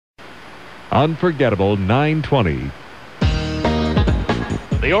Unforgettable 920.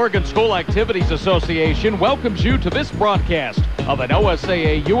 The Oregon School Activities Association welcomes you to this broadcast of an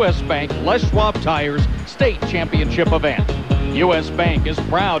OSAA U.S. Bank Les Schwab Tires State Championship event. U.S. Bank is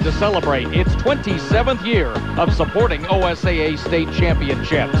proud to celebrate its 27th year of supporting OSAA state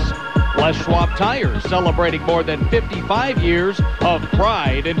championships. Les Schwab Tires celebrating more than 55 years of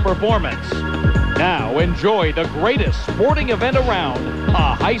pride in performance. Now enjoy the greatest sporting event around,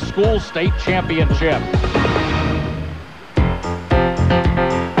 a high school state championship.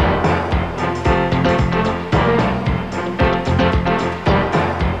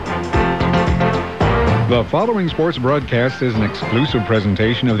 The following sports broadcast is an exclusive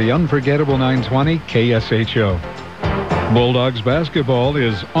presentation of the Unforgettable 920 KSHO. Bulldogs basketball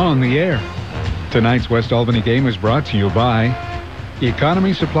is on the air. Tonight's West Albany game is brought to you by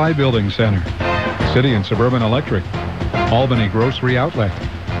Economy Supply Building Center, City and Suburban Electric, Albany Grocery Outlet,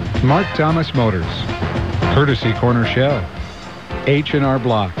 Mark Thomas Motors, Courtesy Corner Shell, H&R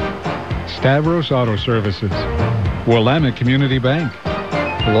Block, Stavros Auto Services, Willamette Community Bank,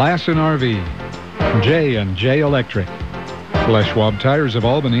 Lassen RV, J&J Electric, Les Schwab Tires of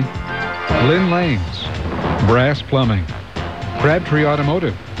Albany, Lynn Lanes, Brass Plumbing, Crabtree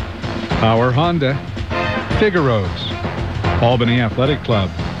Automotive, Power Honda, Figaro's, Albany Athletic Club,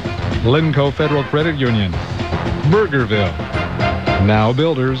 Linco Federal Credit Union, Burgerville, Now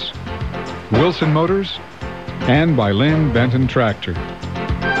Builders, Wilson Motors, and by Lynn Benton Tractor.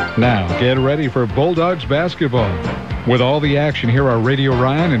 Now get ready for Bulldogs basketball. With all the action, here are Radio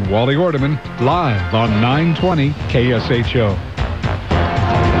Ryan and Wally Ordeman live on 920 KSHO.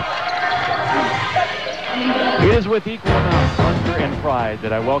 It is with equal amount of wonder and pride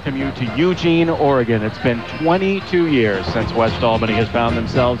that I welcome you to Eugene, Oregon. It's been 22 years since West Albany has found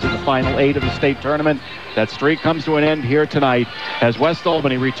themselves in the Final 8 of the state tournament. That streak comes to an end here tonight as West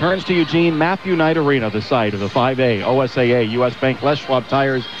Albany returns to Eugene Matthew Knight Arena, the site of the 5A OSAA U.S. Bank Les Schwab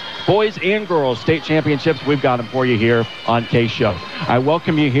Tires Boys and Girls State Championships. We've got them for you here on KSHO. I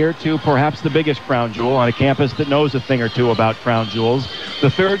welcome you here to perhaps the biggest crown jewel on a campus that knows a thing or two about crown jewels, the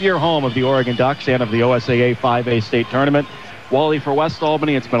third-year home of the Oregon Ducks and of the OSAA 5A State Tournament. Wally, for West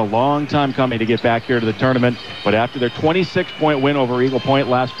Albany, it's been a long time coming to get back here to the tournament, but after their 26-point win over Eagle Point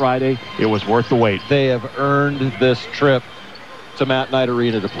last Friday, it was worth the wait. They have earned this trip to Matt Knight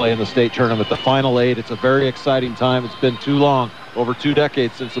Arena to play in the state tournament, the Final 8. It's a very exciting time. It's been too long, over 2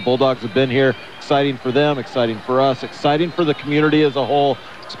 decades since the Bulldogs have been here. Exciting for them, exciting for us, exciting for the community as a whole.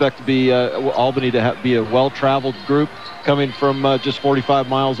 Expect to be Albany to be a well-traveled group coming from just 45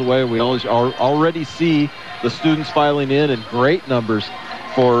 miles away. We already see the students filing in great numbers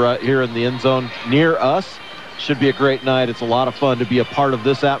for here in the end zone near us. Should be a great night. It's a lot of fun to be a part of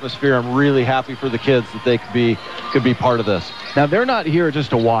this atmosphere. I'm really happy for the kids that they could be part of this. Now, they're not here just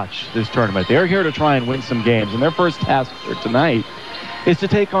to watch this tournament. They're here to try and win some games. And their first task for tonight is to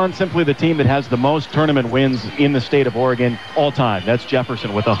take on simply the team that has the most tournament wins in the state of Oregon all time. That's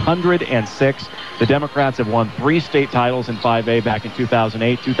Jefferson with 106. The Democrats have won 3 state titles in 5A back in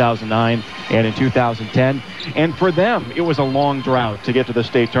 2008, 2009, and in 2010. And for them, it was a long drought to get to the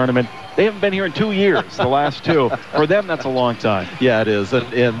state tournament. They haven't been here in 2 years, the last 2. For them, that's a long time. Yeah, it is.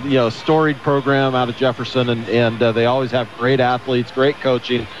 And you know, storied program out of Jefferson, and they always have great athletes, great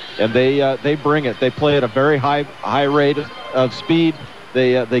coaching, and they bring it. They play at a very high rate of speed.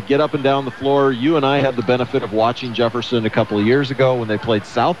 They get up and down the floor. You and I had the benefit of watching Jefferson a couple of years ago when they played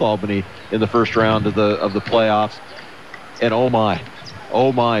South Albany in the first round of the playoffs. And oh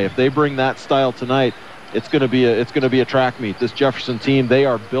my, if they bring that style tonight, it's going to be a track meet. This Jefferson team, they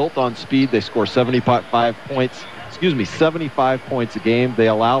are built on speed. They score 75 points a game. They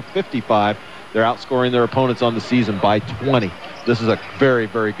allow 55. They're outscoring their opponents on the season by 20. This is a very,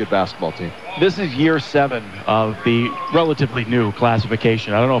 very good basketball team. This is year 7 of the relatively new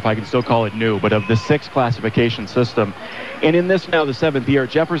classification. I don't know if I can still call it new, but of the 6 classification system. And in this now, the 7th year,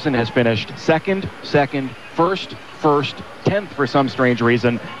 Jefferson has finished second, first, 10th for some strange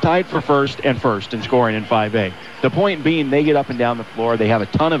reason, tied for first in scoring in 5A. The point being, they get up and down the floor. They have a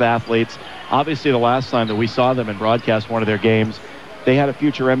ton of athletes. Obviously, the last time that we saw them and broadcast one of their games, they had a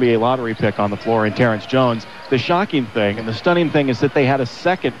future NBA lottery pick on the floor in Terrence Jones. The shocking thing and the stunning thing is that they had a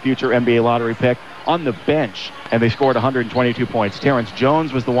second future NBA lottery pick on the bench, and they scored 122 points. Terrence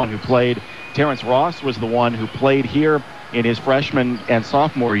Jones was the one who played. Terrence Ross was the one who played here in his freshman and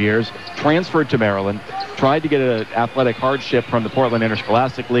sophomore years, transferred to Maryland, tried to get an athletic hardship from the Portland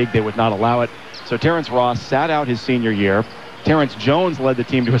Interscholastic League. They would not allow it. So Terrence Ross sat out his senior year. Terrence Jones led the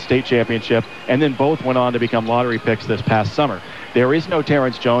team to a state championship, and then both went on to become lottery picks this past summer. There is no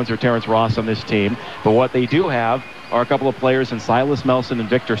Terrence Jones or Terrence Ross on this team, but what they do have are a couple of players in Silas Melson and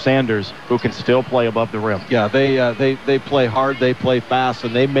Victor Sanders who can still play above the rim. Yeah, they play hard, they play fast,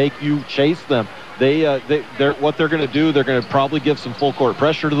 and they make you chase them. What they're going to do, they're going to probably give some full court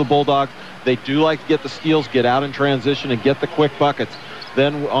pressure to the Bulldogs. They do like to get the steals, get out in transition, and get the quick buckets.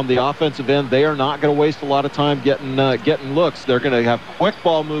 Then on the offensive end, they are not going to waste a lot of time getting looks. They're going to have quick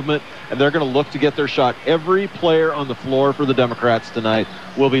ball movement, and they're going to look to get their shot. Every player on the floor for the Democrats tonight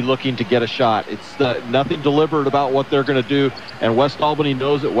will be looking to get a shot. It's nothing deliberate about what they're going to do, and West Albany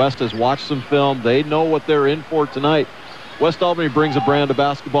knows it. West has watched some film. They know what they're in for tonight. West Albany brings a brand of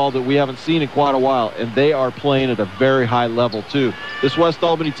basketball that we haven't seen in quite a while, and they are playing at a very high level, too. This West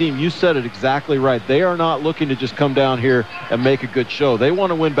Albany team, you said it exactly right. They are not looking to just come down here and make a good show. They want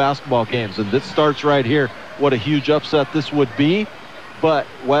to win basketball games, and this starts right here. What a huge upset this would be, but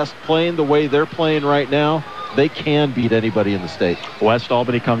West playing the way they're playing right now, they can beat anybody in the state. West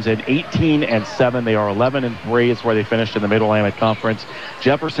Albany comes in 18-7. They are 11-3. It's where they finished in the Mid-Atlantic Conference.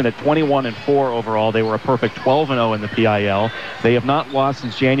 Jefferson at 21-4 overall. They were a perfect 12-0 in the PIL. They have not lost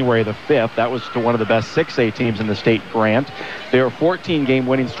since January the 5th. That was to one of the best 6A teams in the state, Grant. Their 14-game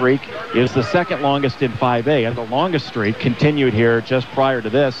winning streak is the second longest in 5A, and the longest streak continued here just prior to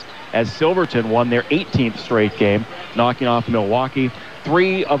this as Silverton won their 18th straight game, knocking off Milwaukee.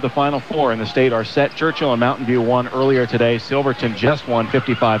 3 of the final 4 in the state are set. Churchill and Mountain View won earlier today. Silverton just won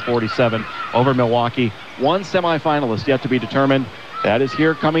 55-47 over Milwaukee. One semifinalist yet to be determined. That is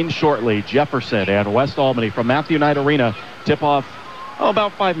here coming shortly. Jefferson and West Albany from Matthew Knight Arena. Tip-off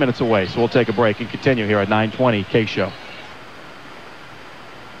about 5 minutes away. So we'll take a break and continue here at 920 KSHO.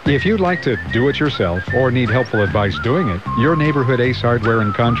 If you'd like to do it yourself or need helpful advice doing it, your neighborhood Ace Hardware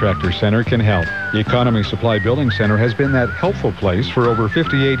and Contractor Center can help. Economy Supply Building Center has been that helpful place for over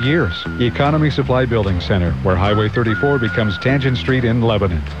 58 years. Economy Supply Building Center, where Highway 34 becomes Tangent Street in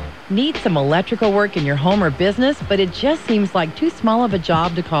Lebanon. Need some electrical work in your home or business, but it just seems like too small of a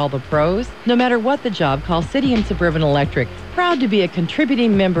job to call the pros? No matter what the job, call City and Suburban Electric. Proud to be a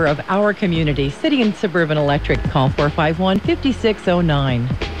contributing member of our community. City and Suburban Electric. Call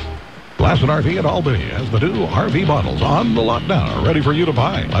 451-5609. Lassen RV in Albany has the new RV models on the lot now, ready for you to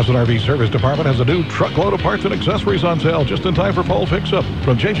buy. Lassen RV Service Department has a new truckload of parts and accessories on sale just in time for fall fix-up.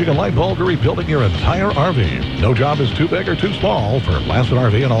 From changing a light bulb to rebuilding your entire RV. No job is too big or too small for Lassen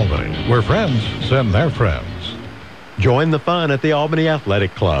RV in Albany, where friends send their friends. Join the fun at the Albany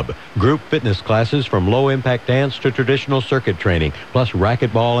Athletic Club. Group fitness classes from low-impact dance to traditional circuit training, plus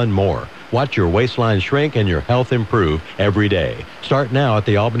racquetball and more. Watch your waistline shrink and your health improve every day. Start now at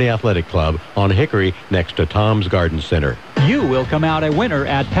the Albany Athletic Club on Hickory next to Tom's Garden Center. You will come out a winner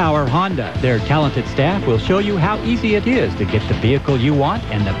at Power Honda. Their talented staff will show you how easy it is to get the vehicle you want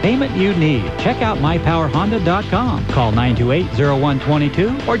and the payment you need. Check out mypowerhonda.com. Call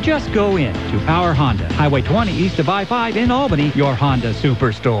 928-0122 or just go in to Power Honda, Highway 20 east of I-5 in Albany, your Honda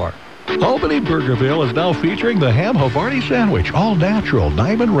Superstore. Albany Burgerville is now featuring the Ham Havarti Sandwich, all natural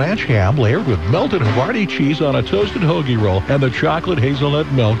Diamond Ranch ham layered with melted Havarti cheese on a toasted hoagie roll and the chocolate hazelnut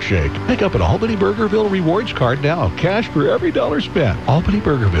milkshake. Pick up an Albany Burgerville rewards card now. Cash for every dollar spent. Albany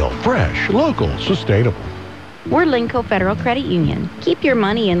Burgerville, fresh, local, sustainable. We're Linco Federal Credit Union. Keep your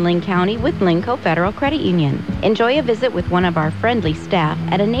money in Linn County with Linco Federal Credit Union. Enjoy a visit with one of our friendly staff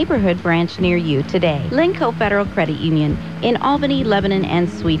at a neighborhood branch near you today. Linco Federal Credit Union in Albany, Lebanon, and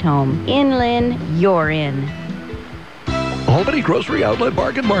Sweet Home. In Linn, you're in. Albany Grocery Outlet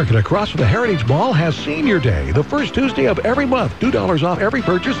Bargain Market across from the Heritage Mall has Senior Day, the first Tuesday of every month. $2 off every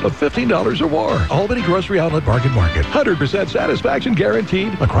purchase of $15 or more. Albany Grocery Outlet Bargain Market. 100% satisfaction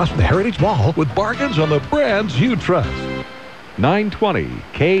guaranteed across from the Heritage Mall with bargains on the brands you trust. 920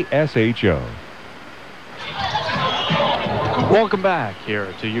 KSHO. Welcome back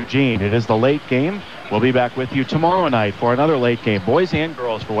here to Eugene. It is the late game. We'll be back with you tomorrow night for another late game. Boys and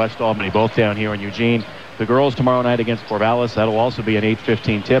girls for West Albany, both down here in Eugene. The girls tomorrow night against Corvallis. That'll also be an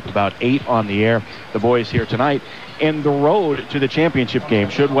 8:15 tip, about 8 on the air. The boys here tonight. And the road to the championship game,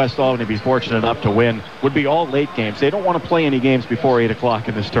 should West Albany be fortunate enough to win, would be all late games. They don't want to play any games before 8 o'clock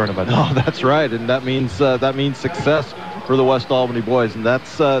in this tournament. No, that's right, and that means success for the West Albany boys, and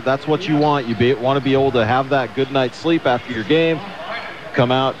that's what you want. You want to be able to have that good night's sleep after your game,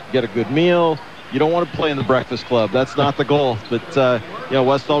 come out, get a good meal. You don't want to play in the breakfast club. That's not the goal. But,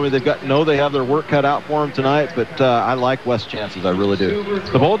 West Albany, they have their work cut out for them tonight, but I like West's chances. I really do.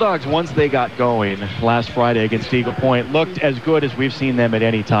 The Bulldogs, once they got going last Friday against Eagle Point, looked as good as we've seen them at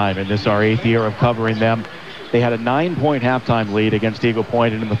any time. And this is our 8th year of covering them. They had a 9-point halftime lead against Eagle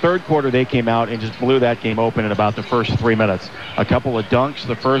Point, and in the third quarter, they came out and just blew that game open in about the first 3 minutes. A couple of dunks.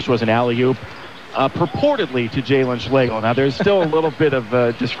 The first was an alley-oop purportedly to Jalen Schlegel. Now, there's still a little bit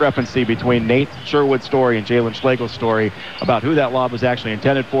of discrepancy between Nate Sherwood's story and Jalen Schlegel's story about who that lob was actually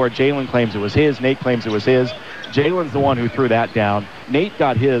intended for. Jalen claims it was his. Nate claims it was his. Jalen's the one who threw that down. Nate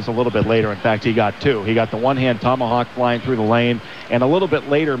got his a little bit later. In fact, he got two. He got the one-hand tomahawk flying through the lane, and a little bit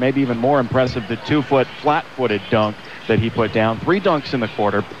later, maybe even more impressive, the 2-foot flat-footed dunk that he put down. 3 dunks in the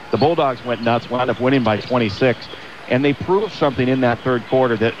quarter. The Bulldogs went nuts, wound up winning by 26. And they proved something in that third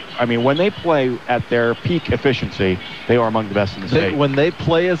quarter that, I mean, when they play at their peak efficiency, they are among the best in the state. When they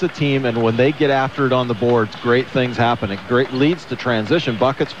play as a team and when they get after it on the boards, great things happen. It great leads to transition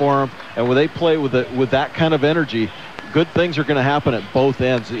buckets for them. And when they play with that kind of energy, good things are going to happen at both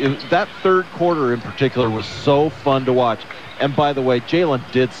ends. That third quarter in particular was so fun to watch. And by the way, Jalen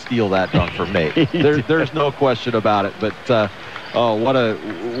did steal that dunk from Nate. There's no question about it. But what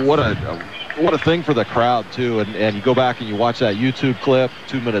a thing for the crowd too. And you go back and you watch that YouTube clip,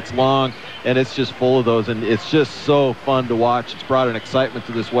 2 minutes long, and it's just full of those, and it's just so fun to watch. It's brought an excitement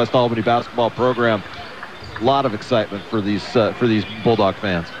to this West Albany basketball program. A lot of excitement for these Bulldog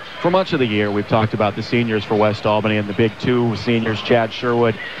fans. For much of the year, we've talked about the seniors for West Albany and the big two seniors, Chad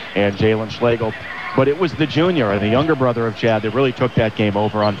Sherwood and Jalen Schlegel. But it was the junior and the younger brother of Chad that really took that game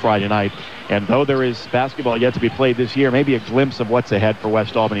over on Friday night. And though there is basketball yet to be played this year, maybe a glimpse of what's ahead for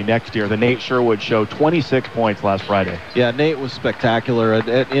West Albany next year. The Nate Sherwood Show, 26 points last Friday. Yeah, Nate was spectacular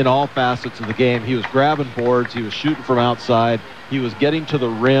in all facets of the game. He was grabbing boards. He was shooting from outside. He was getting to the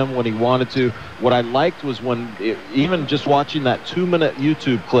rim when he wanted to. What I liked was even just watching that 2-minute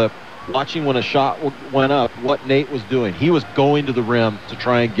YouTube clip, watching when a shot went up, what Nate was doing. He was going to the rim to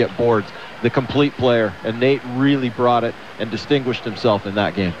try and get boards. The complete player, and Nate really brought it and distinguished himself in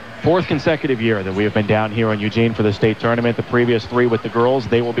that game. 4th consecutive year that we have been down here in Eugene for the state tournament. The previous 3 with the girls.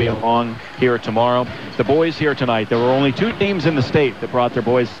 They will be along here tomorrow. The boys here tonight. There were only 2 teams in the state that brought their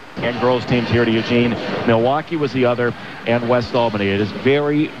boys and girls teams here to Eugene. Milwaukee was the other, and West Albany. It is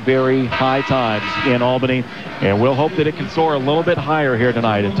very, very high times in Albany, and we'll hope that it can soar a little bit higher here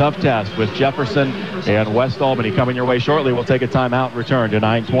tonight. A tough test with Jefferson and West Albany coming your way shortly. We'll take a timeout and return to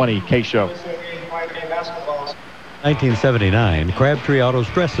 920 KSHO. 1979, Crabtree Auto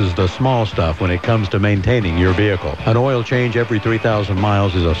stresses the small stuff when it comes to maintaining your vehicle. An oil change every 3,000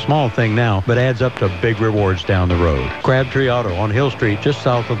 miles is a small thing now, but adds up to big rewards down the road. Crabtree Auto on Hill Street, just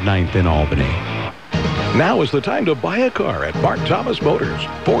south of 9th in Albany. Now is the time to buy a car at Mark Thomas Motors.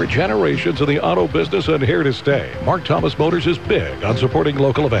 4 generations in the auto business and here to stay. Mark Thomas Motors is big on supporting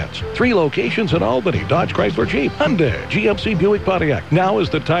local events. 3 locations in Albany: Dodge, Chrysler, Jeep, Hyundai, GMC, Buick, Pontiac. Now is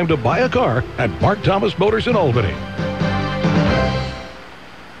the time to buy a car at Mark Thomas Motors in Albany.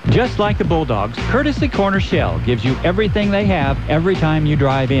 Just like the Bulldogs, Courtesy Corner Shell gives you everything they have every time you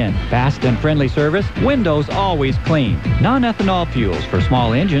drive in. Fast and friendly service, windows always clean. Non-ethanol fuels for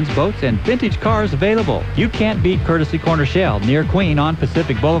small engines, boats, and vintage cars available. You can't beat Courtesy Corner Shell near Queen on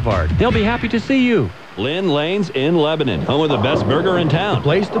Pacific Boulevard. They'll be happy to see you. Lynn Lane's in Lebanon, home of the best burger in town. The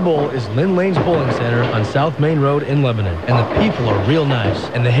place to bowl is Lynn Lane's Bowling Center on South Main Road in Lebanon. And the people are real nice.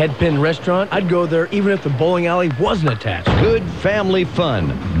 And the Head Pin Restaurant, I'd go there even if the bowling alley wasn't attached. Good family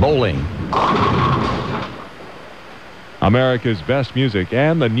fun. Bowling. America's best music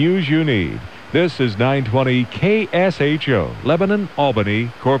and the news you need. This is 920 KSHO, Lebanon,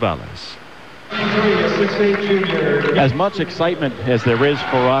 Albany, Corvallis. As much excitement as there is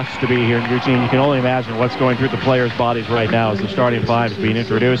for us to be here in Eugene, you can only imagine what's going through the players' bodies right now as the starting 5 is being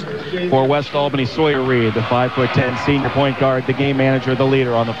introduced. For West Albany, Sawyer Reed, the 5'10" senior point guard, the game manager, the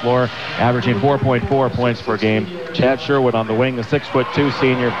leader on the floor, averaging 4.4 points per game. Chad Sherwood on the wing, the 6'2"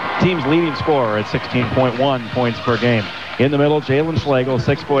 senior, team's leading scorer at 16.1 points per game. In the middle, Jalen Schlegel,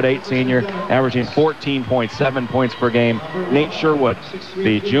 6'8" senior, averaging 14.7 points per game. Nate Sherwood,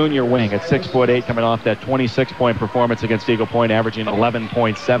 the junior wing, at 6'8", coming off that 26-point performance against Eagle Point, averaging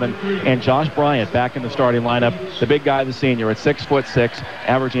 11.7. And Josh Bryant back in the starting lineup, the big guy, the senior, at 6'6",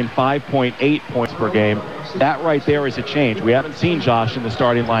 averaging 5.8 points per game. That right there is a change. We haven't seen Josh in the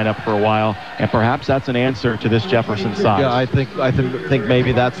starting lineup for a while, and perhaps that's an answer to this Jefferson size. Yeah, I think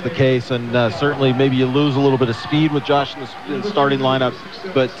maybe that's the case, and certainly maybe you lose a little bit of speed with Josh in the starting lineup,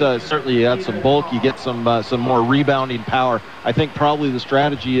 but certainly you add some bulk, you get some more rebounding power. I think probably the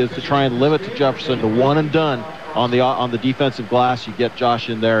strategy is to try and limit to Jefferson to one and done on the defensive glass. You get Josh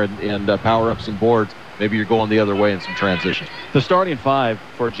in there and power up some boards. Maybe you're going the other way in some transition. The starting 5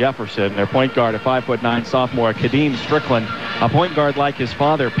 for Jefferson, their point guard, a 5'9" sophomore, Kadeem Strickland, a point guard like his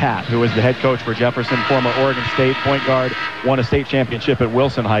father, Pat, who is the head coach for Jefferson, former Oregon State point guard, won a state championship at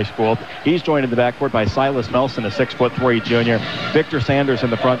Wilson High School. He's joined in the backcourt by Silas Nelson, a 6'3" junior, Victor Sanders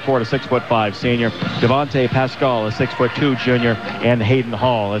in the front court, a 6'5" senior, Devontae Pascal, a 6'2" junior, and Hayden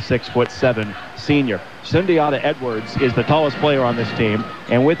Hall, a 6'7" senior. Sundiata Edwards is the tallest player on this team,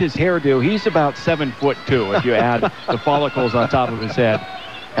 and with his hairdo, he's about 7'2" if you add the follicles on top of his head.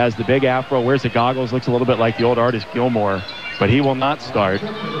 Has the big afro, wears the goggles, looks a little bit like the old artist Gilmore, but he will not start.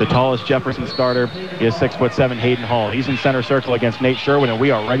 The tallest Jefferson starter is 6'7" Hayden Hall. He's in center circle against Nate Sherwood, and we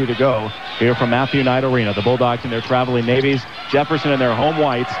are ready to go here from Matthew Knight Arena. The Bulldogs in their traveling navies, Jefferson in their home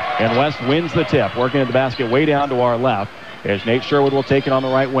whites, and West wins the tip, working at the basket way down to our left. As Nate Sherwood will take it on the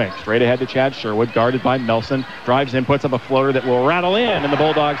right wing. Straight ahead to Chad Sherwood, guarded by Melson. Drives in, puts up a floater that will rattle in, and the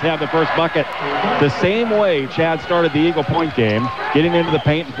Bulldogs have the first bucket. The same way Chad started the Eagle Point game, getting into the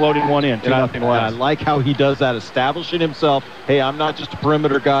paint and floating one in. I like how he does that, establishing himself. Hey, I'm not just a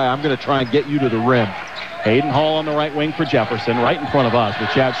perimeter guy. I'm going to try and get you to the rim. Hayden Hall on the right wing for Jefferson, right in front of us with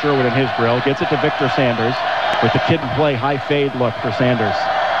Chad Sherwood in his drill. Gets it to Victor Sanders with the kid-and-play high fade look for Sanders.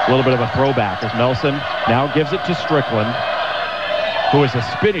 A little bit of a throwback as Melson now gives it to Strickland, who is a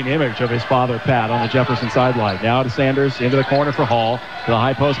spitting image of his father, Pat, on the Jefferson sideline. Now to Sanders, into the corner for Hall. To the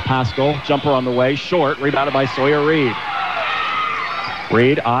high post, Pascal. Jumper on the way, short, rebounded by Sawyer Reed.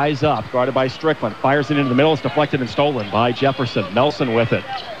 Reed, eyes up, guarded by Strickland. Fires it into the middle, it's deflected and stolen by Jefferson. Nelson with it,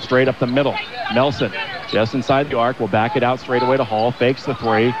 straight up the middle. Nelson, just inside the arc, will back it out straight away to Hall. Fakes the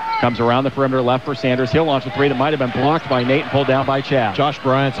three, comes around the perimeter left for Sanders. He'll launch a three that might have been blocked by Nate and pulled down by Chad. Josh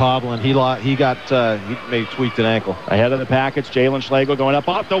Bryant's hobbling. He may tweaked an ankle. Ahead of the package, Jalen Schlegel going up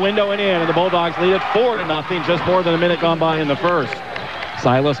off the window and in, and the Bulldogs lead it 4-0, just more than a minute gone by in the first.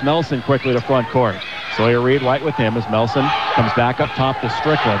 Silas Melson quickly to front court. Sawyer Reed right with him as Melson comes back up top to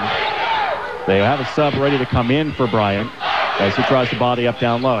Strickland. They have a sub ready to come in for Bryant as he tries to body up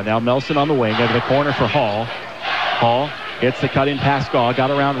down low. Now Melson on the wing, into the corner for Hall. Hall hits the cut in Pascal, got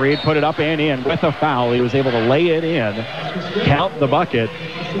around Reed, put it up and in with a foul. He was able to lay it in, count the bucket,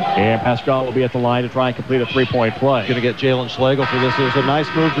 and Pascal will be at the line to try and complete a three-point play. Going to get Jalen Schlegel for this. It was a nice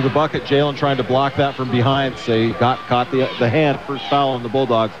move to the bucket. Jalen trying to block that from behind, so he caught the hand. First foul on the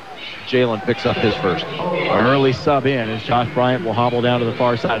Bulldogs. Jalen picks up his first. An early sub in as Josh Bryant will hobble down to the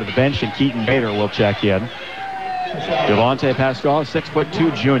far side of the bench, and Keaton Bader will check in. Devontae Pascal,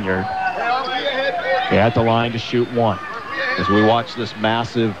 6'2" junior, at the line to shoot one. As we watch this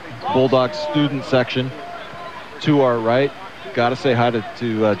massive Bulldog student section to our right, got to say hi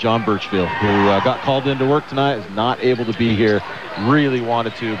to John Birchfield, who got called into work tonight, is not able to be here. Really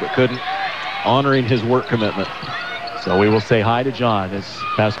wanted to, but couldn't, honoring his work commitment. So we will say hi to John as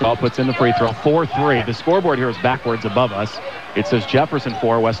Pascal puts in the free throw. 4-3. The scoreboard here is backwards above us. It says Jefferson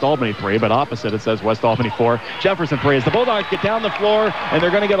 4, West Albany 3, but opposite it says West Albany 4, Jefferson 3. As the Bulldogs get down the floor, and they're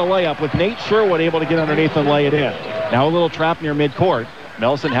going to get a layup with Nate Sherwood able to get underneath and lay it in. Now a little trap near midcourt.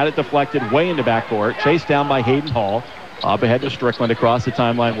 Melson had it deflected way into backcourt, chased down by Hayden Hall. Up ahead to Strickland across the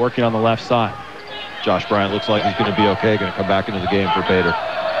timeline, working on the left side. Josh Bryant looks like he's going to be okay, going to come back into the game for Bader.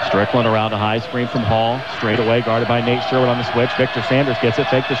 Strickland around a high screen from Hall. Straight away, guarded by Nate Sherwood on the switch. Victor Sanders gets it,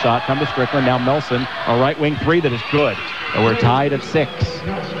 fake the shot, come to Strickland. Now Melson, a right wing three that is good. And we're tied at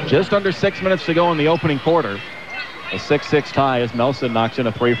 6. Just under 6 minutes to go in the opening quarter. A 6-6 tie as Melson knocks in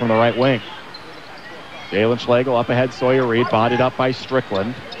a three from the right wing. Jalen Schlegel up ahead, Sawyer Reed, bodied up by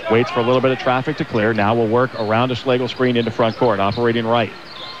Strickland. Waits for a little bit of traffic to clear. Now will work around a Schlegel screen into front court, operating right.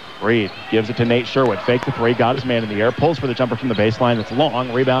 Reed gives it to Nate Sherwood. Fake the three, got his man in the air, pulls for the jumper from the baseline. It's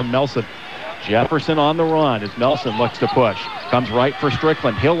long, rebound Melson. Jefferson on the run as Melson looks to push. Comes right for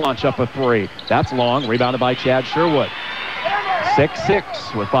Strickland. He'll launch up a three. That's long, rebounded by Chad Sherwood.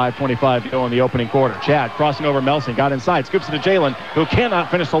 6-6 with 5:25 to go in the opening quarter. Chad crossing over Melson, got inside, scoops it to Jalen, who cannot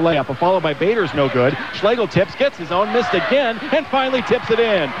finish the layup. Followed by Bader's no good. Schlegel tips, gets his own, missed again, and finally tips it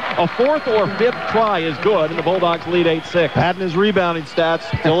in. A 4th or 5th try is good, and the Bulldogs lead 8-6. Adding his rebounding stats.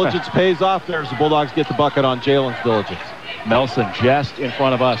 Diligence pays off there as the Bulldogs get the bucket on Jalen's diligence. Melson just in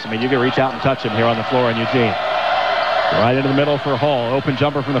front of us. I mean, you can reach out and touch him here on the floor in Eugene. Right into the middle for Hall. Open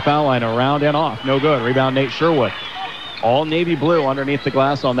jumper from the foul line, around and off. No good. Rebound Nate Sherwood. All navy blue underneath the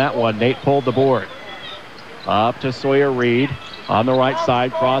glass on that one. Nate pulled the board. Up to Sawyer Reed on the right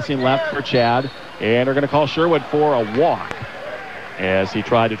side, crossing left for Chad. And they're going to call Sherwood for a walk as he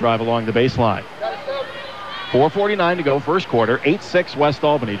tried to drive along the baseline. 4:49 to go, first quarter. 8-6 West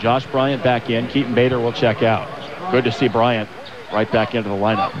Albany. Josh Bryant back in. Keaton Bader will check out. Good to see Bryant right back into the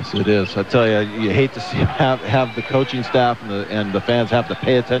lineup. Yes, it is. I tell you, you hate to see have the coaching staff and the fans have to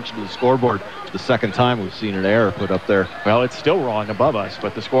pay attention to the scoreboard. The second time we've seen an error put up there. Well, it's still wrong above us,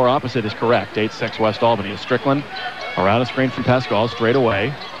 but the score opposite is correct. 8-6 West Albany. Strickland around a screen from Pascal, straight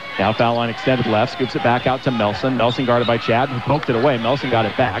away. Now foul line extended left, scoops it back out to Melson. Melson guarded by Chad, who poked it away. Melson got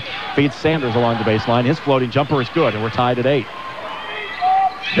it back, feeds Sanders along the baseline. His floating jumper is good, and we're tied at 8.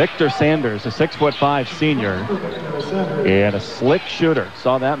 Victor Sanders, a 6'5" senior, and a slick shooter.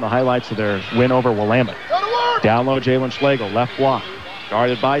 Saw that in the highlights of their win over Willamette. Down low, Jalen Schlegel, left block.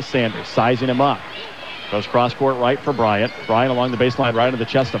 Guarded by Sanders, sizing him up. Goes cross-court right for Bryant. Bryant along the baseline right into the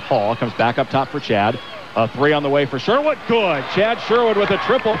chest of Hall. Comes back up top for Chad. A three on the way for Sherwood. Good. Chad Sherwood with a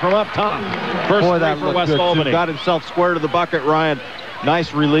triple from up top. First three for West Albany. Got himself square to the bucket, Ryan.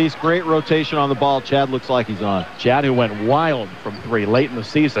 Nice release. Great rotation on the ball. Chad looks like he's on. Chad, who went wild from three late in the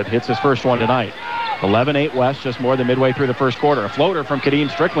season, hits his first one tonight. 11-8 West, just more than midway through the first quarter. A floater from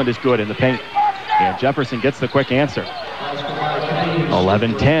Kadeem Strickland is good in the paint. And Jefferson gets the quick answer.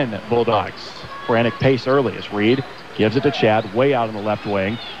 11-10 Bulldogs. Frantic pace early as Reed gives it to Chad, way out on the left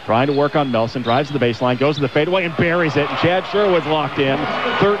wing. Trying to work on Melson, drives to the baseline, goes to the fadeaway and buries it. And Chad Sherwood's locked in.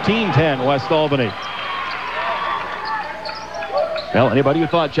 13-10 West Albany. Well, anybody who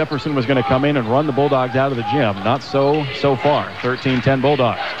thought Jefferson was going to come in and run the Bulldogs out of the gym, not so far. 13-10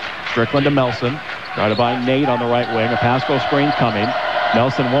 Bulldogs. Strickland to Melson. Guarded by Nate on the right wing. A Pasco screen coming.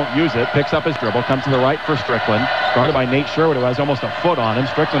 Nelson won't use it. Picks up his dribble. Comes to the right for Strickland. Guarded by Nate Sherwood, who has almost a foot on him.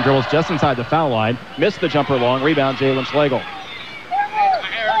 Strickland dribbles just inside the foul line. Missed the jumper long. Rebound, Jalen Schlegel.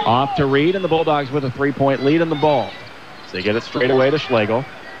 Off to Reed, and the Bulldogs with a 3-point lead in the ball. So they get it straight away to Schlegel.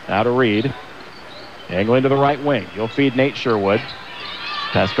 Now to Reed. Angling to the right wing. He'll feed Nate Sherwood.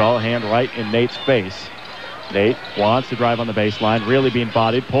 Pascal, hand right in Nate's face. Nate wants to drive on the baseline, really being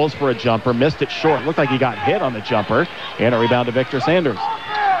bodied, pulls for a jumper, missed it short. Looked like he got hit on the jumper. And a rebound to Victor Sanders.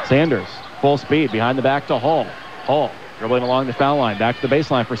 Sanders, full speed, behind the back to Hall. Hall, dribbling along the foul line, back to the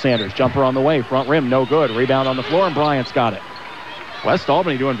baseline for Sanders. Jumper on the way, front rim, no good. Rebound on the floor, and Bryant's got it. West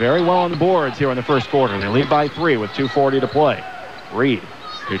Albany doing very well on the boards here in the first quarter. They lead by 3 with 2:40 to play. Reed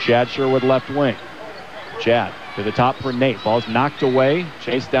to Chad Sherwood, left wing. Chad to the top for Nate. Ball's knocked away.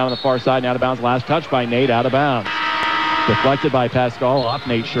 Chased down on the far side and out of bounds. Last touch by Nate, out of bounds. Deflected by Pascal off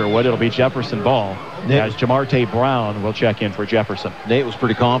Nate Sherwood. It'll be Jefferson ball. As Jamarte Brown will check in for Jefferson. Nate was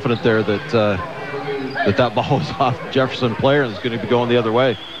pretty confident there that that ball was off Jefferson player and it's going to be going the other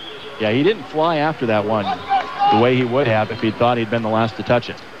way. Yeah, he didn't fly after that one the way he would have if he'd thought he'd been the last to touch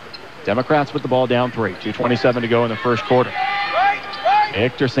it. Democrats with the ball down 3. 2:27 to go in the first quarter.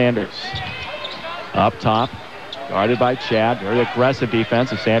 Victor Sanders up top. Guarded by Chad. Very aggressive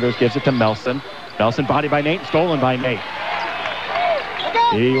defense as Sanders gives it to Melson. Melson bodied by Nate. Stolen by Nate.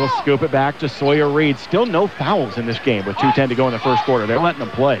 He will scoop it back to Sawyer Reed. Still no fouls in this game with 2:10 to go in the first quarter. They're letting them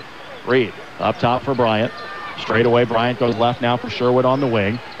play. Reed up top for Bryant. Straight away, Bryant goes left now for Sherwood on the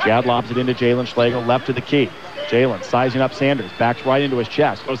wing. Chad lobs it into Jalen Schlegel, left to the key. Jalen sizing up Sanders. Backs right into his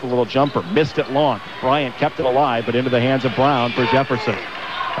chest. Goes the little jumper. Missed it long. Bryant kept it alive, but into the hands of Brown for Jefferson.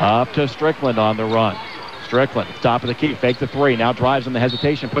 Up to Strickland on the run. Strickland, top of the key, fake the 3, now drives on the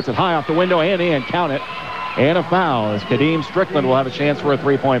hesitation, puts it high off the window and in, count it. And a foul as Kadeem Strickland will have a chance for a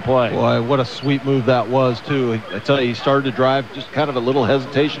 3-point play. Boy, what a sweet move that was, too. I tell you, he started to drive, just kind of a little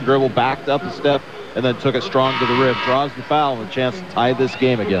hesitation dribble, backed up a step, and then took it strong to the rib. Draws the foul and a chance to tie this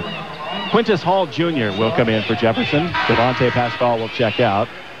game again. Quintus Hall Jr. will come in for Jefferson. Devontae Pascal will check out.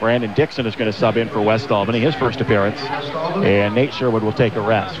 Brandon Dixon is going to sub in for West Albany, his first appearance. And Nate Sherwood will take a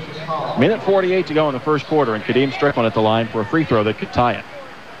rest. Minute 48 to go in the first quarter, and Kadeem Strickland at the line for a free throw that could tie it.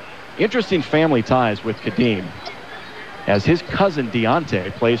 Interesting family ties with Kadeem, as his cousin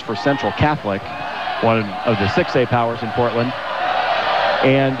Deontay plays for Central Catholic, one of the 6A powers in Portland.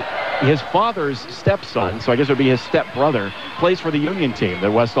 And his father's stepson, so I guess it would be his stepbrother, plays for the Union team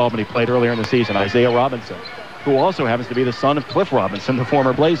that West Albany played earlier in the season, Isaiah Robinson, who also happens to be the son of Cliff Robinson, the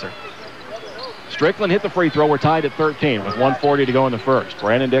former Blazer. Strickland hit the free throw. We're tied at 13 with 1:40 to go in the first.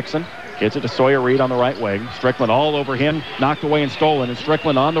 Brandon Dixon gets it to Sawyer Reed on the right wing. Strickland all over him, knocked away and stolen, and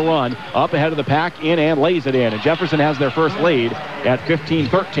Strickland on the run, up ahead of the pack, in and lays it in. And Jefferson has their first lead at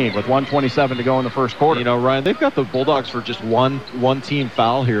 15-13 with 1:27 to go in the first quarter. You know, Ryan, they've got the Bulldogs for just one team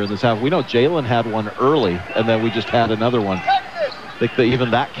foul here in this half. We know Jalen had one early, and then we just had another one. I think that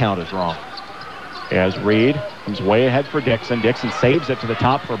even that count is wrong. As Reed comes way ahead for Dixon. Dixon saves it to the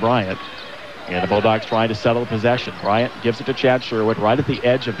top for Bryant. And the Bulldogs trying to settle the possession. Bryant gives it to Chad Sherwood right at the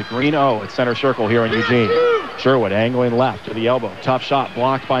edge of the green O at center circle here in Eugene. Sherwood angling left to the elbow. Tough shot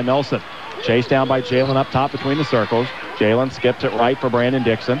blocked by Melson. Chased down by Jalen up top between the circles. Jalen skipped it right for Brandon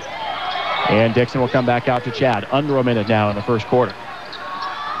Dixon. And Dixon will come back out to Chad. Under a minute now in the first quarter.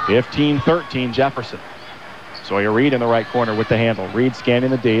 15-13 Jefferson. Sawyer Reed in the right corner with the handle. Reed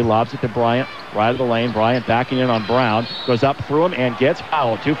scanning the D, lobs it to Bryant, right of the lane. Bryant backing in on Brown, goes up through him and gets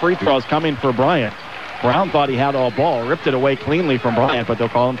fouled. 2 free throws coming for Bryant. Brown thought he had all ball, ripped it away cleanly from Bryant, but they'll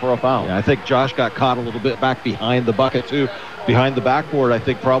call him for a foul. Yeah, I think Josh got caught a little bit back behind the bucket too, behind the backboard. I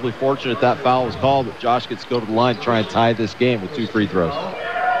think probably fortunate that foul was called, but Josh gets to go to the line to try and tie this game with 2 free throws.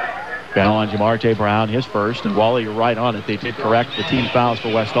 Foul on Jamarte Brown, his first. And Wally, you're right on it. They did correct the team fouls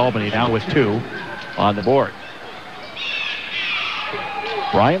for West Albany, now with 2 on the board.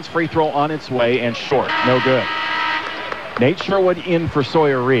 Bryant's free throw on its way and short. No good. Nate Sherwood in for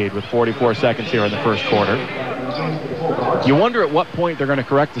Sawyer Reed with 44 seconds here in the first quarter. You wonder at what point they're going to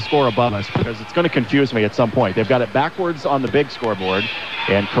correct the score above us, because it's going to confuse me at some point. They've got it backwards on the big scoreboard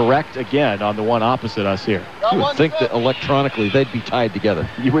and correct again on the one opposite us here. You would think that electronically they'd be tied together.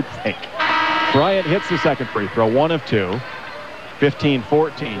 You would think. Bryant hits the second free throw, 1 of 2.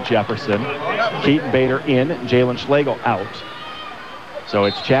 15-14 Jefferson. Keaton Bader in, Jalen Schlegel out. So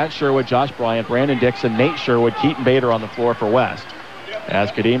it's Chad Sherwood, Josh Bryant, Brandon Dixon, Nate Sherwood, Keaton Bader on the floor for West.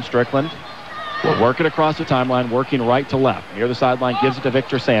 As Kadeem Strickland will work it across the timeline, working right to left. Near the sideline, gives it to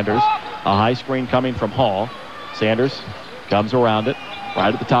Victor Sanders. A high screen coming from Hall. Sanders comes around it,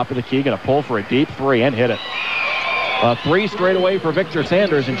 right at the top of the key, going to pull for a deep 3 and hit it. A 3 straight away for Victor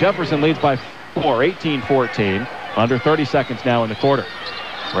Sanders, and Jefferson leads by 4, 18-14. Under 30 seconds now in the quarter.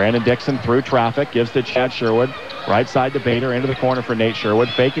 Brandon Dixon through traffic, gives to Chad Sherwood. Right side to Bader, into the corner for Nate Sherwood.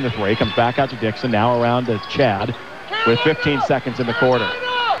 Faking the 3, comes back out to Dixon, now around to Chad with 15 seconds in the quarter.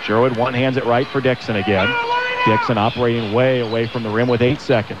 Sherwood one-hands it right for Dixon again. Dixon operating way away from the rim with 8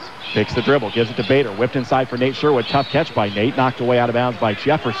 seconds. Takes the dribble, gives it to Bader. Whipped inside for Nate Sherwood. Tough catch by Nate. Knocked away out of bounds by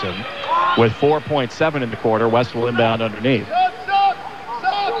Jefferson. With 4.7 in the quarter, West will inbound underneath.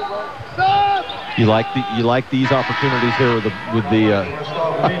 You like these opportunities here with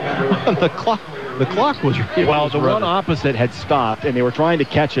the clock. The clock was well. The one opposite had stopped, and they were trying to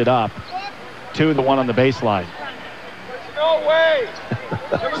catch it up to the one on the baseline. No way!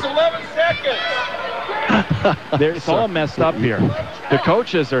 There was 11 seconds. It's all messed up here. The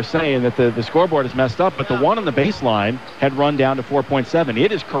coaches are saying that the scoreboard is messed up, but the one on the baseline had run down to 4.7.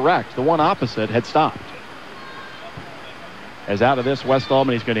 It is correct. The one opposite had stopped. As out of this, West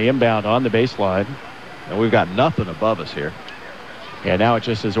Albany is going to inbound on the baseline. And we've got nothing above us here. And now it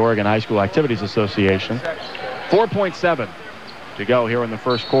just says Oregon High School Activities Association. 4.7 to go here in the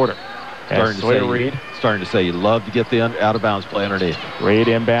first quarter. Starting to say you love to get the out-of-bounds play underneath. Reed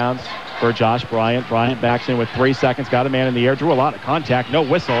inbounds for Josh Bryant. Bryant backs in with 3 seconds. Got a man in the air. Drew a lot of contact. No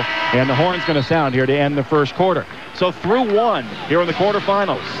whistle. And the horn's going to sound here to end the first quarter. So through 1 here in the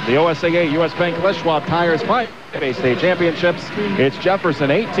quarterfinals. The OSAA U.S. Bank Les Schwab Tires 5A state championships. It's Jefferson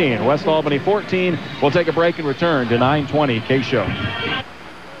 18, West Albany 14. We'll take a break and return to 920 KSHO.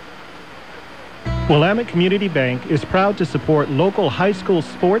 Willamette Community Bank is proud to support local high school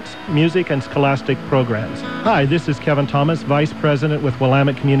sports, music, and scholastic programs. Hi, this is Kevin Thomas, Vice President with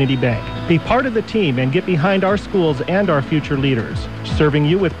Willamette Community Bank. Be part of the team and get behind our schools and our future leaders, serving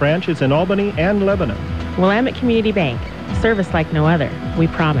you with branches in Albany and Lebanon. Willamette Community Bank, service like no other, we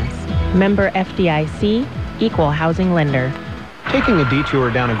promise. Member FDIC, equal housing lender. Taking a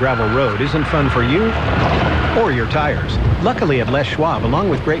detour down a gravel road isn't fun for you or your tires. Luckily at Les Schwab, along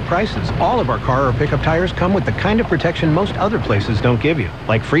with great prices, all of our car or pickup tires come with the kind of protection most other places don't give you,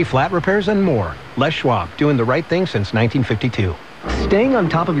 like free flat repairs and more. Les Schwab, doing the right thing since 1952. Staying on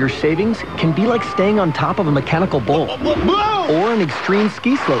top of your savings can be like staying on top of a mechanical bull or an extreme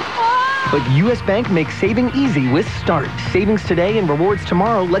ski slope. But U.S. Bank makes saving easy with Start. Savings today and rewards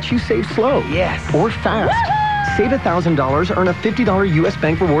tomorrow lets you save slow. Yes. Or fast. Save $1,000, earn a $50 U.S.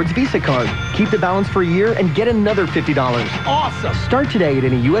 Bank Rewards Visa card. Keep the balance for a year and get another $50. Awesome! Start today at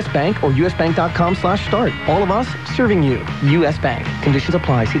any U.S. Bank or usbank.com/start. All of us serving you. U.S. Bank. Conditions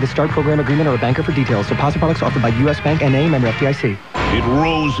apply. See the Start program agreement or a banker for details. Deposit products offered by U.S. Bank N.A. member FDIC. It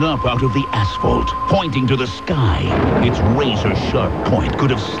rose up out of the asphalt, pointing to the sky. Its razor-sharp point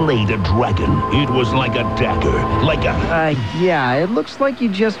could have slayed a dragon. It was like a dagger, like a... Yeah, it looks like you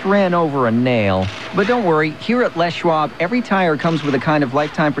just ran over a nail. But don't worry, here at Les Schwab, every tire comes with a kind of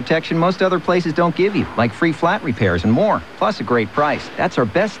lifetime protection most other places don't give you, like free flat repairs and more, plus a great price. That's our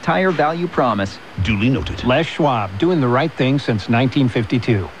best tire value promise. Duly noted. Les Schwab, doing the right thing since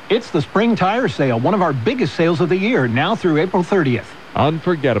 1952. It's the spring tire sale, one of our biggest sales of the year, now through April 30th.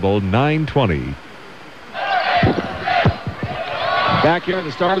 Unforgettable 920. Back here at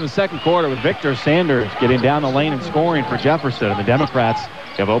the start of the second quarter with Victor Sanders getting down the lane and scoring for Jefferson. And the Democrats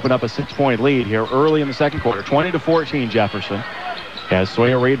have opened up a 6-point lead here early in the second quarter. 20-14 Jefferson. As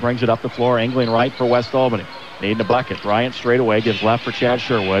Sawyer Reed brings it up the floor, angling right for West Albany. Needing a bucket. Bryant straight away, gives left for Chad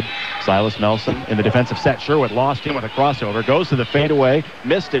Sherwood. Silas Nelson in the defensive set. Sherwood lost him with a crossover. Goes to the fadeaway.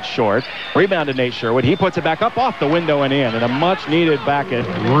 Missed it short. Rebounded Nate Sherwood. He puts it back up off the window and in. And a much-needed bucket.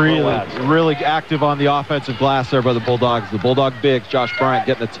 Really active on the offensive glass there by the Bulldogs. The Bulldog bigs. Josh Bryant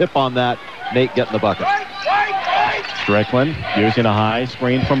getting a tip on that. Nate getting the bucket. Strickland using a high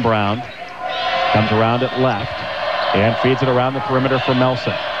screen from Brown. Comes around it left. And feeds it around the perimeter for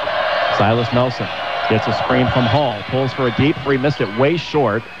Melson. Silas Nelson gets a screen from Hall. Pulls for a deep three. Missed it way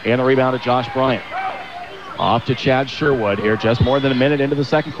short. And the rebound to Josh Bryant. Off to Chad Sherwood here. Just more than a minute into the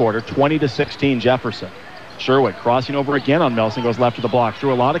second quarter. 20-16 Jefferson. Sherwood crossing over again on Nelson. Goes left to the block.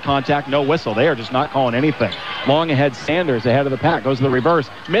 Drew a lot of contact. No whistle. They are just not calling anything. Long ahead Sanders ahead of the pack. Goes to the reverse.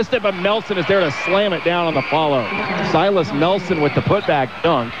 Missed it, but Nelson is there to slam it down on the follow. Silas Nelson with the putback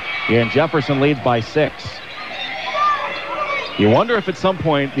dunk. And Jefferson leads by 6. You wonder if at some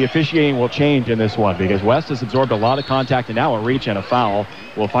point the officiating will change in this one, because West has absorbed a lot of contact, and now a reach and a foul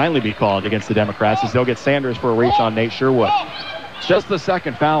will finally be called against the Democrats as they'll get Sanders for a reach on Nate Sherwood. It's just the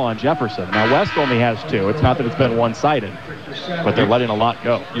second foul on Jefferson. Now West only has 2. It's not that it's been one-sided, but they're letting a lot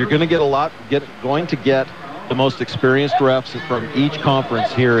go. You're going to get going to get the most experienced refs from each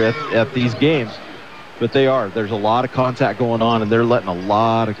conference here at these games. But there's a lot of contact going on, and they're letting a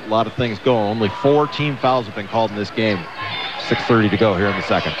lot of things go. Only 4 team fouls have been called in this game. 6:30 to go here in the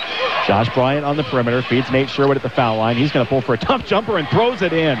second. Josh Bryant on the perimeter, feeds Nate Sherwood at the foul line. He's going to pull for a tough jumper and throws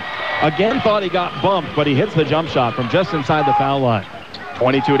it in. Again, thought he got bumped, but he hits the jump shot from just inside the foul line.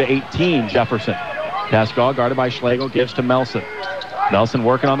 22-18 Jefferson. Pascal guarded by Schlegel, gives to Melson. Melson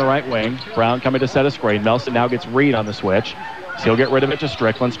working on the right wing. Brown coming to set a screen. Melson now gets Reed on the switch. So he'll get rid of it to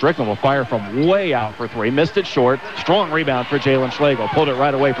Strickland. Strickland will fire from way out for 3. Missed it short. Strong rebound for Jalen Schlegel. Pulled it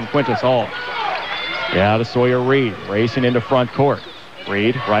right away from Quintus Hall. Yeah, to Sawyer Reed, racing into front court.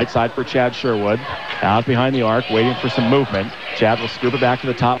 Reed, right side for Chad Sherwood. Out behind the arc, waiting for some movement. Chad will scoop it back to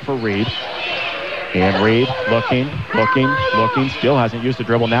the top for Reed. And Reed looking. Still hasn't used the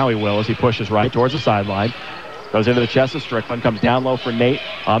dribble. Now he will as he pushes right towards the sideline. Goes into the chest of Strickland. Comes down low for Nate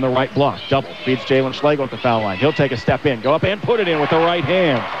on the right block. Double. Feeds Jalen Schlegel at the foul line. He'll take a step in. Go up and put it in with the right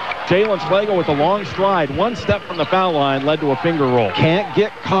hand. Jalen Schlegel with a long stride. 1 step from the foul line led to a finger roll. Can't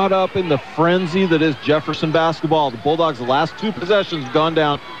get caught up in the frenzy that is Jefferson basketball. The Bulldogs, the last 2 possessions, gone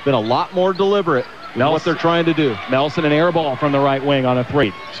down. Been a lot more deliberate in what they're trying to do. Nelson, an air ball from the right wing on a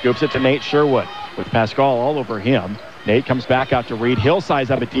 3. Scoops it to Nate Sherwood with Pascal all over him. Nate comes back out to Reed. He'll size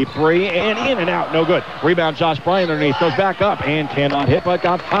up a deep 3, and in and out. No good. Rebound Josh Bryant underneath. Goes back up and cannot hit, but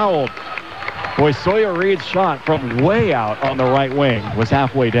got fouled. Boy, Sawyer Reed's shot from way out on the right wing was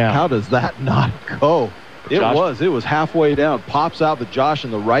halfway down. How does that not go? It was halfway down. Pops out, but Josh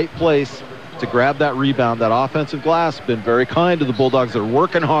in the right place to grab that rebound. That offensive glass been very kind to the Bulldogs. They're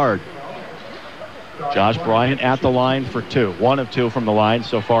working hard. Josh Bryant at the line for 2. 1 of 2 from the line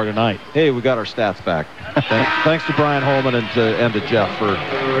so far tonight. Hey, we got our stats back. Thanks to Brian Holman and to Jeff for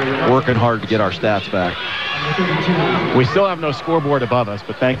working hard to get our stats back. We still have no scoreboard above us,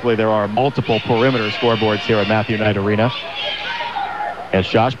 but thankfully there are multiple perimeter scoreboards here at Matthew Knight Arena. As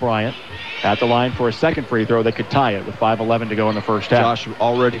Josh Bryant at the line for a second free throw that could tie it with 5:11 to go in the first half. Josh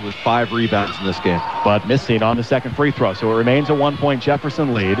already with 5 rebounds in this game. But missing on the second free throw, so it remains a 1-point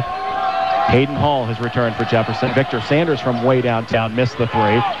Jefferson lead. Hayden Hall has returned for Jefferson. Victor Sanders from way downtown missed the 3,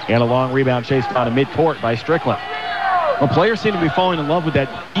 and a long rebound chased down to midcourt by Strickland. Well, players seem to be falling in love with that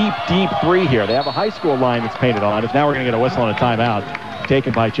deep 3 here. They have a high school line that's painted on it. Now we're going to get a whistle and a timeout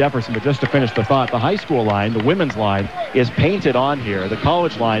taken by Jefferson. But just to finish the thought, the high school line, the women's line, is painted on here. The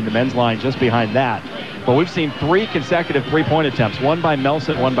college line, the men's line, just behind that. But we've seen 3 consecutive 3-point attempts. 1 by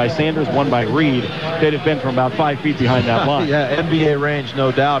Melson, 1 by Sanders, 1 by Reed. They'd have been from about 5 feet behind that line. Yeah, NBA range,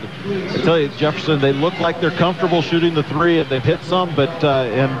 no doubt. I tell you, Jefferson, they look like they're comfortable shooting the 3, and they've hit some, but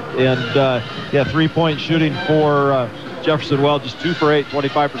 3-point shooting for Jefferson, well, just 2 for 8,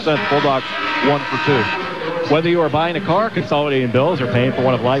 25%. The Bulldogs 1 for 2. Whether you are buying a car, consolidating bills, or paying for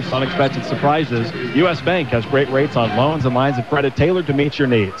one of life's unexpected surprises, U.S. Bank has great rates on loans and lines of credit tailored to meet your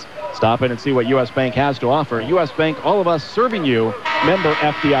needs. Stop in and see what U.S. Bank has to offer. U.S. Bank, all of us serving you, member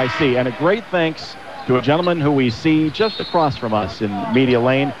FDIC. And a great thanks to a gentleman who we see just across from us in Media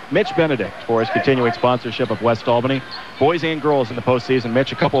Lane, Mitch Benedict, for his continuing sponsorship of West Albany. Boys and girls in the postseason.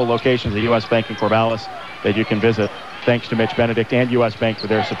 Mitch, a couple of locations at U.S. Bank in Corvallis that you can visit. Thanks to Mitch Benedict and U.S. Bank for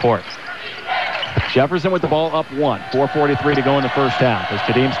their support. Jefferson with the ball up 1. 4:43 to go in the first half as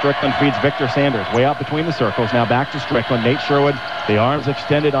Kadeem Strickland feeds Victor Sanders way out between the circles. Now back to Strickland. Nate Sherwood, the arms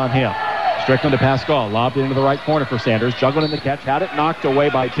extended on him. Strickland to Pascal, lobbed it into the right corner for Sanders. Juggled in the catch, had it knocked away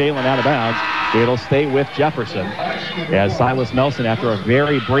by Jalen out of bounds. It'll stay with Jefferson as Silas Nelson, after a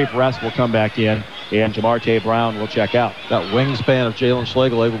very brief rest, will come back in, and Jamartae Brown will check out. That wingspan of Jalen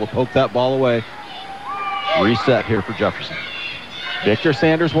Schlegel able to poke that ball away. Reset here for Jefferson. Victor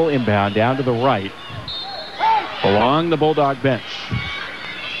Sanders will inbound down to the right along the Bulldog bench.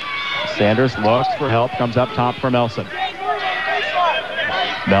 Sanders looks for help, comes up top for Melson.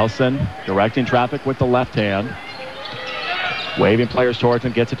 Melson directing traffic with the left hand. Waving players towards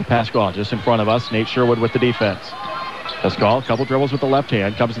him, gets it to Pascal just in front of us. Nate Sherwood with the defense. Pascal, a couple dribbles with the left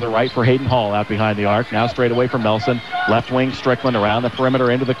hand, comes to the right for Hayden Hall out behind the arc. Now straight away from Melson. Left wing Strickland around the perimeter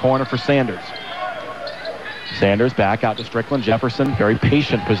into the corner for Sanders. Sanders back out to Strickland. Jefferson, very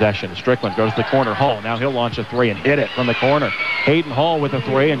patient possession. Strickland goes to the corner. Hall, now he'll launch a three and hit it from the corner. Hayden Hall with a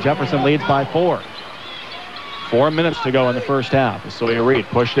three, and Jefferson leads by 4. 4 minutes to go in the first half. Sawyer Reed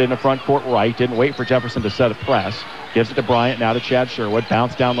pushed it in the front court right. Didn't wait for Jefferson to set a press. Gives it to Bryant, now to Chad Sherwood.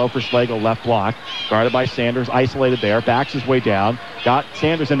 Bounce down low for Schlegel, left block. Guarded by Sanders, isolated there. Backs his way down. Got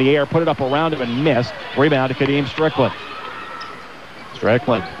Sanders in the air, put it up around him and missed. Rebound to Kadeem Strickland.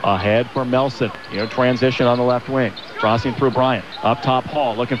 Strickland ahead for Melson. Transition on the left wing. Crossing through Bryant. Up top,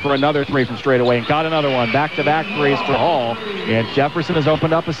 Hall looking for another three from straight away. And got another one. Back-to-back threes for Hall. And Jefferson has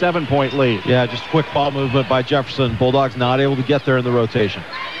opened up a 7-point lead. Yeah, just quick ball movement by Jefferson. Bulldogs not able to get there in the rotation.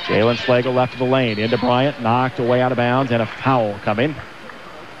 Jalen Schlegel left of the lane. Into Bryant. Knocked away out of bounds. And a foul coming.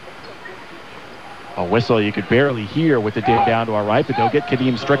 A whistle you could barely hear with the dig down to our right, but they'll get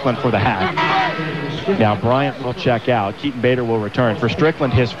Kadeem Strickland for the half. Now Bryant will check out. Keaton Bader will return. For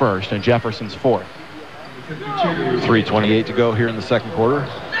Strickland, his first, and Jefferson's fourth. 3:28 to go here in the second quarter.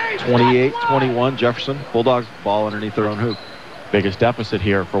 28-21 Jefferson. Bulldogs ball underneath their own hoop. Biggest deficit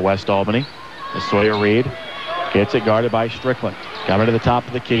here for West Albany. As Sawyer Reed gets it guarded by Strickland. Coming to the top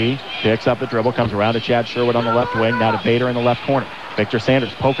of the key. Picks up the dribble. Comes around to Chad Sherwood on the left wing. Now to Bader in the left corner. Victor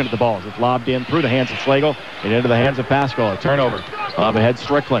Sanders poking at the ball. It's lobbed in through the hands of Schlegel and into the hands of Pascal. A turnover. Up ahead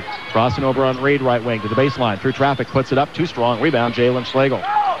Strickland. Crossing over on Reed right wing to the baseline. Through traffic. Puts it up. Too strong. Rebound Jalen Schlegel.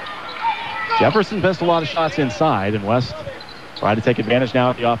 Jefferson missed a lot of shots inside, and West trying to take advantage now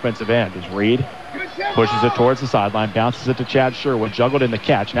at the offensive end as Reed pushes it towards the sideline. Bounces it to Chad Sherwood. Juggled in the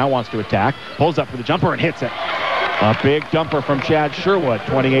catch. Now wants to attack. Pulls up for the jumper and hits it. A big jumper from Chad Sherwood.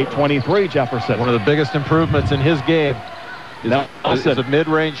 28-23 Jefferson. One of the biggest improvements in his game is a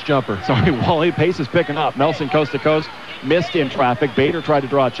mid-range jumper. Sorry, Wally, pace is picking up. Melson coast to coast, missed in traffic. Bader tried to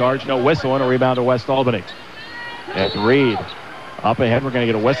draw a charge, no whistle, and a rebound to West Albany. As Reed up ahead, we're going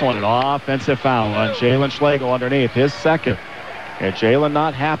to get a whistle and an offensive foul on Jalen Schlegel underneath, his second. And Jalen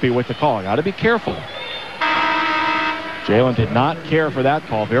not happy with the call. Got to be careful. Jalen did not care for that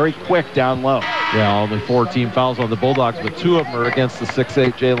call. Very quick down low. Yeah, only 4 team fouls on the Bulldogs, but 2 of them are against the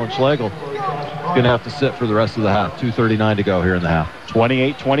 6'8 Jalen Schlegel. Going to have to sit for the rest of the half. 2:39 to go here in the half.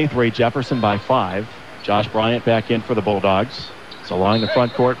 28-23, Jefferson by 5. Josh Bryant back in for the Bulldogs. So along the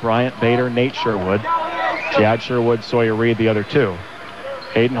front court, Bryant, Bader, Nate Sherwood. Chad Sherwood, Sawyer Reed, the other 2.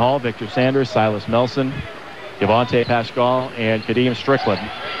 Hayden Hall, Victor Sanders, Silas Melson, Devontae Pascal, and Kadeem Strickland.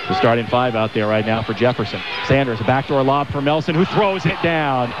 The starting 5 out there right now for Jefferson. Sanders, a backdoor lob for Melson, who throws it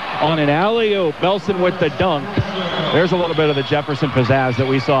down on an alley-oop. Melson with the dunk. There's a little bit of the Jefferson pizzazz that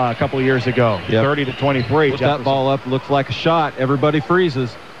we saw a couple of years ago. Yep. 30-23. Put that ball up, looks like a shot. Everybody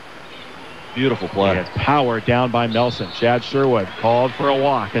freezes. Beautiful play. And power down by Melson. Chad Sherwood called for a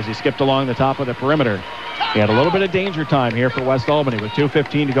walk as he skipped along the top of the perimeter. He had a little bit of danger time here for West Albany with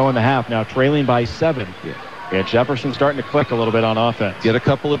 2:15 to go in the half. Now trailing by 7. Yeah. And Jefferson starting to click a little bit on offense. Get a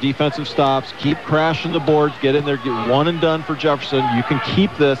couple of defensive stops. Keep crashing the boards. Get in there. Get one and done for Jefferson. You can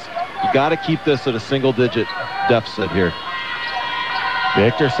keep this. You got to keep this at a single-digit deficit here.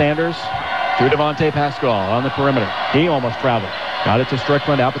 Victor Sanders to Devontae Pascal on the perimeter. He almost traveled. Got it to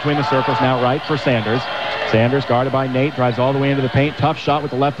Strickland out between the circles. Now right for Sanders. Sanders guarded by Nate. Drives all the way into the paint. Tough shot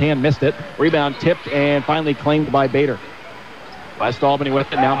with the left hand. Missed it. Rebound tipped and finally claimed by Bader. West Albany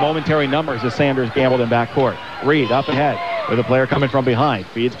with it. Now momentary numbers as Sanders gambled in backcourt. Reed up ahead with a player coming from behind.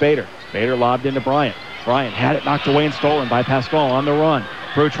 Feeds Bader. Bader lobbed into Bryant. Bryant had it knocked away and stolen by Pascal on the run.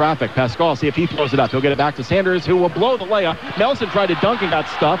 Through traffic. Pascal, see if he throws it up. He'll get it back to Sanders, who will blow the layup. Nelson tried to dunk and got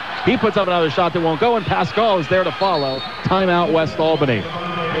stuffed. He puts up another shot that won't go, and Pascal is there to follow. Timeout, West Albany.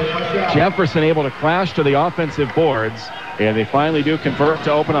 Jefferson able to crash to the offensive boards, and they finally do convert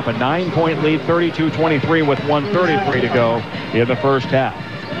to open up a 9-point lead, 32-23 with 1:33 to go in the first half.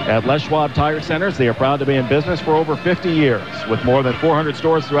 At Les Schwab Tire Centers, they are proud to be in business for over 50 years. With more than 400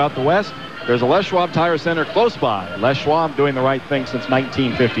 stores throughout the West, there's a Les Schwab Tire Center close by. Les Schwab doing the right thing since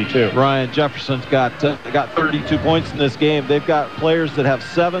 1952. Ryan Jefferson's got 32 points in this game. They've got players that have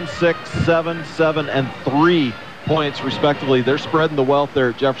 7, 6, 7, 7, and 3 points respectively. They're spreading the wealth there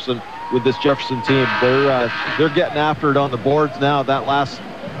at Jefferson with this Jefferson team. They're getting after it on the boards now. That last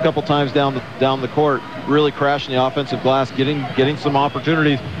couple times down the court, really crashing the offensive glass, getting some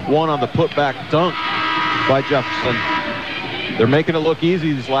opportunities. One on the putback dunk by Jefferson. They're making it look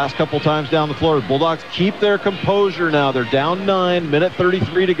easy these last couple times down the floor. The Bulldogs keep their composure now. They're down 9, minute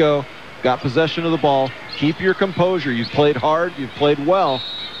 33 to go. Got possession of the ball. Keep your composure. You've played hard. You've played well.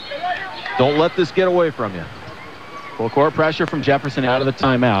 Don't let this get away from you. Full court pressure from Jefferson out of the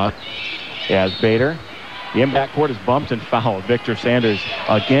timeout. As Bader In backcourt is bumped and fouled. Victor Sanders,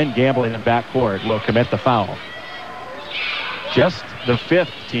 again gambling in backcourt, will commit the foul. Just the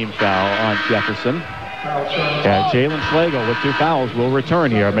 5th team foul on Jefferson. And Jalen Schlegel with 2 fouls will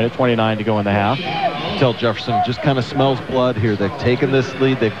return here. A minute 29 to go in the half. Tell Jefferson just kind of smells blood here. They've taken this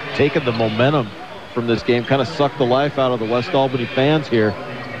lead. They've taken the momentum from this game, kind of sucked the life out of the West Albany fans here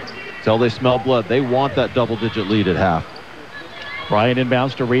until they smell blood. They want that double-digit lead at half. Bryant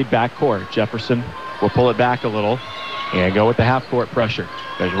inbounds to Reed backcourt. Jefferson will pull it back a little and go with the half-court pressure.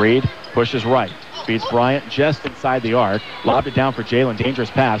 As Reed pushes right. Feeds Bryant just inside the arc. Lobbed it down for Jalen. Dangerous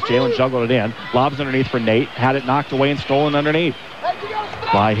pass. Jalen juggled it in. Lobs underneath for Nate. Had it knocked away and stolen underneath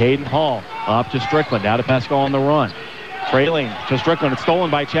by Hayden Hall. Up to Strickland. Now to Pascal on the run. Trailing to Strickland. It's stolen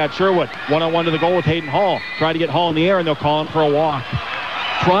by Chad Sherwood. One-on-one to the goal with Hayden Hall. Tried to get Hall in the air, and they'll call him for a walk.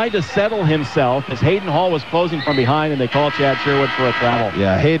 Tried to settle himself as Hayden Hall was closing from behind, and they called Chad Sherwood for a travel.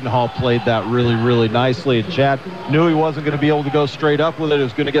 Yeah, Hayden Hall played that really, really nicely, and Chad knew he wasn't going to be able to go straight up with it. He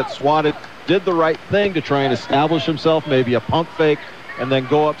was going to get swatted. Did the right thing to try and establish himself, maybe a pump fake, and then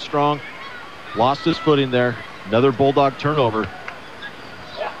go up strong. Lost his footing there. Another Bulldog turnover.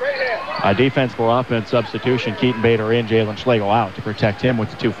 A defense for offense substitution. Keaton Bader in, Jalen Schlegel out to protect him with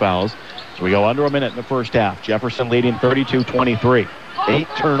the 2 fouls. So we go under a minute in the first half. Jefferson leading 32-23. 8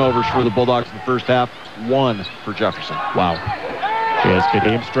 turnovers for the Bulldogs in the first half. 1 for Jefferson. Wow. Here's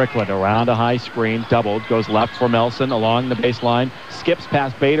Kadeem Strickland around a high screen. Doubled. Goes left for Melson along the baseline. Skips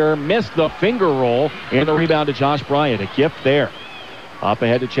past Bader. Missed the finger roll. And the rebound to Josh Bryant. A gift there. Up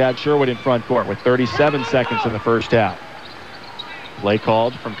ahead to Chad Sherwood in front court with 37 seconds in the first half. Play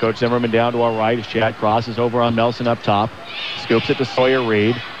called from Coach Zimmerman down to our right as Chad crosses over on Melson up top. Scoops it to Sawyer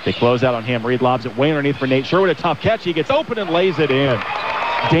Reed. They close out on him. Reed lobs it way underneath for Nate Sherwood. A tough catch. He gets open and lays it in.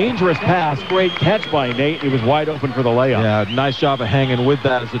 Dangerous pass. Great catch by Nate. He was wide open for the layup. Yeah, nice job of hanging with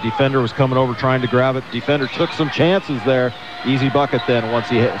that as the defender was coming over trying to grab it. Defender took some chances there. Easy bucket then once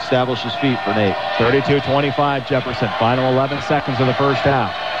he established his feet for Nate. 32-25 Jefferson. Final 11 seconds of the first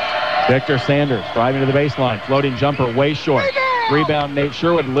half. Victor Sanders driving to the baseline. Floating jumper way short. Rebound Nate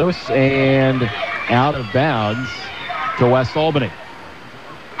Sherwood loose and out of bounds to West Albany.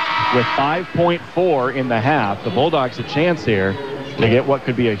 With 5.4 in the half, the Bulldogs a chance here to get what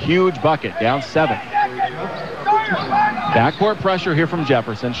could be a huge bucket, down 7. Backcourt pressure here from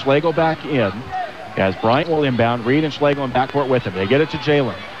Jefferson. Schlegel back in as Bryant will inbound. Reed and Schlegel in backcourt with him. They get it to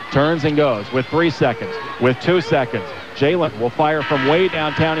Jalen. Turns and goes with 3 seconds, with 2 seconds. Jalen will fire from way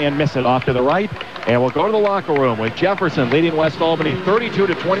downtown and miss it off to the right. And we'll go to the locker room with Jefferson leading West Albany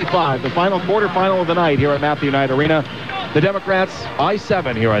 32-25. The final quarterfinal of the night here at Matthew Knight Arena. The Democrats by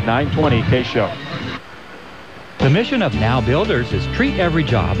 7 here at 920 KSHO. The mission of Now Builders is treat every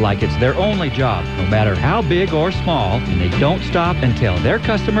job like it's their only job, no matter how big or small, and they don't stop until their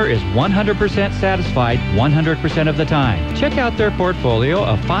customer is 100% satisfied 100% of the time. Check out their portfolio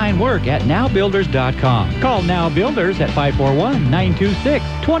of fine work at nowbuilders.com. Call Now Builders at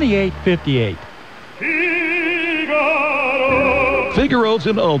 541-926-2858. Figaro's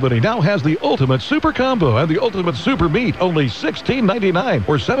in Albany now has the Ultimate Super Combo and the Ultimate Super Meat, only $16.99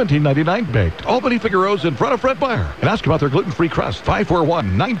 or $17.99 baked. Albany Figaro's in front of Fred Meyer. And ask about their gluten-free crust,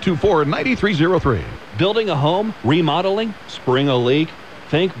 541-924-9303. Building a home, remodeling, spring a leak?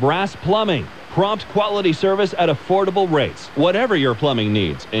 Think Brass Plumbing. Prompt quality service at affordable rates. Whatever your plumbing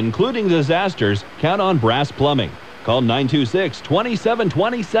needs, including disasters, count on Brass Plumbing. Call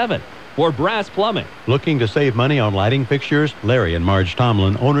 926-2727. For Brass Plumbing. Looking to save money on lighting fixtures? Larry and Marge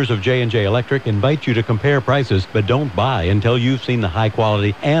Tomlin, owners of J&J Electric, invite you to compare prices, but don't buy until you've seen the high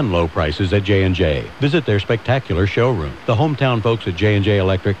quality and low prices at J&J. Visit their spectacular showroom. The hometown folks at J&J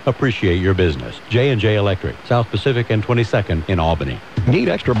Electric appreciate your business. J&J Electric, South Pacific and 22nd in Albany. Need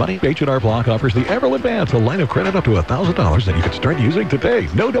extra money? H&R Block offers the Everell Advance, a line of credit up to $1,000 that you can start using today.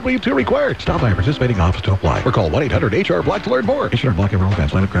 No W-2 required. Stop by a participating office to apply or call 1-800-HR-BLOCK to learn more. H&R Block Everell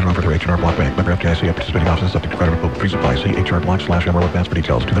Advance, line of credit offered through H&R Block Bank. Member FDIC at participating offices subject to credit report. Free supply. See HR Block/Everell Advance for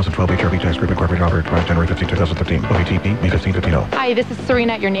details. 2012 HRB tax group incorporated offer expires January 15, 2015. OATP B1515. Hi, this is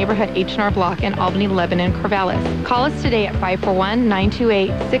Serena at your neighborhood H&R Block in Albany, Lebanon, Corvallis. Call us today at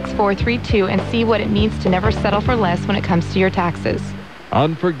 541-928-6432 and see what it means to never settle for less when it comes to your taxes.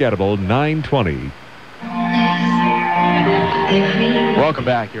 Unforgettable 920. Welcome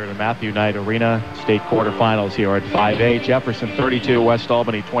back here to Matthew Knight Arena. State quarterfinals here at 5A. Jefferson 32, West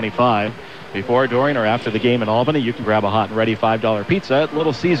Albany 25. Before, during, or after the game in Albany, you can grab a hot and ready $5 pizza at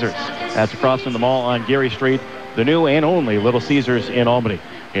Little Caesars. That's across from the mall on Geary Street, the new and only Little Caesars in Albany.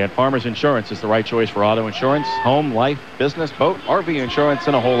 And Farmers Insurance is the right choice for auto insurance, home, life, business, boat, RV insurance,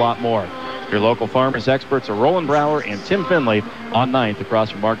 and a whole lot more. Your local Farmers experts are Roland Brower and Tim Finley on 9th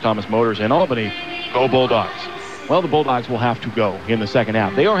across from Mark Thomas Motors in Albany. Go Bulldogs. Well, the Bulldogs will have to go in the second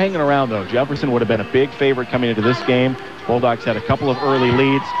half. They are hanging around, though. Jefferson would have been a big favorite coming into this game. Bulldogs had a couple of early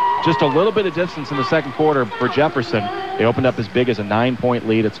leads. Just a little bit of distance in the second quarter for Jefferson. They opened up as big as a 9-point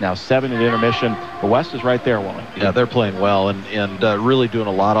lead. It's now 7 at intermission. The West is right there, Wally. Yeah, they're playing well and really doing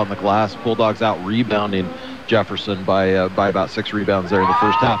a lot on the glass. Bulldogs out rebounding Jefferson by about 6 rebounds there in the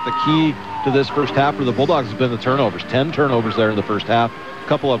first half. The key to this first half for the Bulldogs has been the turnovers. 10 turnovers there in the first half. A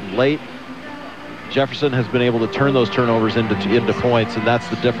couple of them late. Jefferson has been able to turn those turnovers into points, and that's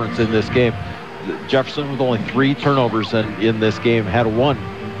the difference in this game. Jefferson with only 3 turnovers in this game, had one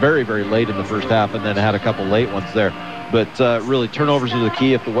very, very late in the first half, and then had a couple late ones there. But really, turnovers are the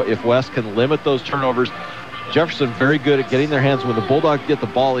key. If West can limit those turnovers, Jefferson very good at getting their hands when the Bulldogs get the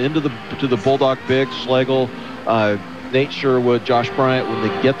ball to the Bulldog bigs, Schlegel, Nate Sherwood, Josh Bryant. When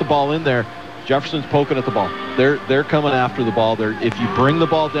they get the ball in there, Jefferson's poking at the ball. They're coming after the ball. If you bring the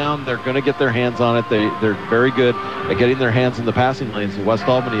ball down, they're going to get their hands on it. They're very good at getting their hands in the passing lanes in West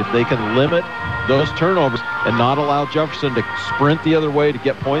Albany. If they can limit those turnovers and not allow Jefferson to sprint the other way to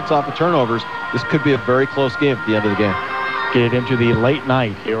get points off of turnovers, this could be a very close game at the end of the game. Get into the late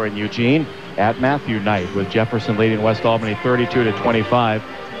night here in Eugene at Matthew Night, with Jefferson leading West Albany 32-25.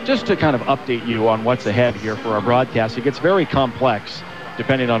 Just to kind of update you on what's ahead here for our broadcast, it gets very complex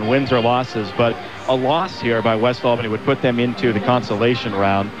depending on wins or losses, but a loss here by West Albany would put them into the consolation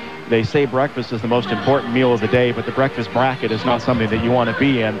round. They say breakfast is the most important meal of the day, but the breakfast bracket is not something that you want to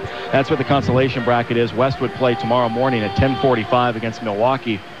be in. That's what the consolation bracket is. West would play tomorrow morning at 10:45 against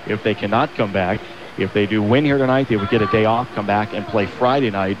Milwaukee if they cannot come back. If they do win here tonight, they would get a day off, come back, and play Friday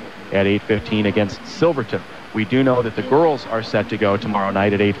night at 8:15 against Silverton. We do know that the girls are set to go tomorrow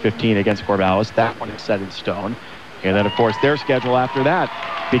night at 8:15 against Corvallis. That one is set in stone. And then, of course, their schedule after that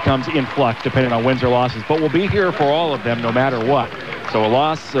becomes in flux depending on wins or losses. But we'll be here for all of them no matter what. So a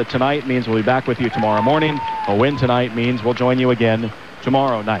loss tonight means we'll be back with you tomorrow morning. A win tonight means we'll join you again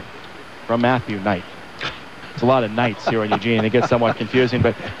tomorrow night from Matthew Night. It's a lot of nights here in Eugene. It gets somewhat confusing,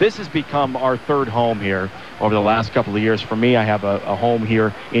 but this has become our third home here over the last couple of years. For me, I have a home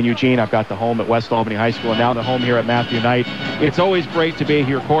here in Eugene. I've got the home at West Albany High School and now the home here at Matthew Night. It's always great to be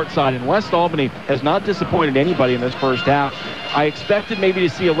here courtside, and West Albany has not disappointed anybody in this first half. I expected maybe to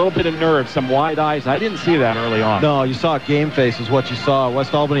see a little bit of nerve, some wide eyes. I didn't see that early on. No, you saw game face is what you saw.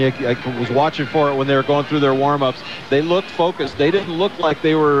 West Albany, I was watching for it when they were going through their warm-ups. They looked focused. They didn't look like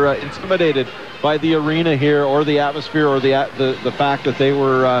they were intimidated by the arena here or the atmosphere or the fact that they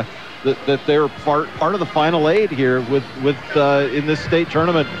were that they were part of the Final 8 here with in this state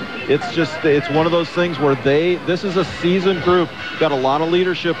tournament. It's one of those things where this is a seasoned group, got a lot of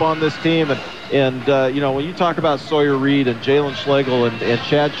leadership on this team, and you know, when you talk about Sawyer Reed and Jalen Schlegel and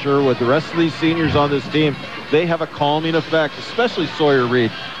Chad Sherwood, the rest of these seniors on this team, they have a calming effect, especially Sawyer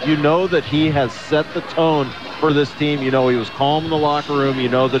Reed. You know that he has set the tone for this team. You know he was calm in the locker room. You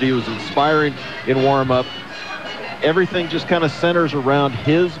know that he was inspiring in warm-up. Everything just kind of centers around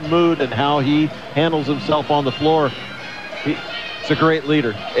his mood and how he handles himself on the floor. It's a great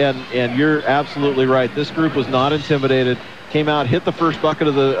leader, and you're absolutely right. This group was not intimidated. Came out, hit the first bucket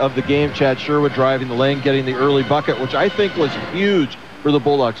of the game. Chad Sherwood driving the lane, getting the early bucket, which I think was huge for the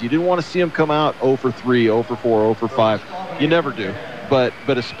Bulldogs. You didn't want to see them come out 0 for 3, 0 for 4, 0 for 5. You never do. But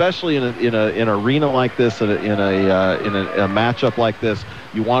especially in an arena like this, in a matchup like this,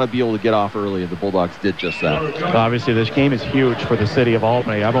 you want to be able to get off early, and the Bulldogs did just that. Obviously, this game is huge for the city of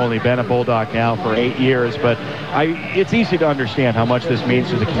Albany. I've only been a Bulldog now for 8 years, but it's easy to understand how much this means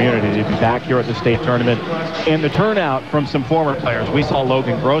to the community to be back here at the state tournament. And the turnout from some former players. We saw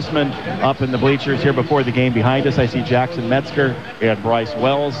Logan Grossman up in the bleachers here before the game. Behind us, I see Jackson Metzger. We had Bryce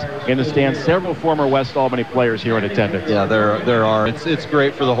Wells in the stands. Several former West Albany players here in attendance. Yeah, there are. It's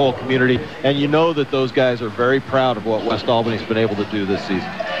great for the whole community, and you know that those guys are very proud of what West Albany's been able to do this season.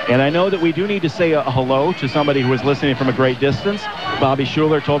 And I know that we do need to say a hello to somebody who is listening from a great distance. Bobby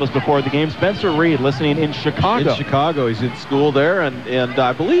Schuler told us before the game. Spencer Reed listening in Chicago. In Chicago. He's in school there, and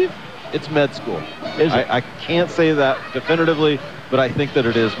I believe it's med school. I can't say that definitively, but I think that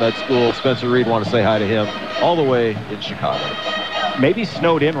it is med school. Spencer Reed, want to say hi to him all the way in Chicago. Maybe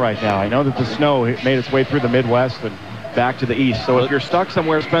snowed in right now. I know that the snow made its way through the Midwest and back to the east. So if you're stuck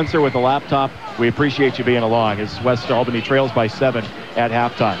somewhere, Spencer, with a laptop, we appreciate you being along as West Albany trails by 7 at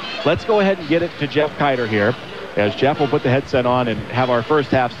halftime. Let's go ahead and get it to Jeff Kiter here, as Jeff will put the headset on and have our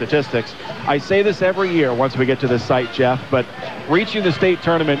first half statistics. I say this every year once we get to this site, Jeff, but reaching the state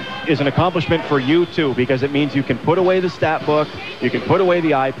tournament is an accomplishment for you too, because it means you can put away the stat book, you can put away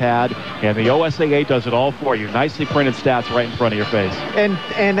the iPad, and the OSAA does it all for you. Nicely printed stats right in front of your face. And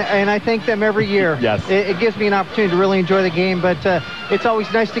I thank them every year. Yes. It gives me an opportunity to really enjoy the game, but it's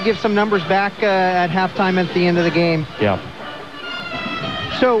always nice to give some numbers back at halftime at the end of the game. Yeah.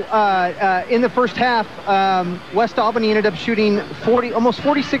 So in the first half, West Albany ended up shooting almost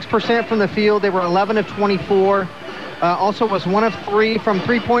 46% from the field. They were 11 of 24. Also was 1 of 3 from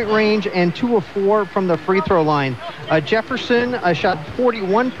three-point range and 2 of 4 from the free throw line. Jefferson shot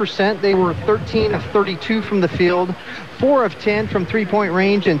 41%. They were 13 of 32 from the field, 4 of 10 from three-point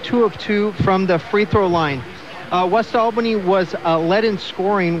range, and 2 of 2 from the free throw line. West Albany was led in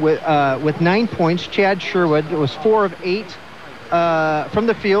scoring with 9 points. Chad Sherwood was 4 of 8 from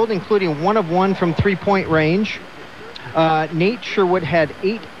the field, including 1 of 1 from three-point range. Nate Sherwood had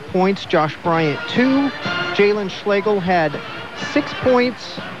 8 points. Josh Bryant 2. Jalen Schlegel had 6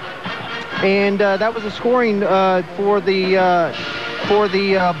 points, and that was the scoring for the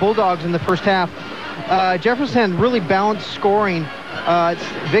Bulldogs in the first half. Jefferson really balanced scoring.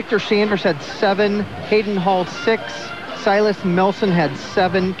 Victor Sanders had 7, Hayden Hall 6, Silas Melson had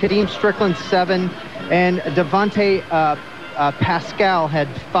 7, Kadeem Strickland 7, and Devontae Pascal had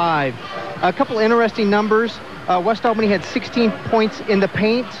 5. A couple interesting numbers. West Albany had 16 points in the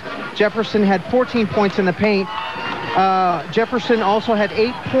paint. Jefferson had 14 points in the paint. Jefferson also had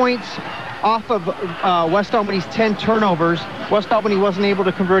 8 points off of West Albany's 10 turnovers. West Albany wasn't able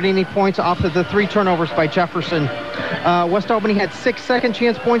to convert any points off of the 3 turnovers by Jefferson. West Albany had 6 second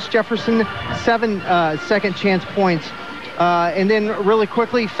chance points. Jefferson 7 second chance points. And then really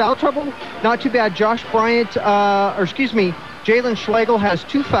quickly, foul trouble, not too bad. Josh Bryant, Jalen Schlegel has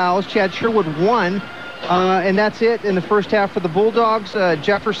 2 fouls. Chad Sherwood 1. And that's it in the first half for the Bulldogs.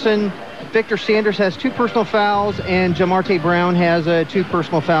 Jefferson, Victor Sanders has 2 personal fouls, and Jamarte Brown has 2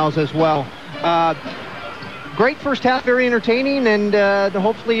 personal fouls as well. Great first half, very entertaining, and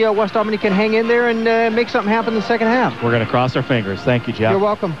hopefully West Albany can hang in there and make something happen in the second half. We're going to cross our fingers. Thank you, Jeff. You're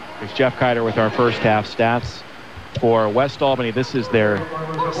welcome. Here's Jeff Kiter with our first half stats. For West Albany, this is their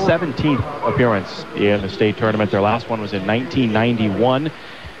 17th appearance in the state tournament. Their last one was in 1991.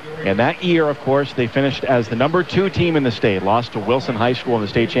 And that year, of course, they finished as the number 2 team in the state, lost to Wilson High School in the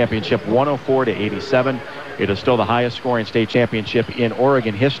state championship 104-87. It is still the highest scoring state championship in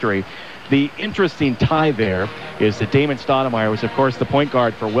Oregon history. The interesting tie there is that Damon Stoudemire was, of course, the point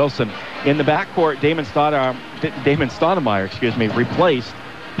guard for Wilson. In the backcourt, Damon Stoudemire, replaced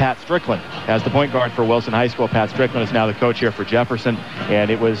Pat Strickland as the point guard for Wilson High School. Pat Strickland is now the coach here for Jefferson,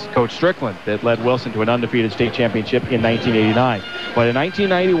 and it was Coach Strickland that led Wilson to an undefeated state championship in 1989. But in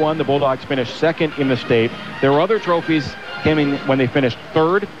 1991, the Bulldogs finished 2nd in the state. There were other trophies coming when they finished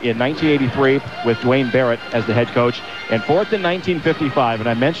 3rd in 1983 with Dwayne Barrett as the head coach, and 4th in 1955. And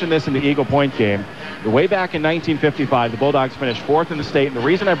I mentioned this in the Eagle Point game. Way back in 1955, the Bulldogs finished 4th in the state, and the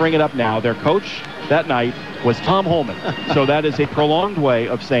reason I bring it up now, their coach that night was Tom Holman. So that is a prolonged way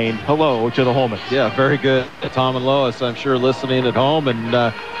of saying hello to the Holmans. Yeah, very good. Tom and Lois, I'm sure, listening at home.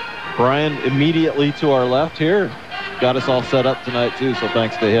 And Brian, immediately to our left here, got us all set up tonight, too, so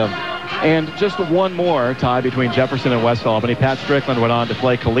thanks to him. And just one more tie between Jefferson and West Albany. Pat Strickland went on to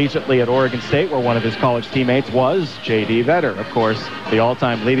play collegiately at Oregon State, where one of his college teammates was J.D. Vetter, of course, the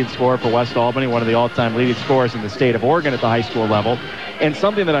all-time leading scorer for West Albany, one of the all-time leading scorers in the state of Oregon at the high school level. And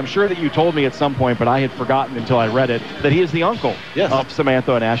something that I'm sure that you told me at some point, but I had forgotten until I read it, that he is the uncle of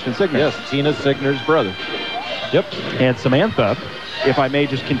Samantha and Ashton Signer. Yes, Tina Signer's brother. Yep. And Samantha, if I may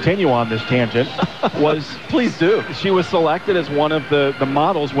just continue on this tangent, was... Please do. She was selected as one of the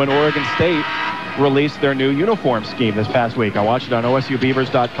models when Oregon State released their new uniform scheme this past week. I watched it on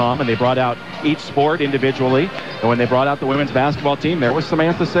OSUBeavers.com, and they brought out each sport individually. And when they brought out the women's basketball team, there was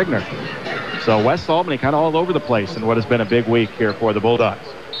Samantha Signer. So West Albany kind of all over the place in what has been a big week here for the Bulldogs.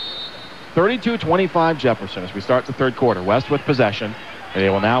 32-25 Jefferson as we start the third quarter. West with possession. And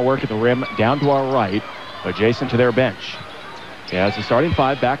they will now work at the rim down to our right, adjacent to their bench. As the starting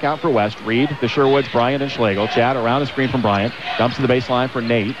 5 back out for West. Reed, the Sherwoods, Bryant, and Schlegel. Chad around the screen from Bryant. Dumps to the baseline for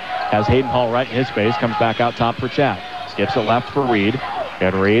Nate. Has Hayden Hall right in his face. Comes back out top for Chad. Skips it left for Reed.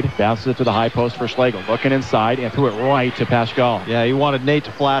 And Reed bounces it to the high post for Schlegel. Looking inside and threw it right to Pascal. Yeah, he wanted Nate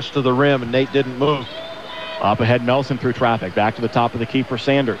to flash to the rim, and Nate didn't move. Up ahead, Nelson through traffic. Back to the top of the key for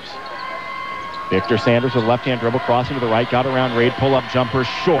Sanders. Victor Sanders with a left-hand dribble. Crossing to the right. Got around Reed. Pull-up jumper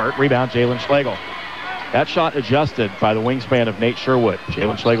short. Rebound, Jalen Schlegel. That shot adjusted by the wingspan of Nate Sherwood.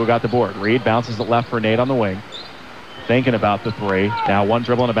 Jalen Schlegel got the board. Reed bounces it left for Nate on the wing. Thinking about the 3. Now one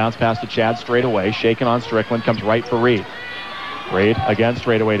dribble and a bounce pass to Chad straight away. Shaking on Strickland. Comes right for Reed. Reed again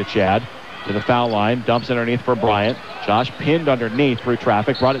straight away to Chad. To the foul line. Dumps underneath for Bryant. Josh pinned underneath through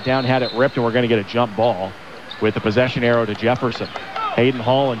traffic. Brought it down, had it ripped, and we're going to get a jump ball with the possession arrow to Jefferson. Hayden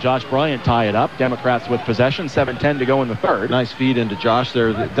Hall and Josh Bryant tie it up. Democrats with possession, 7:10 to go in the third. Nice feed into Josh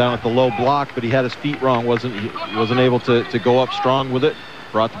there down at the low block, but he had his feet wrong. Wasn't able to go up strong with it.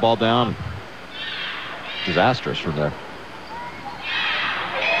 Brought the ball down. Disastrous from there.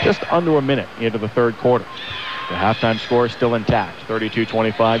 Just under a minute into the third quarter. The halftime score is still intact.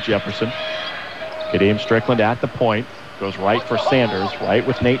 32-25 Jefferson. Kadeem Strickland at the point. Goes right for Sanders. Right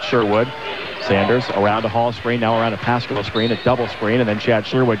with Nate Sherwood. Sanders around a Hall screen. Now around a Pascal screen. A double screen. And then Chad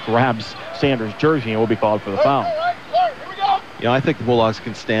Sherwood grabs Sanders' jersey and will be called for the foul. I think the Bulldogs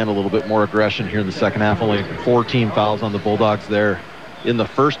can stand a little bit more aggression here in the second half. Only 14 fouls on the Bulldogs there in the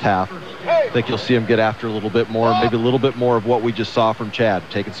first half. I think you'll see them get after a little bit more, maybe a little bit more of what we just saw from Chad,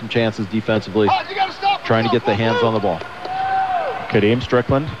 taking some chances defensively, trying to get the hands on the ball. Kadeem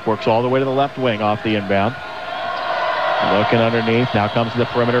Strickland works all the way to the left wing off the inbound. Looking underneath, now comes to the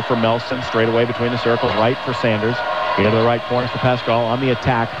perimeter for Melson, straight away between the circles, right for Sanders. Into the right corner for Pascal on the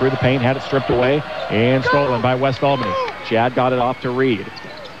attack, through the paint, had it stripped away, and stolen by West Albany. Chad got it off to Reed.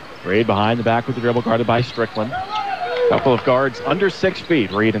 Reed behind the back with the dribble, guarded by Strickland. Couple of guards under 6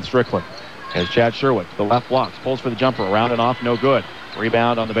 feet, Reed and Strickland. As Chad Sherwood, the left blocks, pulls for the jumper, around and off, no good.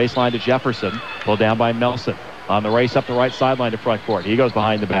 Rebound on the baseline to Jefferson, pulled down by Melson. On the race up the right sideline to front court. He goes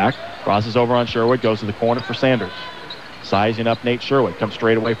behind the back, crosses over on Sherwood, goes to the corner for Sanders. Sizing up Nate Sherwood, comes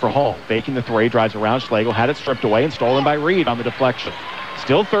straight away for Hall. Faking the three, drives around Schlegel, had it stripped away and stolen by Reed on the deflection.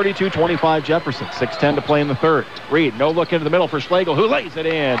 Still 32-25 Jefferson, 6:10 to play in the third. Reed, no look into the middle for Schlegel, who lays it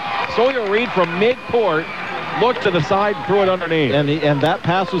in. Sawyer Reed from mid-court, looked to the side and threw it underneath. And that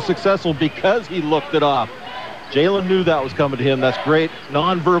pass was successful because he looked it off. Jalen knew that was coming to him. That's great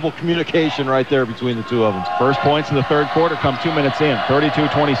nonverbal communication right there between the two of them. First points in the third quarter come 2 minutes in.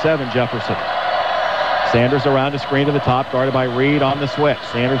 32-27 Jefferson. Sanders around a screen to the top, guarded by Reed on the switch.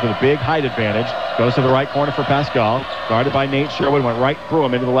 Sanders with a big height advantage. Goes to the right corner for Pascal. Guarded by Nate Sherwood, went right through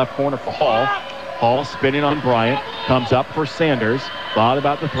him into the left corner for Hall. Hall spinning on Bryant. Comes up for Sanders. Thought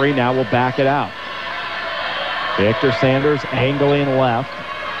about the three, now will back it out. Victor Sanders angling left.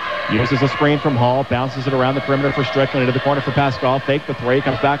 Uses a screen from Hall, bounces it around the perimeter for Strickland, into the corner for Pascal. Fake the three,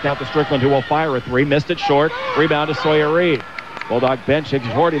 comes back out to Strickland, who will fire a three. Missed it short. Rebound to Sawyer Reed. Bulldog bench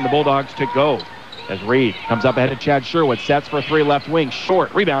exhorting the Bulldogs to go. As Reed comes up ahead of Chad Sherwood, sets for three, left wing,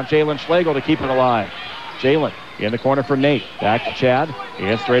 short. Rebound, Jalen Schlegel to keep it alive. Jalen in the corner for Nate. Back to Chad,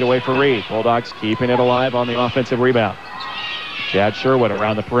 and straight away for Reed. Bulldogs keeping it alive on the offensive rebound. Chad Sherwood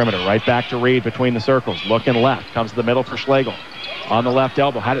around the perimeter, right back to Reed between the circles. Looking left, comes to the middle for Schlegel. On the left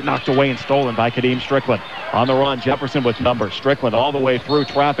elbow, had it knocked away and stolen by Kadeem Strickland. On the run, Jefferson with numbers. Strickland all the way through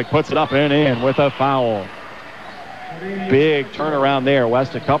traffic, puts it up and in with a foul. Big turnaround there.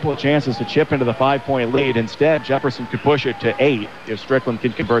 West a couple of chances to chip into the 5-point lead. Instead, Jefferson could push it to 8 if Strickland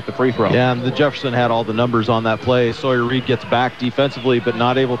can convert the free throw. Yeah, and the Jefferson had all the numbers on that play. Sawyer Reed gets back defensively, but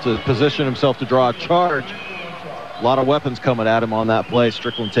not able to position himself to draw a charge. A lot of weapons coming at him on that play.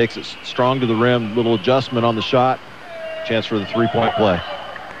 Strickland takes it strong to the rim. Little adjustment on the shot. Chance for the 3-point play.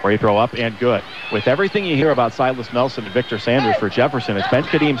 Free throw up and good. With everything you hear about Silas Nelson and Victor Sanders for Jefferson, it's been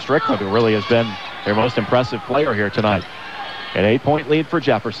Kadeem Strickland who really has been their most impressive player here tonight. An 8-point lead for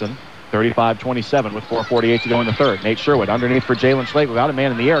Jefferson. 35-27 with 4:48 to go in the third. Nate Sherwood underneath for Jalen Schlegel. Got a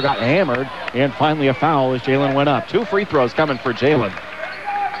man in the air, got hammered, and finally a foul as Jalen went up. 2 free throws coming for Jalen,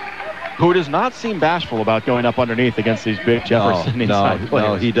 who does not seem bashful about going up underneath against these big Jefferson inside players.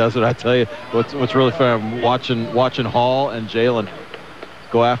 No, he doesn't. I tell you, what's really fun, I'm watching Hall and Jalen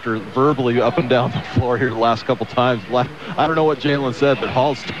go after verbally up and down the floor here the last couple times. I don't know what Jalen said, but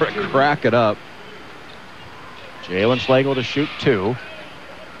Hall's starting to crack it up. Jalen Schlegel to shoot 2.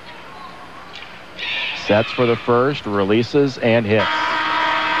 Sets for the first, releases, and hits.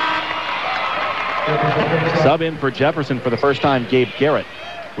 Sub in for Jefferson for the first time, Gabe Garrett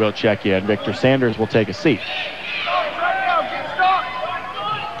will check in. Victor Sanders will take a seat.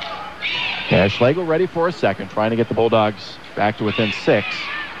 Schlegel ready for a second, trying to get the Bulldogs back to within 6.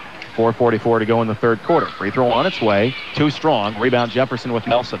 4:44 to go in the third quarter. Free throw on its way. Too strong. Rebound Jefferson with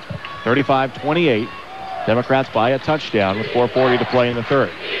Nelson. 35-28. Democrats by a touchdown with 4:40 to play in the third.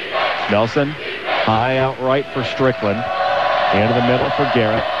 Nelson high out right for Strickland. Into the middle for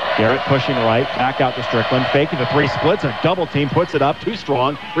Garrett. Garrett pushing right, back out to Strickland. Faking the three, splits a double team, puts it up. Too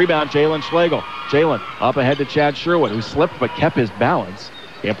strong. Rebound Jalen Schlegel. Jalen up ahead to Chad Sherwood, who slipped but kept his balance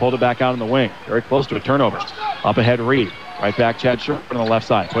and pulled it back out on the wing. Very close to a turnover. Up ahead Reed. Right back Chad Sherwood on the left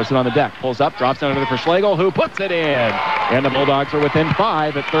side. Puts it on the deck. Pulls up, drops down under for Schlegel, who puts it in. And the Bulldogs are within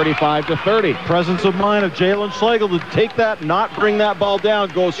 5 at 35-30. Presence of mind of Jalen Schlegel to take that, not bring that ball down,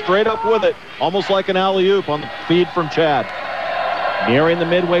 go straight up with it, almost like an alley-oop on the feed from Chad. Nearing the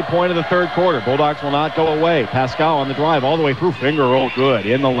midway point of the third quarter. Bulldogs will not go away. Pascal on the drive all the way through. Finger roll good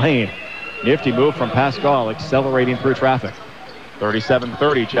in the lane. Nifty move from Pascal, accelerating through traffic.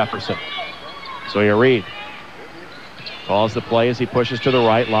 37-30 Jefferson. Sawyer Reed calls the play as he pushes to the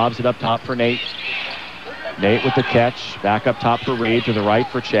right, lobs it up top for Nate. Nate with the catch. Back up top for Reed, to the right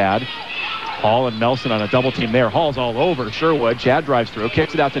for Chad. Hall and Nelson on a double team there. Hall's all over Sherwood. Chad drives through,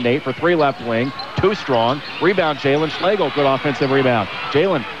 kicks it out to Nate for 3 left wing. 2 strong. Rebound Jalen Schlegel. Good offensive rebound.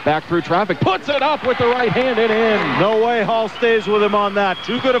 Jalen back through traffic. Puts it up with the right hand and in. No way Hall stays with him on that.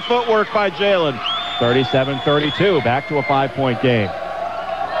 Too good a footwork by Jalen. 37-32. Back to a 5-point game.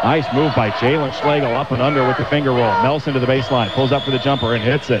 Nice move by Jalen Schlegel up and under with the finger roll. Nelson to the baseline. Pulls up for the jumper and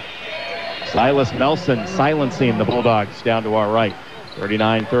hits it. Silas Nelson silencing the Bulldogs down to our right.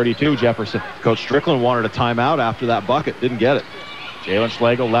 39-32 Jefferson. Coach Strickland wanted a timeout after that bucket. Didn't get it. Jalen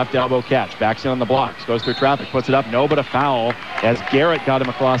Schlegel, left elbow catch. Backs in on the blocks. Goes through traffic. Puts it up. No, but a foul as Garrett got him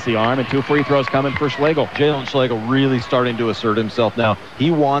across the arm. And 2 free throws coming for Schlegel. Jalen Schlegel really starting to assert himself now. He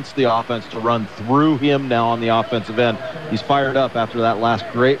wants the offense to run through him now on the offensive end. He's fired up after that last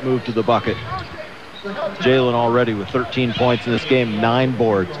great move to the bucket. Jalen already with 13 points in this game, 9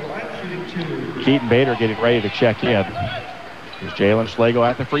 boards. Keaton Bader getting ready to check in. Here's Jalen Schlegel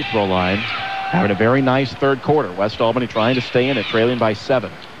at the free throw line. Having a very nice third quarter. West Albany trying to stay in it, trailing by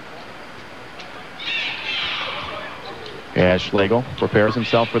 7. As Schlegel prepares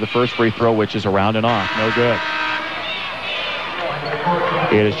himself for the first free throw, which is around and off. No good.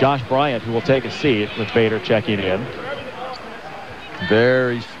 It is Josh Bryant who will take a seat with Bader checking in.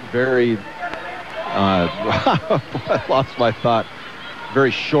 Very, I lost my thought.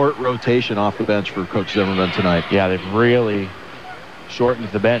 Very short rotation off the bench for Coach Zimmerman tonight. Yeah, they've really shortened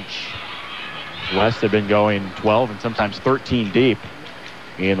the bench. West have been going 12 and sometimes 13 deep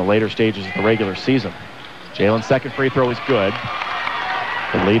in the later stages of the regular season. Jalen's second free throw is good.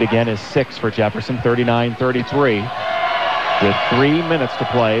 The lead again is 6 for Jefferson, 39-33. With 3 minutes to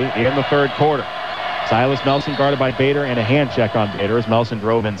play in the third quarter. Silas Melson guarded by Bader and a hand check on Bader as Melson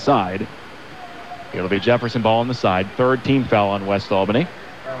drove inside. It'll be Jefferson ball on the side. 3rd team foul on West Albany.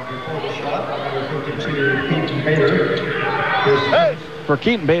 For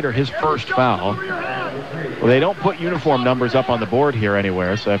Keaton Bader, his first foul. Well, they don't put uniform numbers up on the board here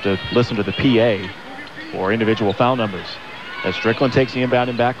anywhere, so I have to listen to the PA for individual foul numbers. As Strickland takes the inbound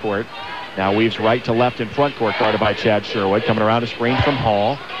in backcourt. Now weaves right to left in front court, guarded by Chad Sherwood. Coming around a screen from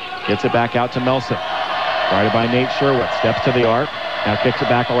Hall. Gets it back out to Melson. Guarded by Nate Sherwood. Steps to the arc. Now kicks it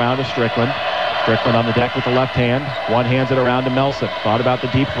back around to Strickland. Strickland on the deck with the left hand. One hands it around to Melson. Thought about the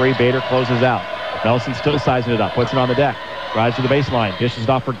deep three. Bader closes out. Melson still sizing it up. Puts it on the deck. Drives to the baseline. Dishes it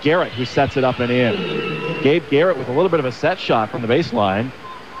off for Garrett, who sets it up and in. Gabe Garrett with a little bit of a set shot from the baseline,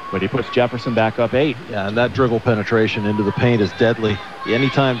 but he puts Jefferson back up 8. Yeah, and that dribble penetration into the paint is deadly.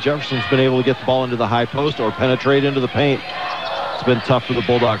 Anytime Jefferson's been able to get the ball into the high post or penetrate into the paint, it's been tough for the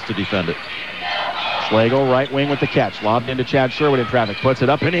Bulldogs to defend it. Schlegel, right wing with the catch. Lobbed into Chad Sherwood in traffic. Puts it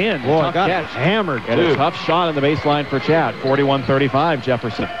up and in. Boy, tough got catch. Hammered, and a tough shot on the baseline for Chad. 41-35,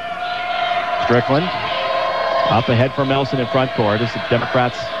 Jefferson. Strickland up ahead for Melson in front court as the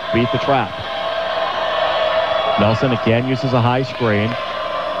Democrats beat the trap. Melson again uses a high screen.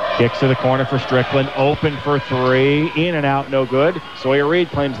 Kicks to the corner for Strickland. Open for 3. In and out, no good. Sawyer Reed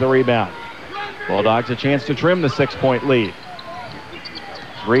claims the rebound. Bulldogs a chance to trim the 6-point lead.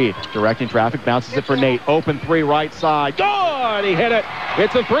 Reed directing traffic, bounces it for Nate. Open 3 right side. Good! He hit it.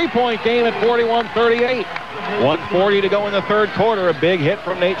 It's a 3-point game at 41-38. 1:40 to go in the third quarter. A big hit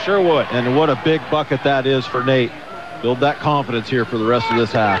from Nate Sherwood. And what a big bucket that is for Nate. Build that confidence here for the rest of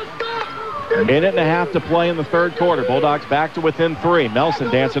this half. Minute and a half to play in the third quarter. Bulldogs back to within 3. Nelson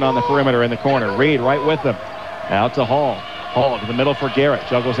dancing on the perimeter in the corner. Reed right with them. Out to Hall. Hall to the middle for Garrett.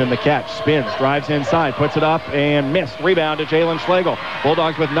 Juggles in the catch. Spins. Drives inside. Puts it up and missed. Rebound to Jalen Schlegel.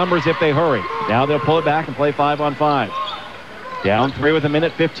 Bulldogs with numbers if they hurry. Now they'll pull it back and play 5-on-5. Down 3 with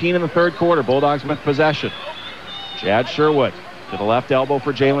 1:15 in the third quarter. Bulldogs with possession. Chad Sherwood to the left elbow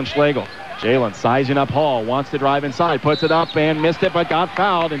for Jalen Schlegel. Jalen sizing up Hall. Wants to drive inside. Puts it up and missed it but got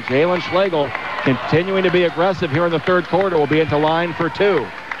fouled. And Jalen Schlegel continuing to be aggressive here in the third quarter. Will be into line for 2.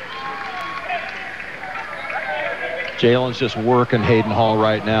 Jalen's just working Hayden Hall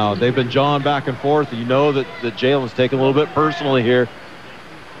right now. They've been jawing back and forth. You know that Jalen's taking a little bit personally here.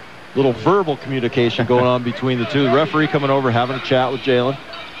 Little verbal communication going on between the two. The referee coming over, having a chat with Jalen,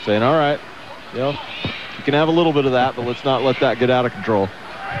 saying, all right, you know, you can have a little bit of that, but let's not let that get out of control.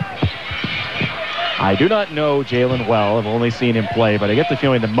 I do not know Jalen well. I've only seen him play, but I get the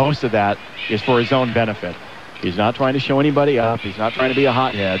feeling that most of that is for his own benefit. He's not trying to show anybody up. He's not trying to be a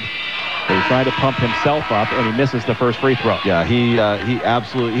hothead. He's trying to pump himself up, and he misses the first free throw. Yeah, he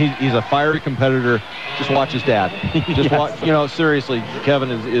absolutely, he's a fiery competitor. Just watch his dad. Just Yes. watch, seriously, Kevin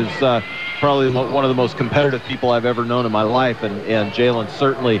is probably one of the most competitive people I've ever known in my life, and Jalen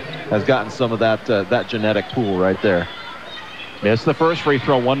certainly has gotten some of that genetic pool right there. Missed the first free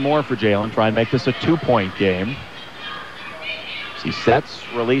throw. One more for Jalen. Try and make this a 2-point game. He sets,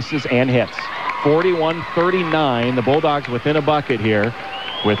 releases, and hits. 41-39. The Bulldogs within a bucket here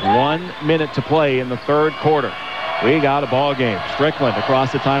with 1 minute to play in the third quarter. We got a ball game. Strickland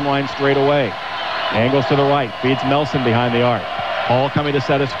across the timeline straight away. Angles to the right. Feeds Nelson behind the arc. Hall coming to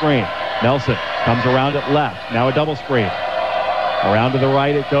set a screen. Nelson comes around it left. Now a double screen. Around to the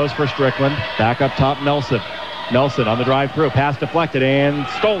right it goes for Strickland. Back up top Nelson. Nelson on the drive through. Pass deflected and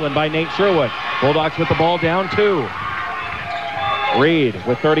stolen by Nate Sherwood. Bulldogs with the ball down 2. Reed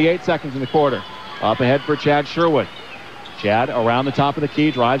with 38 seconds in the quarter. Up ahead for Chad Sherwood. Chad around the top of the key,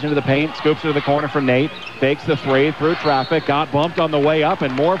 drives into the paint, scoops to the corner for Nate, fakes the three through traffic, got bumped on the way up,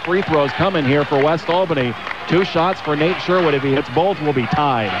 and more free throws coming here for West Albany. 2 shots for Nate Sherwood. If he hits both, we'll be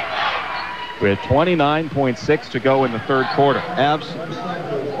tied. With 29.6 to go in the third quarter.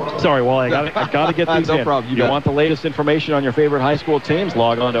 Sorry, Wally, I got to get these no in. problem. You want the latest information on your favorite high school teams?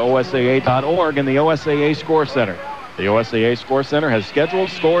 Log on to OSAA.org and the OSAA Score Center. The OSAA Score Center has scheduled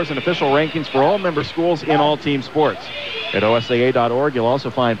scores and official rankings for all member schools in all team sports. At OSAA.org, you'll also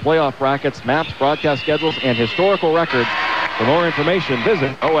find playoff brackets, maps, broadcast schedules, and historical records. For more information,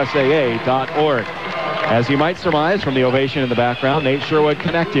 visit OSAA.org. As you might surmise from the ovation in the background, Nate Sherwood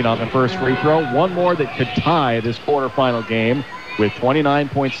connecting on the first free throw. One more that could tie this quarterfinal game with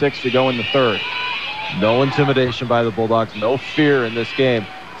 29.6 to go in the third. No intimidation by the Bulldogs. No fear in this game.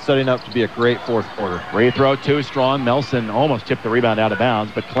 Setting up to be a great fourth quarter. Free throw too strong. Nelson almost tipped the rebound out of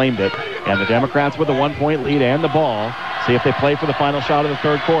bounds, but claimed it. And the Democrats with a 1-point lead and the ball. See if they play for the final shot of the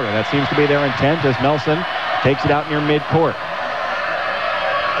third quarter. That seems to be their intent as Nelson takes it out near midcourt.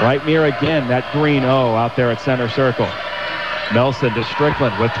 Right near again, that green O out there at center circle. Nelson to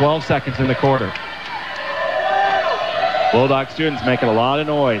Strickland with 12 seconds in the quarter. Bulldog students making a lot of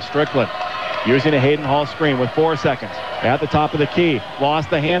noise. Strickland using a Hayden Hall screen with 4 seconds. At the top of the key.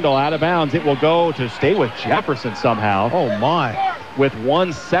 Lost the handle, out of bounds. It will go to stay with Jefferson somehow. Oh, my. With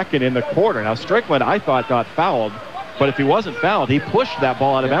 1 second in the quarter. Now, Strickland, I thought, got fouled. But if he wasn't fouled, he pushed that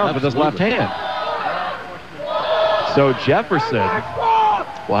ball out of bounds with his left hand. So Jefferson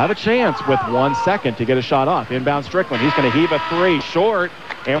will have a chance with 1 second to get a shot off. Inbound Strickland. He's going to heave a three short.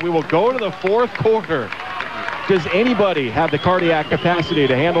 And we will go to the fourth quarter. Does anybody have the cardiac capacity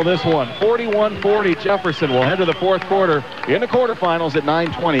to handle this one? 41-40, Jefferson will head to the fourth quarter in the quarterfinals at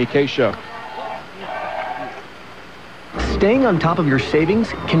 9:20 KSHO. Staying on top of your savings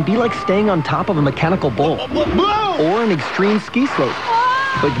can be like staying on top of a mechanical bull or an extreme ski slope.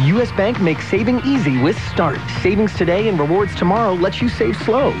 But U.S. Bank makes saving easy with Start. Savings today and rewards tomorrow lets you save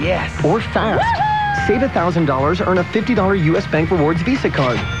slow. Yes. Or fast. Save $1,000, earn a $50 U.S. Bank Rewards Visa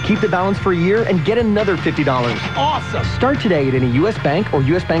card. Keep the balance for a year and get another $50. Awesome! Start today at any U.S. Bank or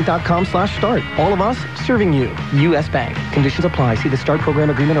usbank.com/start. All of us serving you. U.S. Bank. Conditions apply. See the Start program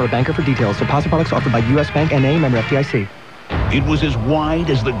agreement or a banker for details. Deposit products offered by U.S. Bank N.A. member FDIC. It was as wide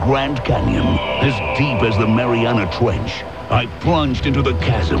as the Grand Canyon, as deep as the Mariana Trench. I plunged into the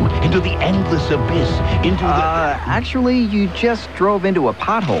chasm, into the endless abyss, into the... Actually, you just drove into a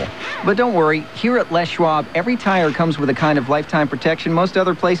pothole. But don't worry, here at Les Schwab, every tire comes with a kind of lifetime protection most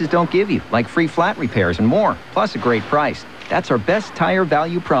other places don't give you, like free flat repairs and more, plus a great price. That's our best tire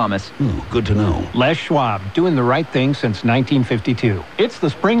value promise. Good to know. Les Schwab, doing the right thing since 1952. It's the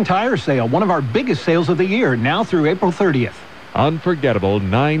spring tire sale, one of our biggest sales of the year, now through April 30th. Unforgettable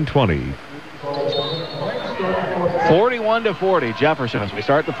 9:20. 41-40, Jefferson as we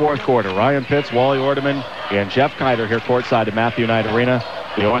start the fourth quarter. Ryan Pitts, Wally Ordeman, and Jeff Kiter here courtside at Matthew Knight Arena.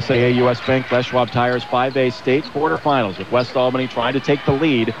 The OSAA U.S. Bank Les Schwab Tires 5A state quarterfinals with West Albany trying to take the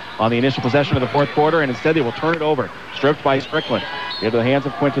lead on the initial possession of the fourth quarter, and instead they will turn it over. Stripped by Strickland into the hands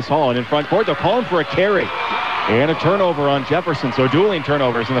of Quintus Hall, and in front court they're calling for a carry. And a turnover on Jefferson, so dueling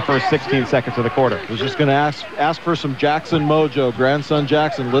turnovers in the first 16 seconds of the quarter. I was just going to ask for some Jackson mojo. Grandson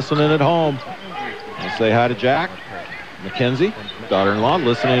Jackson listening at home. I'll say hi to Jack. Mackenzie, daughter-in-law,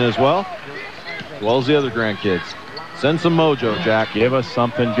 listening as well as the other grandkids. Send some mojo, Jack. Give us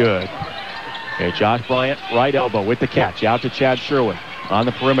something good. Okay, Josh Bryant, right elbow with the catch. Out to Chad Sherwood on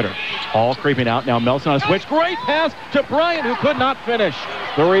the perimeter. Hall creeping out. Now Melson on a switch. Great pass to Bryant, who could not finish.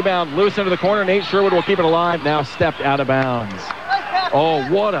 The rebound loose into the corner. Nate Sherwood will keep it alive. Now stepped out of bounds. Oh,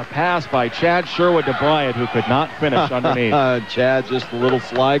 what a pass by Chad Sherwood to Bryant, who could not finish underneath. Chad, just a little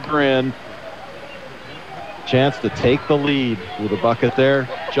sly grin. Chance to take the lead with a bucket there.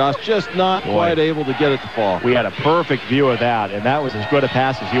 Josh just not quite able to get it to fall. We had a perfect view of that, and that was as good a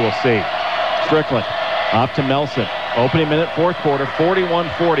pass as you will see. Strickland up to Nelson. Opening minute, fourth quarter,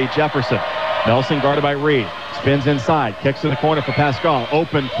 41-40 Jefferson. Nelson guarded by Reed. Spins inside, kicks in the corner for Pascal.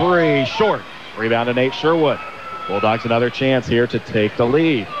 Open three, short. Rebound to Nate Sherwood. Bulldogs another chance here to take the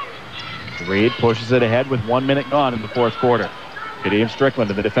lead. Reed pushes it ahead with 1 minute gone in the fourth quarter. Kadeem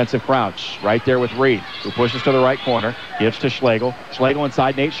Strickland in the defensive crouch. Right there with Reed, who pushes to the right corner. Gives to Schlegel. Schlegel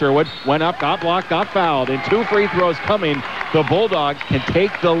inside Nate Sherwood. Went up, got blocked, got fouled. And 2 free throws coming. The Bulldogs can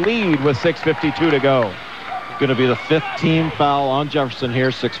take the lead with 6:52 to go. Going to be the 5th team foul on Jefferson here.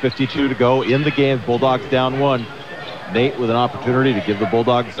 6:52 to go in the game. Bulldogs down 1. Nate with an opportunity to give the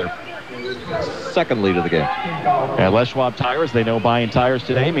Bulldogs their second lead of the game. At Les Schwab Tires, they know buying tires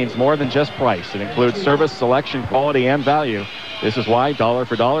today means more than just price. It includes service, selection, quality, and value. This is why, dollar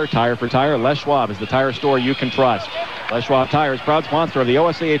for dollar, tire for tire, Les Schwab is the tire store you can trust. Les Schwab Tires, proud sponsor of the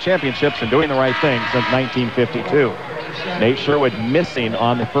OSCA Championships and doing the right thing since 1952. Nate Sherwood missing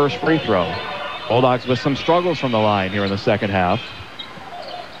on the first free throw. Bulldogs with some struggles from the line here in the second half.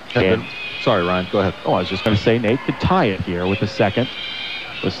 Sorry, Ryan, go ahead. Oh, I was just going to say Nate could tie it here with the second,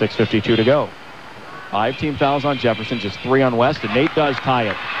 with 6:52 to go. 5 team fouls on Jefferson, just 3 on West, and Nate does tie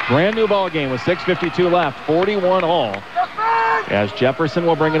it. Brand new ball game with 6:52 left, 41 all. As Jefferson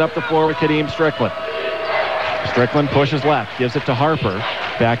will bring it up the floor with Kadeem Strickland. Strickland pushes left, gives it to Harper.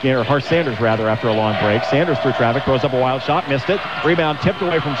 Back in, or Sanders rather, after a long break. Sanders through traffic, throws up a wild shot, missed it. Rebound tipped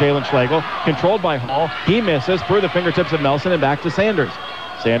away from Jalen Schlegel. Controlled by Hall. He misses through the fingertips of Nelson and back to Sanders.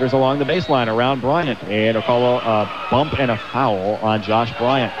 Sanders along the baseline around Bryant. And a call a bump and a foul on Josh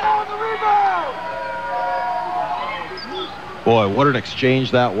Bryant. Boy, what an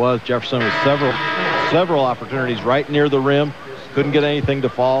exchange that was. Jefferson with several opportunities right near the rim. Couldn't get anything to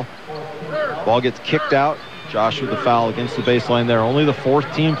fall. Ball gets kicked out. Josh with the foul against the baseline there. Only the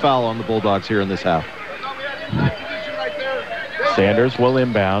 4th team foul on the Bulldogs here in this half. Sanders will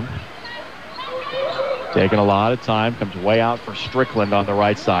inbound. Taking a lot of time. Comes way out for Strickland on the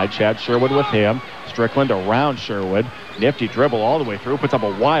right side. Chad Sherwood with him. Strickland around Sherwood. Nifty dribble all the way through. Puts up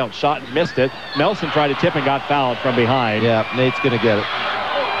a wild shot and missed it. Nelson tried to tip and got fouled from behind. Yeah, Nate's going to get it.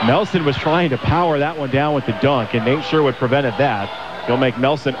 Nelson was trying to power that one down with the dunk, and Nate Sherwood prevented that. He'll make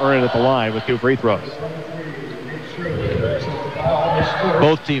Nelson earn it at the line with 2 free throws.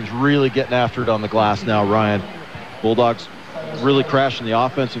 Both teams really getting after it on the glass now, Ryan. Bulldogs really crashing the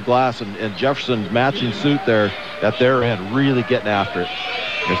offensive glass, and Jefferson's matching suit there at their end, really getting after it.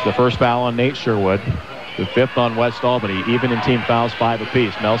 It's the first foul on Nate Sherwood, the 5th on West Albany, even in team fouls, 5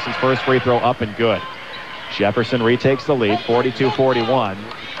 apiece. Nelson's first free throw up and good. Jefferson retakes the lead, 42-41,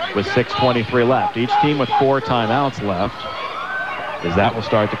 with 6:23 left. Each team with 4 timeouts left, as that will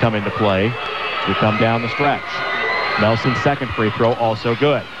start to come into play as we come down the stretch. Nelson's second free throw also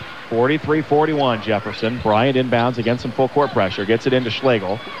good. 43-41 Jefferson. Bryant inbounds against some full court pressure. Gets it into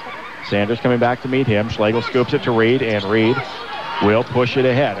Schlegel. Sanders coming back to meet him. Schlegel scoops it to Reed, and Reed will push it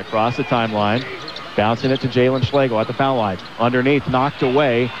ahead across the timeline. Bouncing it to Jalen Schlegel at the foul line. Underneath, knocked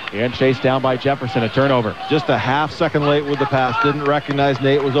away, and chased down by Jefferson. A turnover. Just a half second late with the pass. Didn't recognize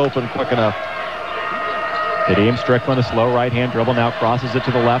Nate was open quick enough. Kadeem Strickland, a slow right-hand dribble, now crosses it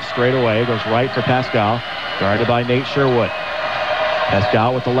to the left straight away. Goes right for Pascal. Guarded by Nate Sherwood.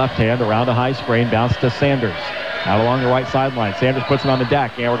 Pascal with the left hand around a high screen. Bounce to Sanders. Out along the right sideline. Sanders puts it on the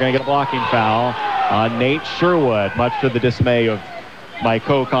deck, and we're going to get a blocking foul on Nate Sherwood, much to the dismay of my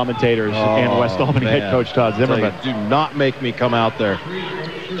co-commentators and West Albany head coach Todd Zimmerman. Do not make me come out there.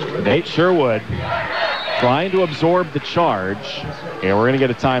 Nate Sherwood trying to absorb the charge, and we're going to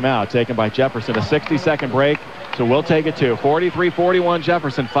get a timeout taken by Jefferson. A 60-second break, so we'll take it to 43-41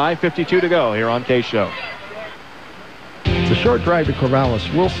 Jefferson. 5:52 to go here on KSHO. The short drive to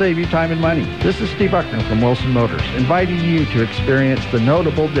Corvallis will save you time and money. This is Steve Buckner from Wilson Motors, inviting you to experience the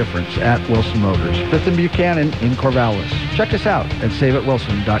notable difference at Wilson Motors, 5th and Buchanan in Corvallis. Check us out at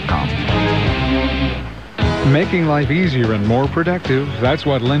saveatwilson.com. Making life easier and more productive, that's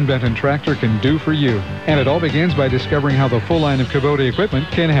what Lynn Benton Tractor can do for you. And it all begins by discovering how the full line of Kubota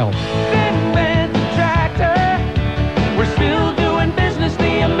equipment can help. Lynn Benton Tractor, we're still doing business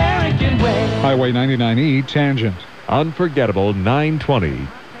the American way. Highway 99E, Tangent. Unforgettable 920.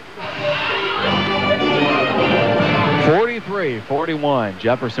 43-41.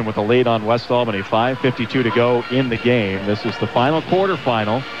 Jefferson with the lead on West Albany. 5:52 to go in the game. This is the final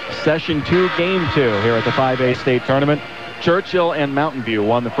quarterfinal. Session 2, Game 2 here at the 5A State Tournament. Churchill and Mountain View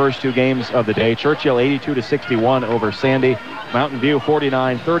won the first two games of the day. Churchill 82-61 over Sandy. Mountain View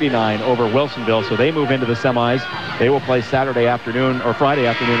 49-39 over Wilsonville. So they move into the semis. They will play Friday afternoon at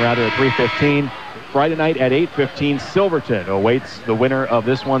 3:15. Friday night at 8:15, Silverton awaits the winner of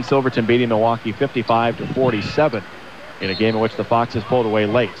this one. Silverton beating Milwaukee 55-47 in a game in which the Foxes pulled away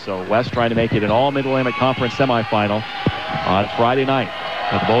late. So West trying to make it an all-Mid-Willamette Conference semifinal on Friday night.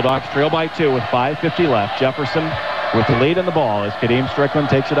 And the Bulldogs trail by 2 with 5:50 left. Jefferson with the lead in the ball as Kadeem Strickland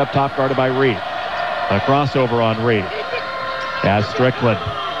takes it up top, guarded by Reed. A crossover on Reed. As Strickland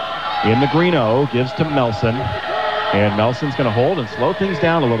in the green O gives to Melson. And Melson's going to hold and slow things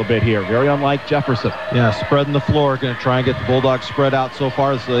down a little bit here. Very unlike Jefferson. Yeah, spreading the floor. Going to try and get the Bulldogs spread out so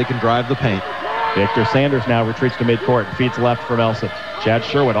far so they can drive the paint. Victor Sanders now retreats to midcourt and feeds left for Melson. Chad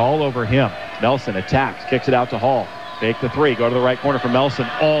Sherwood all over him. Melson attacks, kicks it out to Hall. Fake the three, go to the right corner for Melson.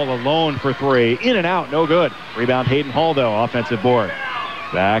 All alone for three. In and out, no good. Rebound Hayden Hall, though, offensive board.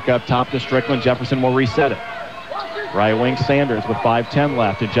 Back up top to Strickland. Jefferson will reset it. Right wing Sanders with 5:10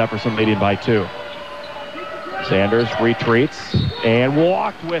 left, and Jefferson leading by 2. Sanders retreats and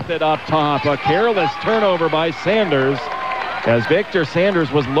walked with it up top. A careless turnover by Sanders as Victor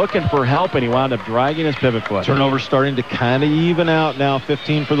Sanders was looking for help, and he wound up dragging his pivot foot. Turnover starting to kind of even out now.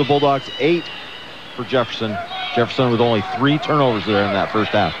 15 for the Bulldogs, 8 for Jefferson. Jefferson with only 3 turnovers there in that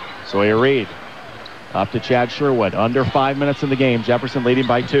first half. Sawyer Reed up to Chad Sherwood. Under 5 minutes in the game. Jefferson leading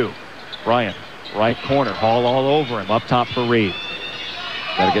by 2. Bryant, right corner. Hall all over him. Up top for Reed.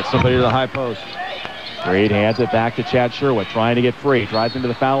 Got to get somebody to the high post. Reed hands it back to Chad Sherwood, trying to get free. Drives into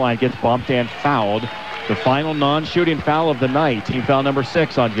the foul line, gets bumped and fouled. The final non-shooting foul of the night. Team foul number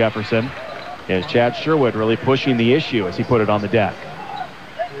 6 on Jefferson. Is Chad Sherwood really pushing the issue as he put it on the deck.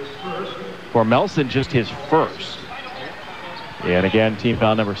 For Melson, just his first. And again, team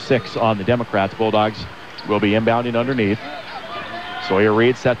foul number 6 on the Democrats. Bulldogs will be inbounding underneath. Sawyer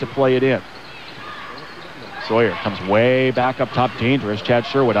Reed set to play it in. Sawyer comes way back up top, dangerous. Chad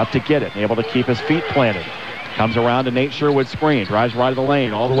Sherwood up to get it, able to keep his feet planted. Comes around to Nate Sherwood's screen, drives right of the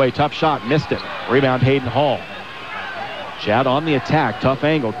lane, all the way, tough shot, missed it. Rebound Hayden Hall. Chad on the attack, tough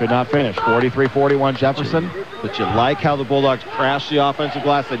angle, could not finish. 43-41 Jefferson. But you like how the Bulldogs crashed the offensive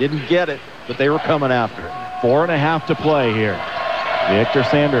glass. They didn't get it, but they were coming after it. 4.5 to play here. Victor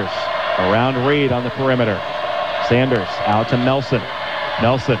Sanders around Reed on the perimeter. Sanders out to Melson.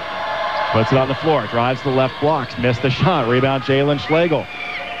 Melson puts it on the floor, drives the left, blocks, missed the shot. Rebound Jalen Schlegel.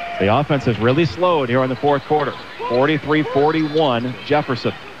 The offense has really slowed here in the fourth quarter. 43-41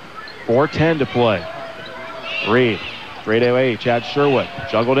 Jefferson. 4:10 to play. Reed, straight away, Chad Sherwood.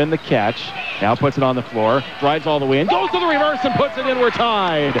 Juggled in the catch. Now puts it on the floor. Drives all the way in. Goes to the reverse and puts it in. We're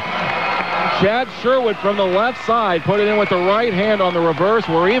tied. Chad Sherwood from the left side put it in with the right hand on the reverse.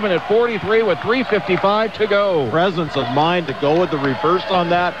 We're even at 43 with 3:55 to go. Presence of mind to go with the reverse on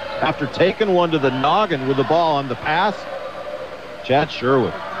that after taking one to the noggin with the ball on the pass. Chad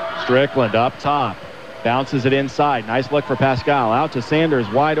Sherwood. Strickland up top. Bounces it inside. Nice look for Pascal. Out to Sanders.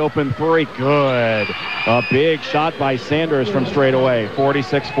 Wide open three. Good. A big shot by Sanders from straight away.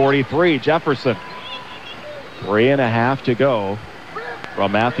 46-43 Jefferson. 3.5 to go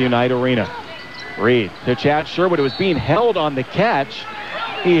from Matthew Knight Arena. Reed to Chad Sherwood, who was being held on the catch.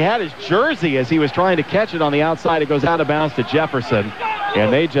 He had his jersey as he was trying to catch it on the outside. It goes out of bounds to Jefferson,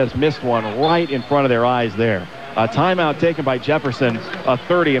 and they just missed one right in front of their eyes there. A timeout taken by Jefferson, a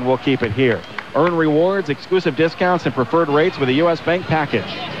 30, and we'll keep it here. Earn rewards, exclusive discounts, and preferred rates with a U.S. Bank package.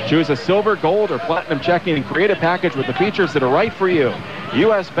 Choose a silver, gold, or platinum checking and create a package with the features that are right for you.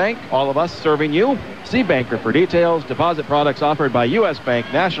 U.S. Bank, all of us serving you. See banker for details. Deposit products offered by U.S. Bank,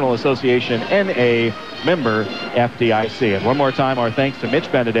 National Association, N.A., member FDIC. And one more time, our thanks to Mitch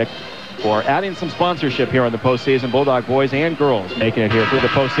Benedict for adding some sponsorship here in the postseason. Bulldog boys and girls making it here through the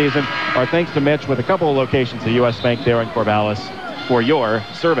postseason. Our thanks to Mitch with a couple of locations at U.S. Bank there in Corvallis for your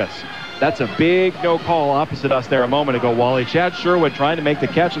service. That's a big no call opposite us there a moment ago, Wally. Chad Sherwood trying to make the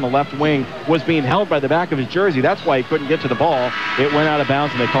catch on the left wing was being held by the back of his jersey. That's why he couldn't get to the ball. It went out of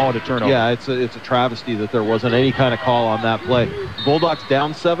bounds, and they call it a turnover. Yeah, it's a travesty that there wasn't any kind of call on that play. Bulldogs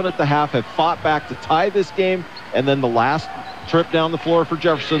down 7 at the half, have fought back to tie this game, and then the last trip down the floor for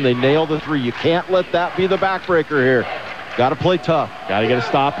Jefferson, they nailed the three. You can't let that be the backbreaker here. Got to play tough. Got to get a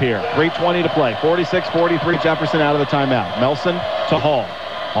stop here. 3:20 to play. 46-43 Jefferson out of the timeout. Melson to Hall.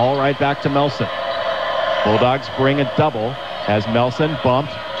 All right, back to Melson. Bulldogs bring a double as Melson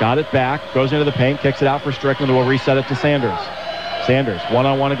bumped, got it back, goes into the paint, kicks it out for Strickland, who will reset it to Sanders. Sanders,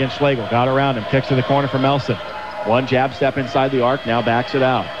 one-on-one against Schlegel, got around him, kicks to the corner for Melson. One jab step inside the arc, now backs it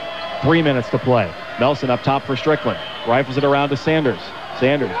out. 3 minutes to play. Melson up top for Strickland. Rifles it around to Sanders.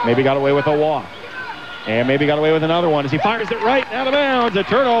 Sanders maybe got away with a walk. And maybe got away with another one as he fires it right out of bounds. A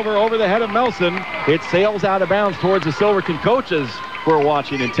turnover over the head of Melson. It sails out of bounds towards the Silverton coaches who are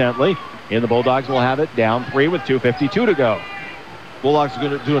watching intently. And the Bulldogs will have it down 3 with 2:52 to go. Bulldogs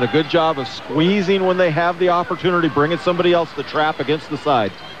are doing a good job of squeezing when they have the opportunity, bringing somebody else to trap against the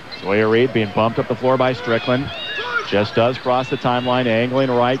side. Sawyer Reed being bumped up the floor by Strickland. Just does cross the timeline, angling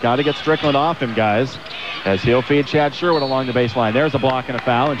right. Got to get Strickland off him, guys, as he'll feed Chad Sherwood along the baseline. There's a block and a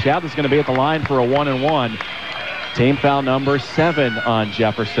foul, and Chad is going to be at the line for a 1-and-1. Team foul number 7 on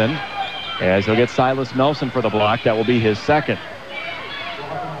Jefferson, as he'll get Silas Nelson for the block. That will be his second.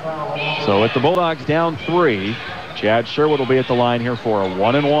 So with the Bulldogs down 3, Chad Sherwood will be at the line here for a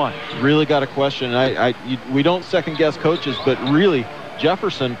 1-and-1. Really got a question. We don't second-guess coaches, but really,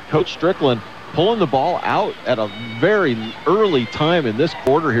 Jefferson, Coach Strickland, pulling the ball out at a very early time in this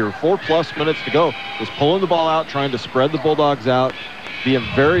quarter here. 4+ minutes to go. Was pulling the ball out, trying to spread the Bulldogs out, being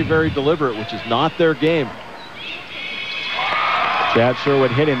very, very deliberate, which is not their game. Chad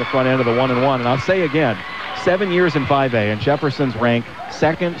Sherwood hitting the front end of the 1-and-1. And I'll say again, 7 years in 5A, and Jefferson's rank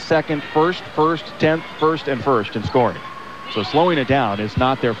second, first, 10th, first, and first in scoring. So slowing it down is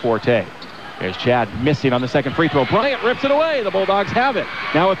not their forte. There's Chad missing on the second free throw. Bryant rips it away. The Bulldogs have it.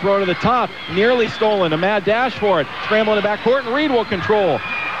 Now a throw to the top. Nearly stolen. A mad dash for it. Scrambling in the backcourt, and Reed will control.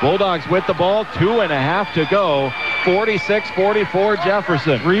 Bulldogs with the ball. 2.5 to go. 46-44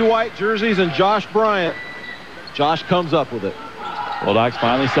 Jefferson. 3 white jerseys and Josh Bryant. Josh comes up with it. Bulldogs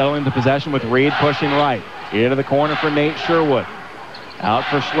finally settling the possession with Reed pushing right. Into the corner for Nate Sherwood. Out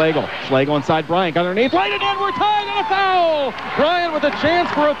for Schlegel. Schlegel inside Bryant. Got underneath. Right again. We're tied on a foul. Bryant with a chance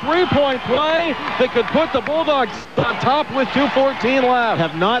for a 3-point play that could put the Bulldogs on top with 2:14 left.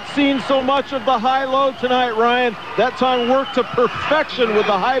 Have not seen so much of the high-low tonight, Ryan. That time worked to perfection with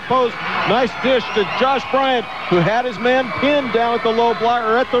the high post. Nice dish to Josh Bryant, who had his man pinned down at the low block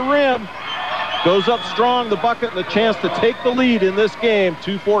or at the rim. Goes up strong, the bucket, and the chance to take the lead in this game.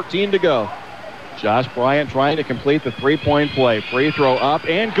 2:14 to go. Josh Bryant trying to complete the 3-point play. Free throw up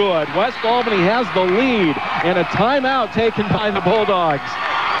and good. West Albany has the lead, and a timeout taken by the Bulldogs.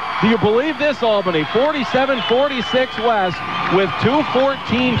 Do you believe this, Albany? 47-46 West with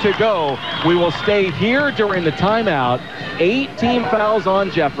 2:14 to go. We will stay here during the timeout. 8 team fouls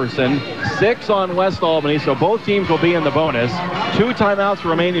on Jefferson, 6 on West Albany, so both teams will be in the bonus. 2 timeouts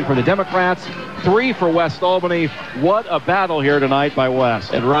remaining for the Democrats, 3 for West Albany. What a battle here tonight by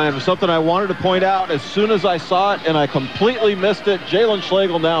West. And Ryan, something I wanted to point out as soon as I saw it, and I completely missed it, Jalen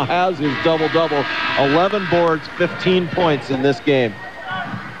Schlegel now has his double-double. 11 boards, 15 points in this game.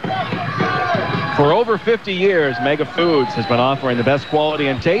 For over 50 years, Mega Foods has been offering the best quality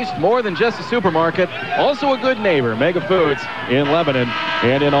and taste, more than just a supermarket, also a good neighbor. Mega Foods in Lebanon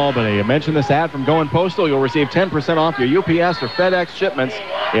and in Albany. I mentioned this ad from Going Postal. You'll receive 10% off your UPS or FedEx shipments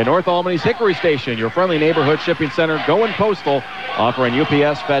in North Albany's Hickory Station, your friendly neighborhood shipping center. Going Postal, offering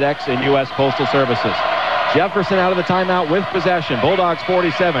UPS, FedEx, and U.S. Postal Services. Jefferson out of the timeout with possession. Bulldogs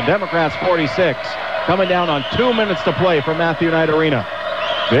 47, Democrats 46. Coming down on 2 minutes to play from Matthew Knight Arena.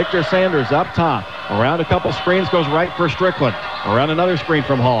 Victor Sanders up top. Around a couple screens, goes right for Strickland. Around another screen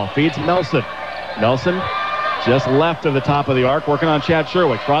from Hall. Feeds Nelson. Nelson just left of the top of the arc, working on Chad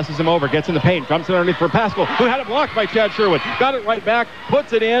Sherwood. Crosses him over, gets in the paint, comes in underneath for Pascal, who had it blocked by Chad Sherwood. Got it right back,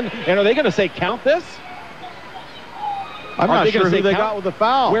 puts it in. And are they going to say count this? I'm not sure who they got with the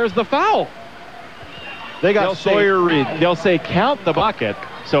foul. Where's the foul? They got Sawyer Reed. They'll say count the bucket.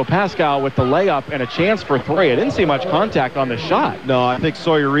 So Pascal with the layup and a chance for 3. I didn't see much contact on the shot. No, I think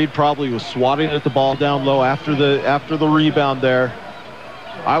Sawyer Reed probably was swatting at the ball down low after the rebound there.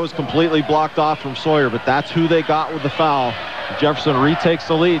 I was completely blocked off from Sawyer, but that's who they got with the foul. Jefferson retakes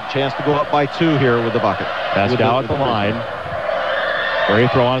the lead. Chance to go up by 2 here with the bucket. Pascal at the line. Free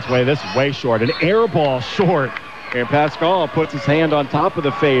throw on its way. This is way short. An air ball short. And Pascal puts his hand on top of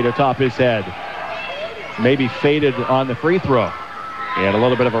the fade atop his head. Maybe faded on the free throw. And a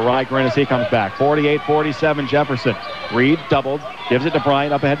little bit of a wry grin as he comes back. 48-47 Jefferson. Reed doubled. Gives it to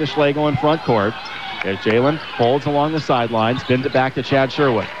Bryant up ahead to Schlegel in front court. As Jalen folds along the sideline. Spins it back to Chad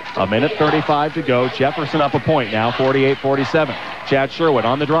Sherwood. 1:35 to go. Jefferson up a point now. 48-47. Chad Sherwood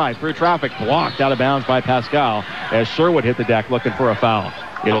on the drive. Through traffic. Blocked out of bounds by Pascal. As Sherwood hit the deck looking for a foul.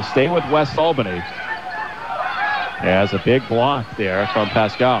 It'll stay with West Albany. As a big block there from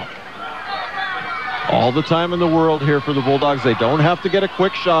Pascal. All the time in the world here for the Bulldogs. They don't have to get a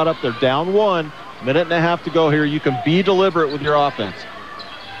quick shot up. They're down 1. 1.5 to go here. You can be deliberate with your offense.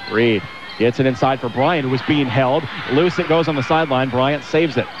 Reed gets it inside for Bryant, who was being held. Loose it goes on the sideline. Bryant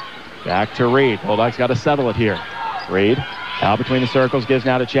saves it. Back to Reed. Bulldogs got to settle it here. Reed out between the circles. Gives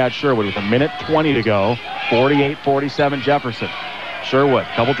now to Chad Sherwood with 1:20 to go. 48-47 Jefferson. Sherwood,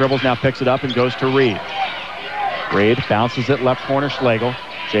 couple dribbles now, picks it up and goes to Reed. Reed bounces it left corner, Schlegel.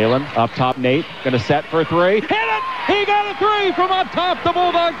 Jalen up top, Nate, going to set for 3. Hit it! He got a 3 from up top. The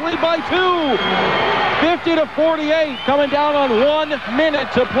Bulldogs lead by 2. 50-48, coming down on 1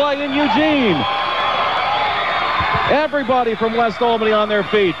 minute to play in Eugene. Everybody from West Albany on their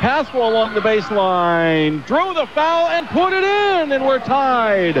feet. Pascal along the baseline. Drew the foul and put it in, and we're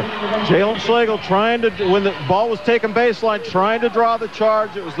tied. Jalen Schlegel trying to, when the ball was taken baseline, trying to draw the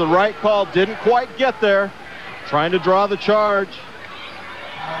charge. It was the right call. Didn't quite get there. Trying to draw the charge.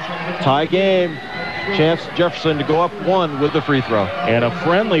 Tie game. Chance Jefferson to go up 1 with the free throw. And a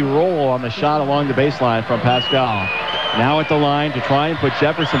friendly roll on the shot along the baseline from Pascal. Now at the line to try and put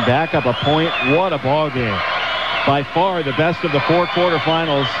Jefferson back up a point. What a ball game. By far the best of the 4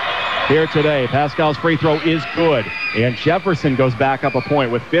 quarterfinals here today. Pascal's free throw is good. And Jefferson goes back up a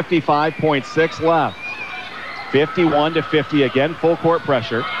point with 55.6 left. 51-50, again, full court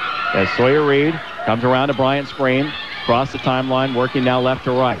pressure. As Sawyer Reed comes around to Bryant Screen. Across the timeline, working now left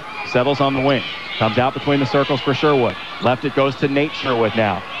to right. Settles on the wing. Comes out between the circles for Sherwood. Left it goes to Nate Sherwood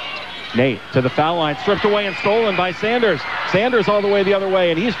now. Nate to the foul line, stripped away and stolen by Sanders. Sanders all the way the other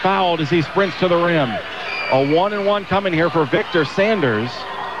way, and he's fouled as he sprints to the rim. A 1-and-1 coming here for Victor Sanders.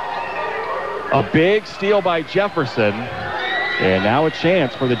 A big steal by Jefferson. And now a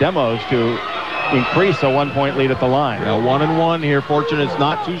chance for the Demos to increase a 1-point lead at the line. Yeah, 1-and-1 here. Fortunate it's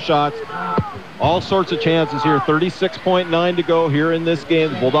not 2 shots. All sorts of chances here. 36.9 to go here in this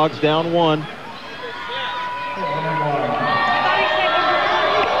game. The Bulldogs down 1.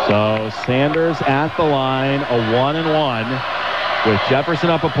 So Sanders at the line, a 1-and-1. With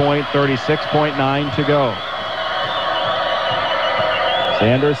Jefferson up a point, 36.9 to go.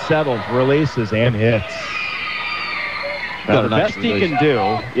 Sanders settles, releases, and hits. Now, the best he can do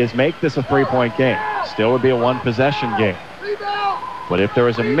is make this a 3-point game. Still would be a 1-possession game. But if there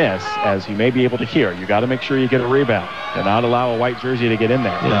is a miss, as you may be able to hear, you got to make sure you get a rebound and not allow a white jersey to get in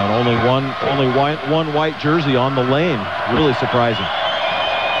there. Yeah, and only one white jersey on the lane. Really surprising.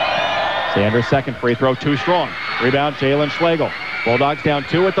 Sanders' second free throw, too strong. Rebound, Jalen Schlegel. Bulldogs down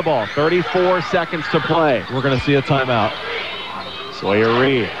 2 at the ball. 34 seconds to play. We're going to see a timeout. Sawyer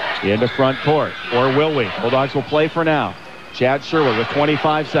Reed into front court. Or will we? Bulldogs will play for now. Chad Sherwood with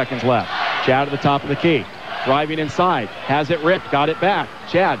 25 seconds left. Chad at the top of the key. Driving inside. Has it ripped. Got it back.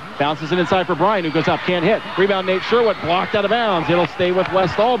 Chad bounces it inside for Brian, who goes up. Can't hit. Rebound, Nate Sherwood. Blocked out of bounds. It'll stay with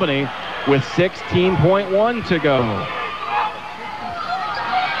West Albany with 16.1 to go.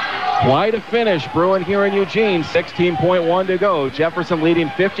 Quite a finish brewing here in Eugene. 16.1 to go. Jefferson leading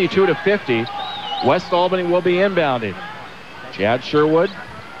 52-50. West Albany will be inbounded. Chad Sherwood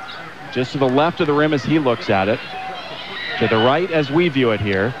just to the left of the rim as he looks at it. To the right as we view it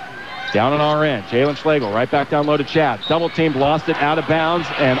here. Down on our end. Jalen Schlegel right back down low to Chad. Double teamed, lost it out of bounds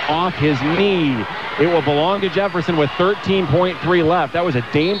and off his knee. It will belong to Jefferson with 13.3 left. That was a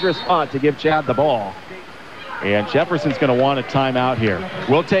dangerous spot to give Chad the ball. And Jefferson's going to want a timeout here.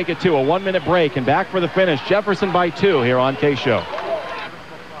 We'll take it to a 1-minute break and back for the finish. Jefferson by 2 here on KSHO.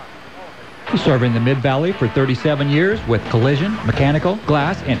 Serving the Mid-Valley for 37 years with collision, mechanical,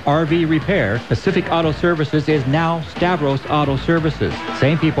 glass, and RV repair, Pacific Auto Services is now Stavros Auto Services.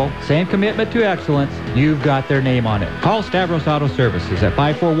 Same people, same commitment to excellence. You've got their name on it. Call Stavros Auto Services at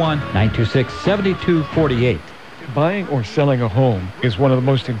 541-926-7248. Buying or selling a home is one of the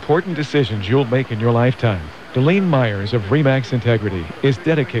most important decisions you'll make in your lifetime. Deline Myers of RE/MAX Integrity is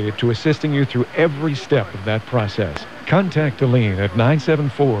dedicated to assisting you through every step of that process. Contact Deline at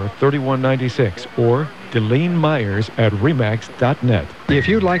 974-3196 or DelineMyers@remax.net. If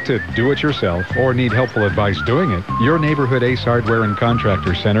you'd like to do it yourself or need helpful advice doing it, your neighborhood Ace Hardware and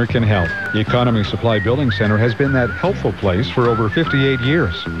Contractor Center can help. Economy Supply Building Center has been that helpful place for over 58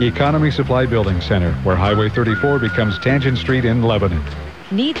 years. Economy Supply Building Center, where Highway 34 becomes Tangent Street in Lebanon.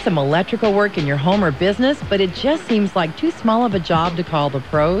 Need some electrical work in your home or business, but it just seems like too small of a job to call the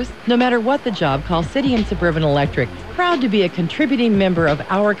pros? No matter what the job, call City and Suburban Electric. Proud to be a contributing member of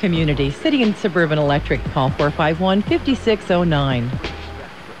our community. City and Suburban Electric. Call 451-5609.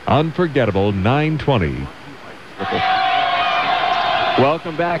 Unforgettable 920.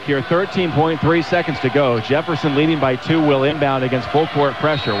 Welcome back here. 13.3 seconds to go. Jefferson leading by 2 will inbound against full court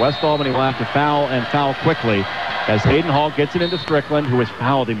pressure. West Albany will have to foul and foul quickly as Hayden Hall gets it into Strickland, who was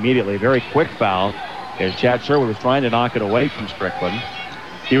fouled immediately. Very quick foul as Chad Sherwood was trying to knock it away from Strickland.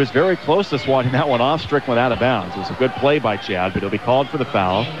 He was very close to swatting that one off Strickland out of bounds. It was a good play by Chad, but he'll be called for the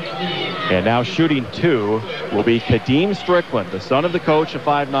foul. And now shooting 2 will be Kadeem Strickland, the son of the coach, a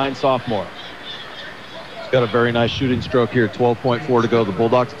 5'9" sophomore. He's got a very nice shooting stroke here. 12.4 to go. The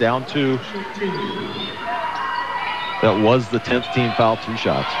Bulldogs down 2. That was the 10th team foul, 2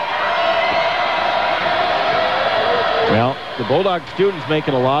 shots. Well, the Bulldog students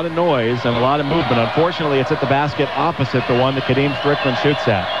making a lot of noise and a lot of movement. Unfortunately, it's at the basket opposite the one that Kadeem Strickland shoots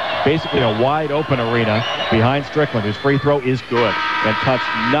at. Basically a wide open arena behind Strickland, whose free throw is good and touched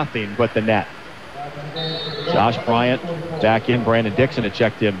nothing but the net. Josh Bryant back in. Brandon Dixon had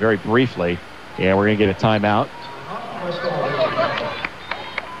checked in very briefly. And we're going to get a timeout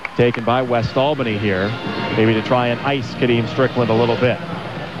taken by West Albany here, maybe to try and ice Kadeem Strickland a little bit.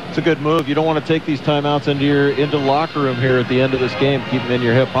 It's a good move. You don't want to take these timeouts into the locker room here at the end of this game. Keep them in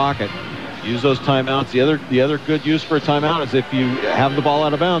your hip pocket. Use those timeouts. The other good use for a timeout is if you have the ball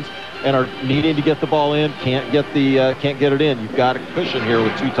out of bounds and are needing to get the ball in, can't get it in. You've got a cushion here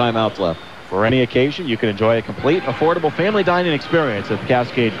with 2 timeouts left. For any occasion, you can enjoy a complete, affordable family dining experience at the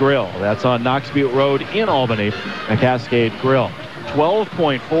Cascade Grill. That's on Knox Butte Road in Albany, the Cascade Grill.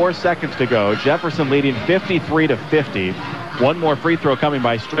 12.4 seconds to go. Jefferson leading 53-50. One more free throw coming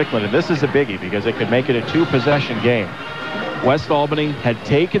by Strickland, and this is a biggie because it could make it a 2-possession game. West Albany had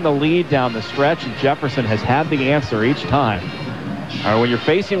taken the lead down the stretch, and Jefferson has had the answer each time. When you're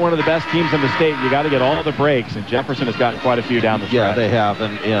facing one of the best teams in the state, you got to get all the breaks, and Jefferson has gotten quite a few down the stretch. Yeah, they have,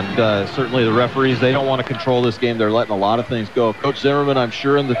 and certainly the referees, they don't want to control this game. They're letting a lot of things go. Coach Zimmerman, I'm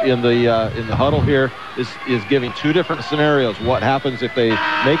sure in the huddle here is giving 2 different scenarios. What happens if they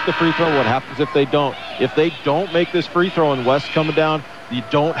make the free throw? What happens if they don't? If they don't make this free throw and West coming down, you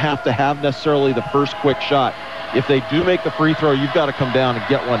don't have to have necessarily the first quick shot. If they do make the free throw, you've got to come down and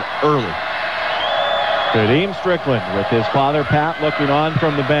get one early. Kadeem Strickland with his father Pat looking on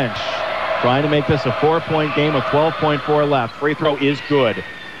from the bench, trying to make this a 4-point game with 12.4 left. Free throw is good.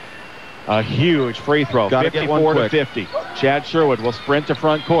 A huge free throw, 54-50. Chad Sherwood will sprint to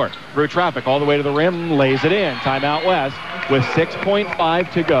front court through traffic all the way to the rim, lays it in. Timeout West with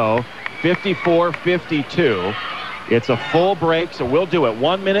 6.5 to go, 54-52. It's a full break, so we'll do it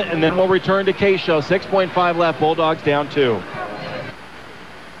 1 minute, and then we'll return to KSHO. 6.5 left, Bulldogs down 2.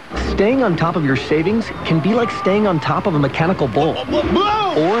 Staying on top of your savings can be like staying on top of a mechanical bull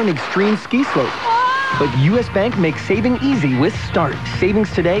or an extreme ski slope. But U.S. Bank makes saving easy with Start.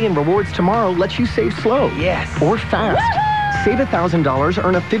 Savings today and rewards tomorrow lets you save slow. Yes. Or fast. Save $1,000,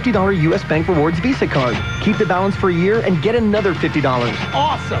 earn a $50 U.S. Bank Rewards Visa card. Keep the balance for a year and get another $50.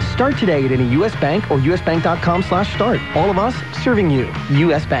 Awesome. Start today at any U.S. Bank or usbank.com/start. All of us serving you.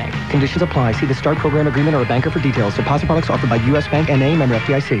 U.S. Bank. Conditions apply. See the Start program agreement or a banker for details. Deposit products offered by U.S. Bank N.A. member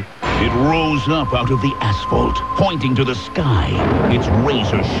FDIC. It rose up out of the asphalt, pointing to the sky. Its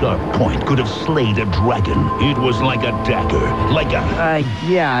razor-sharp point could have slayed a dragon. It was like a dagger, like a...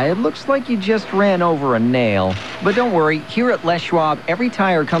 Yeah, it looks like you just ran over a nail. But don't worry, here at Les Schwab, every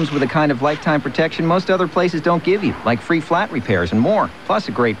tire comes with a kind of lifetime protection most other places don't give you, like free flat repairs and more, plus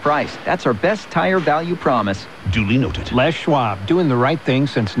a great price. That's our best tire value promise. Duly noted. Les Schwab, doing the right thing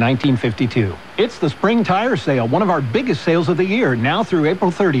since 1952. It's the spring tire sale, one of our biggest sales of the year, now through April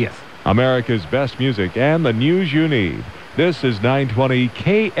 30th. America's best music and the news you need. This is 920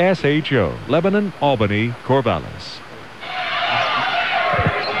 KSHO, Lebanon, Albany, Corvallis.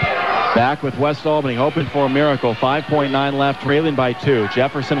 Back with West Albany, hoping for a miracle. 5.9 left, trailing by 2.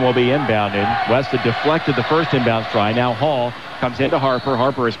 Jefferson will be inbounding. West had deflected the first inbound try. Now Hall comes into Harper.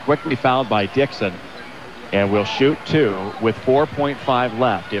 Harper is quickly fouled by Dixon. And will shoot 2 with 4.5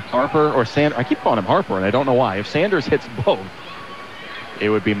 left. If Harper or Sanders, I keep calling him Harper, and I don't know why. If Sanders hits both, it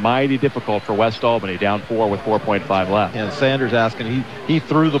would be mighty difficult for West Albany, down 4 with 4.5 left. And Sanders asking, he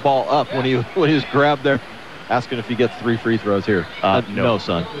threw the ball up when he was grabbed there, asking if he gets 3 free throws here. No,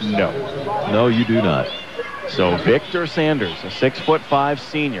 son. No, you do not. So Victor Sanders, a 6'5"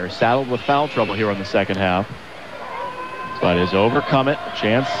 senior, saddled with foul trouble here in the second half, but has overcome it. A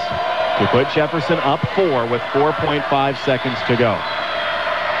chance to put Jefferson up 4 with 4.5 seconds to go.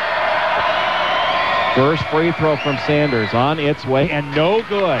 First free throw from Sanders on its way, and no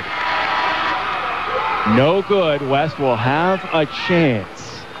good. No good. West will have a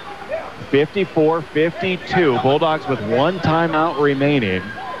chance. 54-52. Bulldogs with 1 timeout remaining.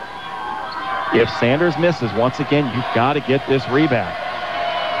 If Sanders misses, once again, you've got to get this rebound.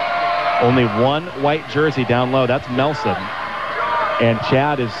 Only 1 white jersey down low. That's Melson. And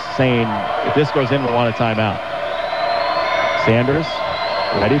Chad is saying, if this goes in, we'll want a timeout. Sanders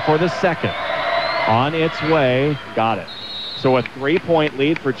ready for the second. On its way, got it. So a 3-point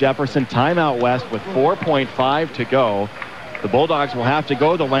lead for Jefferson. Timeout West with 4.5 to go. The Bulldogs will have to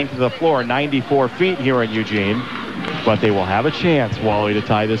go the length of the floor, 94 feet here in Eugene, but they will have a chance, Wally, to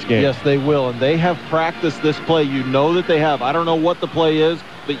tie this game. Yes, they will, and they have practiced this play. You know that they have. I don't know what the play is,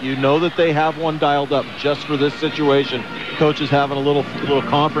 but you know that they have one dialed up just for this situation. Coach is having a little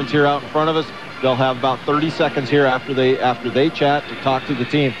conference here out in front of us. they'll have about 30 seconds here after they chat to talk to the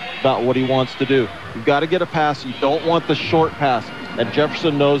team about what he wants to do. You've got to get a pass. You don't want the short pass, and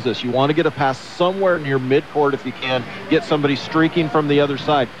Jefferson knows this. You want to get a pass somewhere near midcourt if you can. Get somebody streaking from the other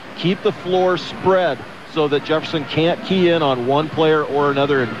side. Keep the floor spread so that Jefferson can't key in on one player or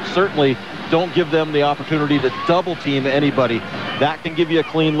another, and certainly don't give them the opportunity to double team anybody. That can give you a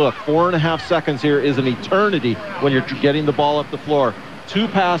clean look. 4.5 seconds here is an eternity when you're getting the ball up the floor. 2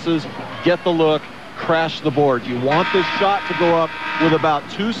 passes, get the look, crash the board. You want this shot to go up with about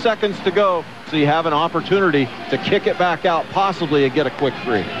 2 seconds to go so you have an opportunity to kick it back out possibly and get a quick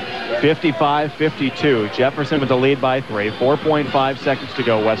three. 55-52. Jefferson with the lead by 3. 4.5 seconds to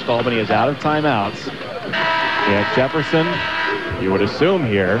go. West Albany is out of timeouts. And Jefferson, you would assume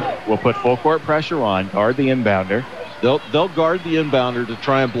here, will put full court pressure on, guard the inbounder. They'll guard the inbounder to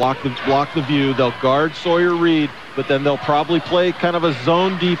try and block the view. They'll guard Sawyer Reed, but then they'll probably play kind of a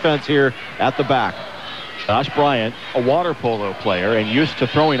zone defense here at the back. Josh Bryant, a water polo player and used to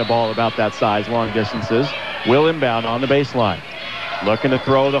throwing a ball about that size long distances, will inbound on the baseline. Looking to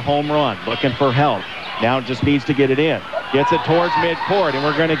throw the home run, looking for help. Now just needs to get it in. Gets it towards midcourt, and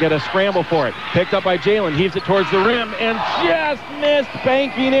we're going to get a scramble for it. Picked up by Jalen, heaves it towards the rim, and just missed,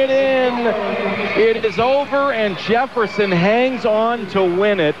 banking it in. It is over, and Jefferson hangs on to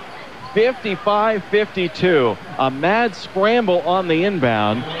win it. 55-52. A mad scramble on the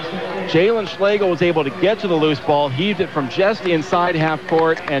inbound. Jalen Schlegel was able to get to the loose ball, heaved it from just inside half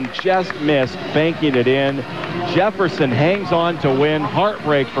court, and just missed, banking it in. Jefferson hangs on to win.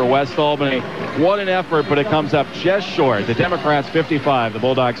 Heartbreak for West Albany. What an effort, but it comes up just short. The Democrats 55, the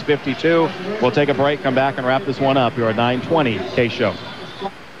Bulldogs 52. We'll take a break, come back, and wrap this one up here at 9:20 KSHO.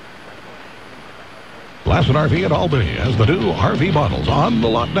 Lassen RV at Albany has the new RV models on the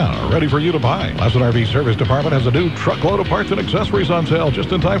lot now, ready for you to buy. Lassen RV Service Department has a new truckload of parts and accessories on sale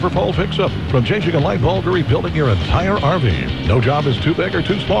just in time for fall fix-up. From changing a light bulb to rebuilding your entire RV. No job is too big or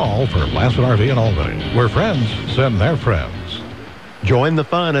too small for Lassen RV in Albany, where friends send their friends. Join the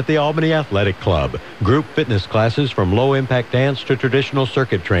fun at the Albany Athletic Club. Group fitness classes from low-impact dance to traditional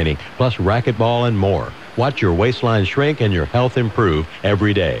circuit training, plus racquetball and more. Watch your waistline shrink and your health improve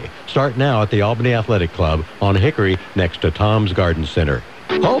every day. Start now at the Albany Athletic Club on Hickory next to Tom's Garden Center.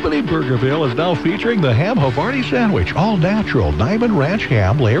 Albany Burgerville is now featuring the ham Havarti sandwich, all natural Niman Ranch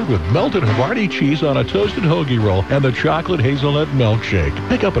ham layered with melted Havarti cheese on a toasted hoagie roll and the chocolate hazelnut milkshake.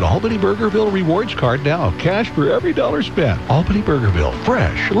 Pick up an Albany Burgerville rewards card now. Cash for every dollar spent. Albany Burgerville,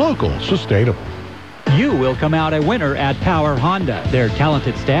 fresh, local, sustainable. You will come out a winner at Power Honda. Their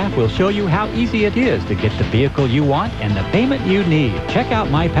talented staff will show you how easy it is to get the vehicle you want and the payment you need. Check out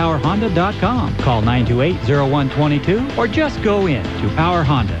mypowerhonda.com. Call 928-0122 or just go in to Power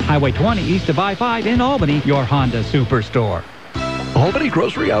Honda, Highway 20 east of I-5 in Albany, your Honda superstore. Albany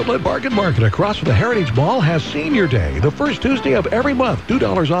Grocery Outlet Bargain Market across from the Heritage Mall has Senior Day, the first Tuesday of every month.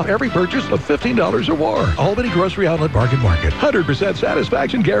 $2 off every purchase of $15 or more. Albany Grocery Outlet Bargain Market. 100%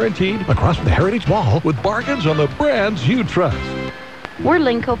 satisfaction guaranteed across from the Heritage Mall with bargains on the brands you trust. We're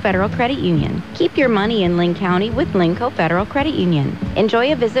Linco Federal Credit Union. Keep your money in Linn County with Linco Federal Credit Union.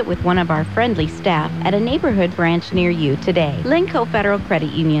 Enjoy a visit with one of our friendly staff at a neighborhood branch near you today. Linco Federal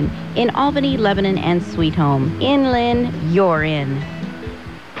Credit Union in Albany, Lebanon, and Sweet Home. In Linn, you're in.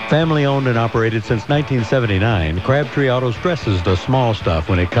 Family owned and operated since 1979, Crabtree Auto stresses the small stuff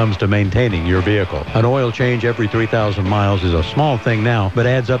when it comes to maintaining your vehicle. An oil change every 3,000 miles is a small thing now, but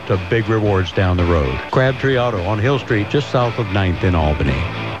adds up to big rewards down the road. Crabtree Auto on Hill Street, just south of 9th in Albany.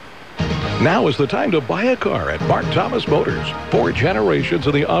 Now is the time to buy a car at Mark Thomas Motors. 4 generations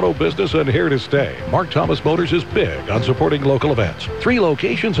in the auto business and here to stay. Mark Thomas Motors is big on supporting local events. 3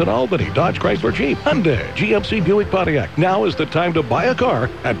 locations in Albany: Dodge, Chrysler, Jeep, Hyundai, GMC, Buick, Pontiac. Now is the time to buy a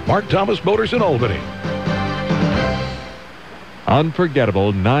car at Mark Thomas Motors in Albany.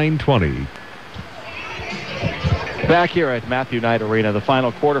 Unforgettable 9:20. Back here at Matthew Knight Arena, the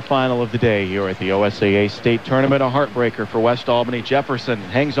final quarterfinal of the day here at the OSAA State Tournament. A heartbreaker for West Albany. Jefferson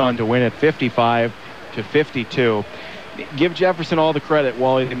hangs on to win it 55-52. Give Jefferson all the credit.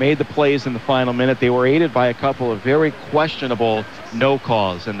 While they made the plays in the final minute, they were aided by a couple of very questionable no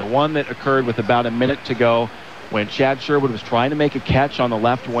calls. And the one that occurred with about a minute to go when Chad Sherwood was trying to make a catch on the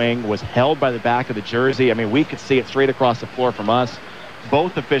left wing, was held by the back of the jersey. I mean, we could see it straight across the floor from us.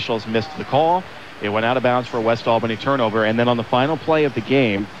 Both officials missed the call. It went out of bounds for a West Albany turnover. And then on the final play of the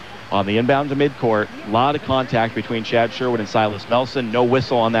game, on the inbound to midcourt, a lot of contact between Chad Sherwood and Silas Nelson. No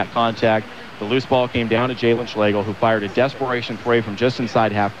whistle on that contact. The loose ball came down to Jalen Schlegel, who fired a desperation three from just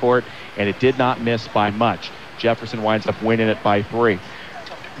inside half court, and it did not miss by much. Jefferson winds up winning it by 3.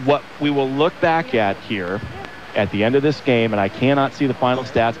 What we will look back at here at the end of this game, and I cannot see the final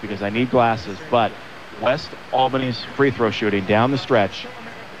stats because I need glasses, but West Albany's free throw shooting down the stretch,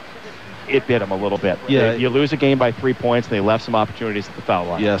 it bit them a little bit. Yeah. You lose a game by 3 points, and they left some opportunities at the foul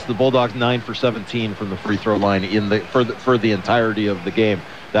line. Yes, the Bulldogs 9 for 17 from the free throw line for the entirety of the game.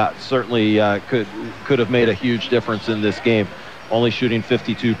 That certainly could have made a huge difference in this game. Only shooting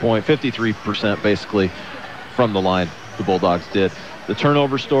 53% basically from the line, the Bulldogs did. The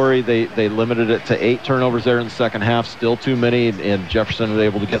turnover story, they limited it to 8 turnovers there in the second half. Still too many, and Jefferson was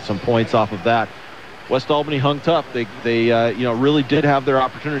able to get some points off of that. West Albany hung tough. They really did have their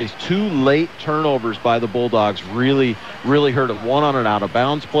opportunities. 2 late turnovers by the Bulldogs really hurt them. One on an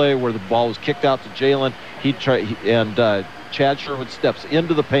out-of-bounds play where the ball was kicked out to Jalen. Chad Sherwood steps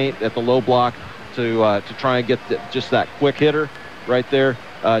into the paint at the low block to try and get just that quick hitter right there.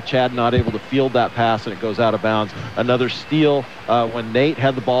 Chad not able to field that pass, and it goes out of bounds. Another steal when Nate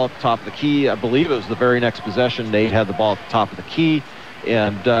had the ball at the top of the key. I believe it was the very next possession. Nate had the ball at the top of the key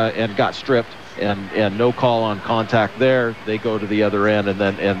and got stripped. And no call on contact there. They go to the other end,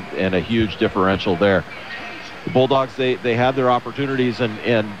 and a huge differential there. The Bulldogs, they had their opportunities,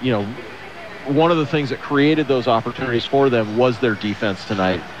 and one of the things that created those opportunities for them was their defense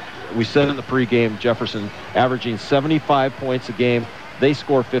tonight. We said in the pregame, Jefferson averaging 75 points a game. They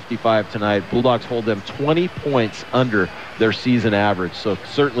score 55 tonight. Bulldogs hold them 20 points under their season average. So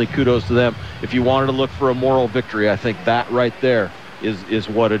certainly kudos to them. If you wanted to look for a moral victory, I think that right there is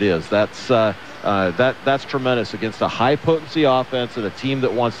what it is. That's tremendous against a high-potency offense and a team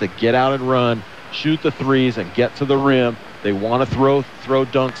that wants to get out and run, shoot the threes, and get to the rim. They want to throw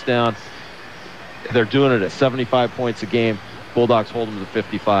dunks down. They're doing it at 75 points a game. Bulldogs hold them to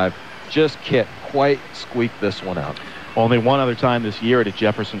 55. Just can't quite squeak this one out. Only one other time this year did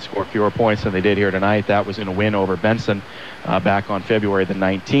Jefferson score fewer points than they did here tonight. That was in a win over Benson back on February the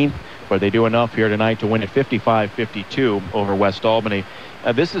 19th. But they do enough here tonight to win at 55-52 over West Albany.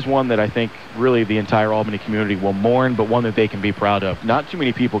 This is one that I think really the entire Albany community will mourn, but one that they can be proud of. Not too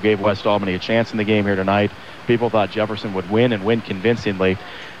many people gave West Albany a chance in the game here tonight. People thought Jefferson would win and win convincingly.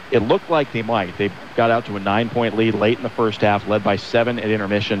 It looked like they might. They got out to a 9-point lead late in the first half, led by 7 at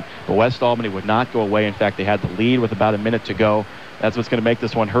intermission. But West Albany would not go away. In fact, they had the lead with about a minute to go. That's what's going to make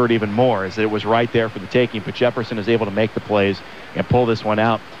this one hurt even more, is that it was right there for the taking. But Jefferson is able to make the plays and pull this one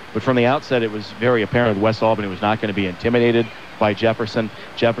out. But from the outset, it was very apparent West Albany was not going to be intimidated by Jefferson.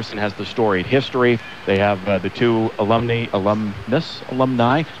 Jefferson has the storied history. They have the 2 alumni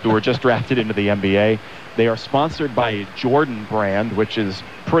who were just drafted into the NBA. They are sponsored by Jordan brand, which is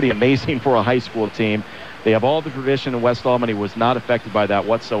pretty amazing for a high school team. They have all the tradition, and West Albany was not affected by that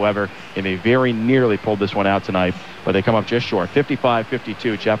whatsoever, and they very nearly pulled this one out tonight, but they come up just short.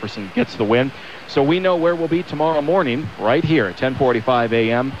 55-52, Jefferson gets the win. So we know where we'll be tomorrow morning, right here at 10:45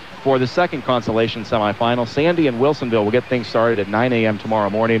 a.m. for the second consolation semifinal. Sandy and Wilsonville will get things started at 9 a.m. tomorrow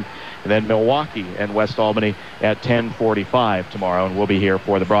morning, and then Milwaukee and West Albany at 10:45 tomorrow, and we'll be here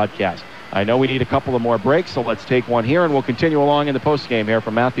for the broadcast. I know we need a couple of more breaks, so let's take one here, and we'll continue along in the postgame here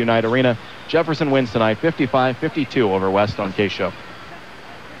from Matthew Knight Arena. Jefferson wins tonight 55-52 over West on KSHO.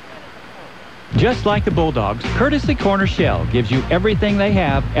 Just like the Bulldogs, Courtesy Corner Shell gives you everything they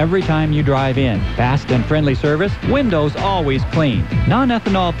have every time you drive in. Fast and friendly service, windows always clean.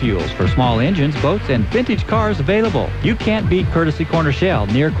 Non-ethanol fuels for small engines, boats, and vintage cars available. You can't beat Courtesy Corner Shell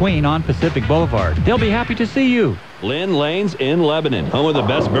near Queen on Pacific Boulevard. They'll be happy to see you. Lynn Lanes in Lebanon, home of the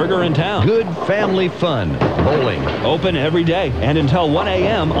best burger in town. Good family fun. Bowling. Open every day and until 1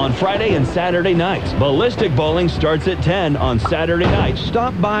 a.m. on Friday and Saturday nights. Ballistic bowling starts at 10 on Saturday nights.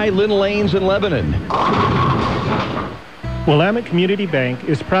 Stop by Lynn Lanes in Lebanon. Willamette Community Bank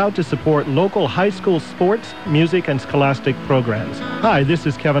is proud to support local high school sports, music, and scholastic programs. Hi, this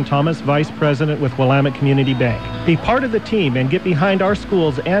is Kevin Thomas, Vice President with Willamette Community Bank. Be part of the team and get behind our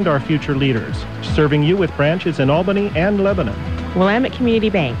schools and our future leaders, serving you with branches in Albany and Lebanon. Willamette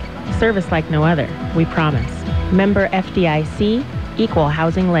Community Bank, service like no other, we promise. Member FDIC, equal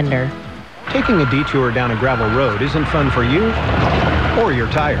housing lender. Taking a detour down a gravel road isn't fun for you or your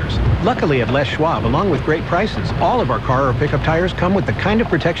tires. Luckily at Les Schwab, along with great prices, all of our car or pickup tires come with the kind of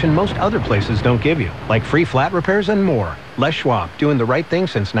protection most other places don't give you, like free flat repairs and more. Les Schwab, doing the right thing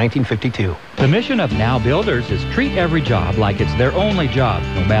since 1952. The mission of Now Builders is treat every job like it's their only job,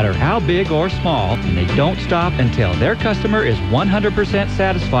 no matter how big or small, and they don't stop until their customer is 100%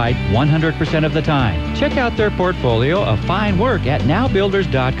 satisfied 100% of the time. Check out their portfolio of fine work at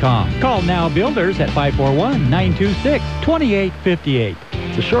nowbuilders.com. Call Now Builders at 541-926-2858.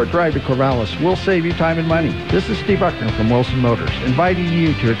 The short drive to Corvallis will save you time and money. This is Steve Buckner from Wilson Motors, inviting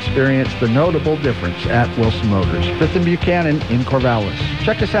you to experience the notable difference at Wilson Motors, 5th and Buchanan in Corvallis.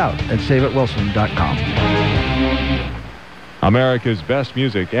 Check us out at saveatwilson.com. America's best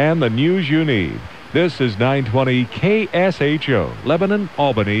music and the news you need. This is 920 KSHO, Lebanon,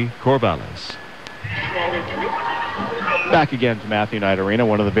 Albany, Corvallis. Back again to Matthew Knight Arena.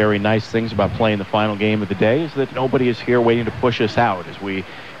 One of the very nice things about playing the final game of the day is that nobody is here waiting to push us out as we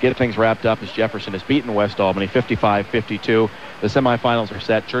get things wrapped up as Jefferson has beaten West Albany 55-52. The semifinals are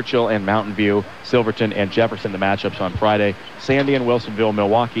set. Churchill and Mountain View, Silverton and Jefferson, the matchups on Friday. Sandy and Wilsonville,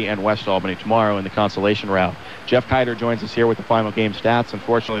 Milwaukee and West Albany tomorrow in the consolation round. Jeff Kiter joins us here with the final game stats.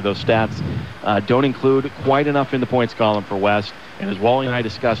 Unfortunately, those stats don't include quite enough in the points column for West. And as Wally and I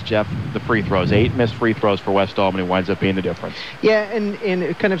discussed, Jeff, the free throws, 8 missed free throws for West Albany winds up being the difference. Yeah, and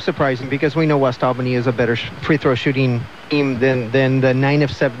kind of surprising because we know West Albany is a better free throw shooting team than the 9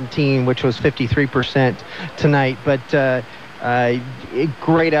 of 17, which was 53% tonight. But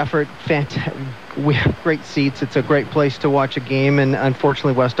great effort, fantastic. We have great seats. It's a great place to watch a game, and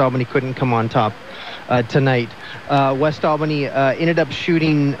unfortunately, West Albany couldn't come on top tonight. West Albany ended up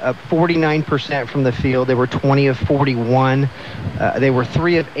shooting 49% from the field. They were 20 of 41. They were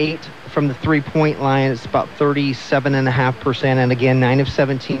 3 of 8 from the three-point line. It's about 37.5%. And again, 9 of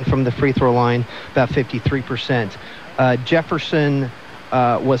 17 from the free throw line, about 53%. Jefferson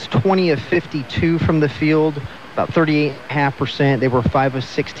was 20 of 52 from the field, about 38.5%. They were 5 of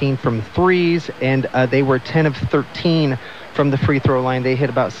 16 from threes, and they were 10 of 13 from the free throw line. They hit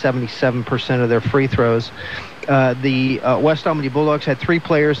about 77% of their free throws. The West Albany Bulldogs had 3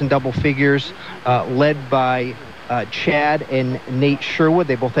 players in double figures, led by Chad and Nate Sherwood.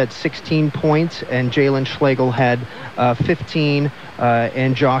 They both had 16 points, and Jalen Schlegel had 15,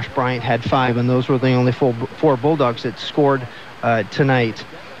 and Josh Bryant had 5, and those were the only 4 Bulldogs that scored tonight.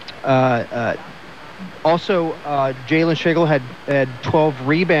 Also, Jalen Schlegel had 12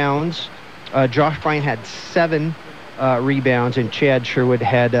 rebounds. Josh Bryant had 7 rebounds, and Chad Sherwood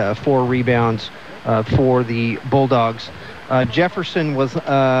had 4 rebounds for the Bulldogs. Jefferson was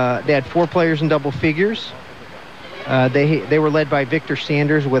they had 4 players in double figures. They were led by Victor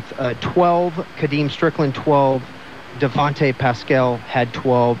Sanders with 12, Kadeem Strickland 12, Devontae Pascal had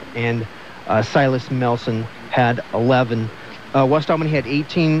 12, and Silas Melson had 11. West Albany had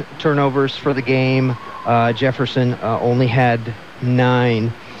 18 turnovers for the game. Jefferson only had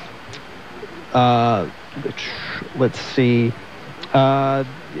 9. Let's see.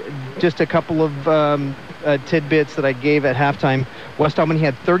 Just a couple of tidbits that I gave at halftime. West Albany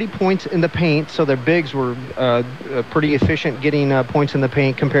had 30 points in the paint, so their bigs were pretty efficient getting points in the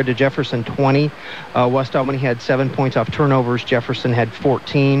paint compared to Jefferson, 20. West Albany had 7 points off turnovers. Jefferson had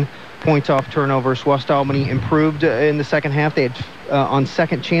 14 points off turnovers. West Albany improved in the second half. They had, on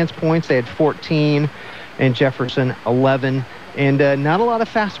second chance points, they had 14, and Jefferson 11. And not a lot of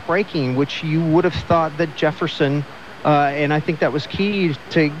fast breaking, which you would have thought that Jefferson, and I think that was key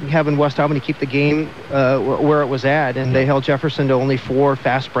to having West Albany keep the game where it was at, and they held Jefferson to only 4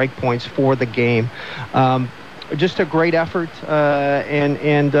 fast break points for the game. Just a great effort,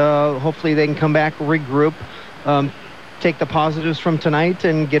 and hopefully they can come back, regroup, take the positives from tonight,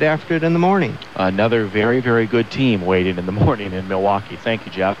 and get after it in the morning. Another very, very good team waiting in the morning in Milwaukee. Thank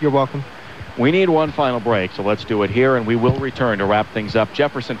you, Jeff. You're welcome. We need one final break, so let's do it here, and we will return to wrap things up.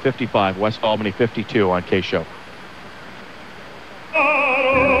 Jefferson 55, West Albany 52 on KSHO.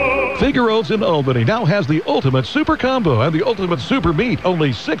 Figaro's in Albany now has the ultimate super combo and the ultimate super meat,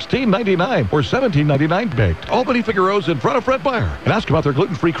 only $16.99 or $17.99 baked. Albany Figaro's in front of Fred Meyer. And ask about their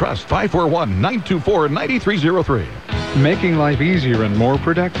gluten-free crust, 541-924-9303. Making life easier and more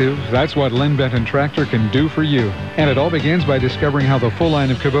productive, that's what Lynn Benton Tractor can do for you. And it all begins by discovering how the full line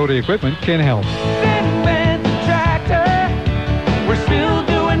of Kubota equipment can help. We're still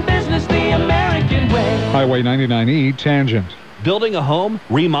doing business the American way. Highway 99E Tangent. Building a home,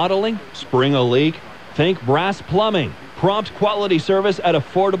 remodeling, spring a leak? Think Brass Plumbing. Prompt quality service at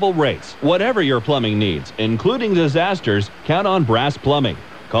affordable rates. Whatever your plumbing needs, including disasters, count on Brass Plumbing.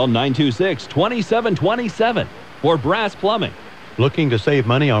 Call 926-2727 for Brass Plumbing. Looking to save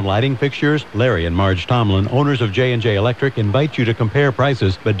money on lighting fixtures? Larry and Marge Tomlin, owners of J&J Electric, invite you to compare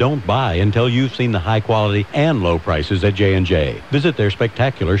prices, but don't buy until you've seen the high quality and low prices at J&J. Visit their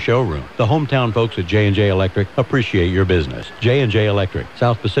spectacular showroom. The hometown folks at J&J Electric appreciate your business. J&J Electric,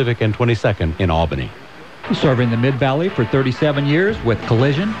 South Pacific and 22nd in Albany. Serving the Mid-Valley for 37 years with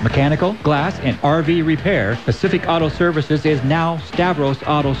collision, mechanical, glass, and RV repair, Pacific Auto Services is now Stavros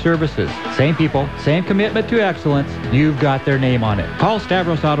Auto Services. Same people, same commitment to excellence. You've got their name on it. Call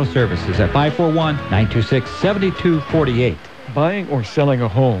Stavros Auto Services at 541-926-7248. Buying or selling a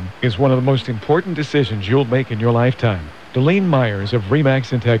home is one of the most important decisions you'll make in your lifetime. Delene Myers of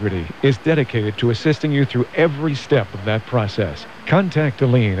Remax Integrity is dedicated to assisting you through every step of that process. Contact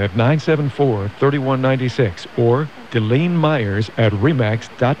Delene at 974-3196 or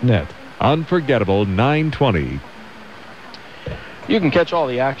DeleneMyers@remax.net. Unforgettable 920. You can catch all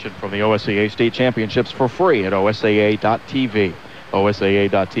the action from the OSAA State Championships for free at OSAA.tv.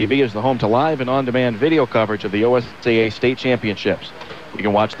 OSAA.tv is the home to live and on-demand video coverage of the OSAA State Championships. You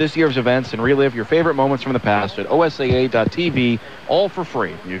can watch this year's events and relive your favorite moments from the past at OSAA.tv, all for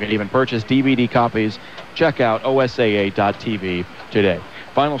free. You can even purchase DVD copies. Check out OSAA.tv today.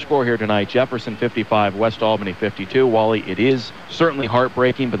 Final score here tonight, Jefferson 55, West Albany 52. Wally, it is certainly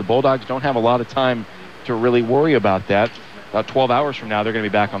heartbreaking, but the Bulldogs don't have a lot of time to really worry about that. About 12 hours from now, they're going to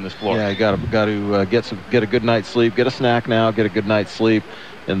be back on this floor. Yeah, you got to get a good night's sleep, get a snack now, get a good night's sleep,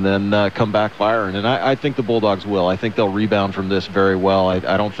 and then come back firing. And I think the Bulldogs will. I think they'll rebound from this very well.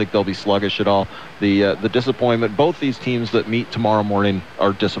 I don't think they'll be sluggish at all. The disappointment, both these teams that meet tomorrow morning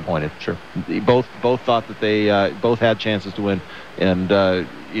are disappointed. Sure. Both thought that they both had chances to win, and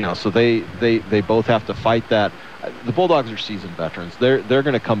so they both have to fight that. The Bulldogs are seasoned veterans. They're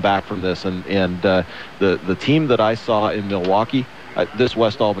going to come back from this, and the team that I saw in Milwaukee, this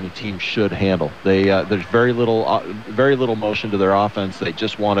West Albany team should handle. There's very little motion to their offense. They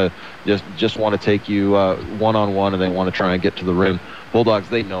just want to take you one-on-one, and they want to try and get to the rim. Bulldogs,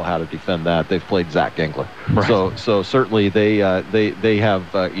 they know how to defend that. They've played Zach Gengler, right. So certainly they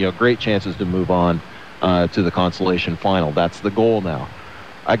have great chances to move on to the consolation final. That's the goal now.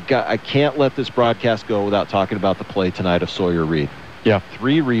 I can't let this broadcast go without talking about the play tonight of Sawyer Reed. Yeah.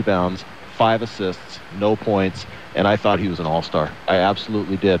 3 rebounds, 5 assists, no points, and I thought he was an all-star. I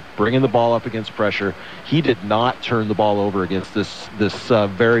absolutely did. Bringing the ball up against pressure. He did not turn the ball over against this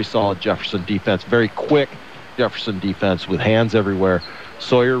very solid Jefferson defense, very quick Jefferson defense with hands everywhere.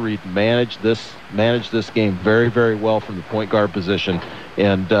 Sawyer Reed managed this game very, very well from the point guard position,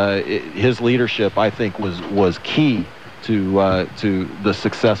 and his leadership, I think, was key to the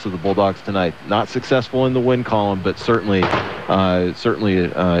success of the Bulldogs tonight. Not successful in the win column, but certainly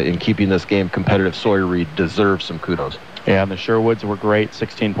in keeping this game competitive. Sawyer Reed deserves some kudos. Yeah, and the Sherwoods were great,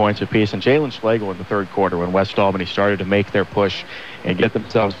 16 points apiece. And Jalen Schlegel in the third quarter, when West Albany started to make their push and get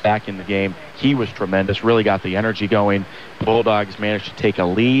themselves back in the game, he was tremendous, really got the energy going. The Bulldogs managed to take a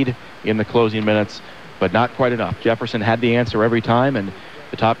lead in the closing minutes, but not quite enough. Jefferson had the answer every time, and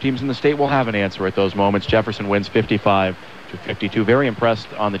the top teams in the state will have an answer at those moments. Jefferson wins 55-52. Very impressed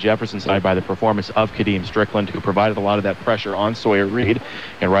on the Jefferson side by the performance of Kadeem Strickland, who provided a lot of that pressure on Sawyer Reed.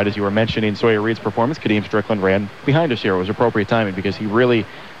 And right as you were mentioning Sawyer Reed's performance, Kadeem Strickland ran behind us here. It was appropriate timing because he really,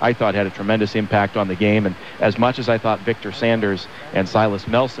 I thought, had a tremendous impact on the game. And as much as I thought Victor Sanders and Silas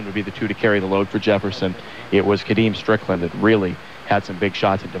Melson would be the two to carry the load for Jefferson, it was Kadeem Strickland that really had some big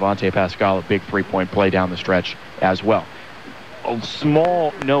shots, and Devontae Pascal, a big three-point play down the stretch as well. A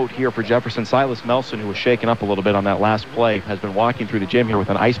small note here for Jefferson. Silas Melson, who was shaken up a little bit on that last play, has been walking through the gym here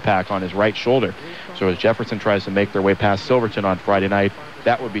with an ice pack on his right shoulder. So as Jefferson tries to make their way past Silverton on Friday night,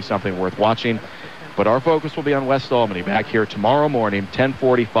 that would be something worth watching. But our focus will be on West Albany back here tomorrow morning,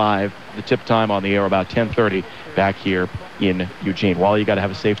 10:45. The tip time on the air about 10:30 back here in Eugene. Wally, you got to have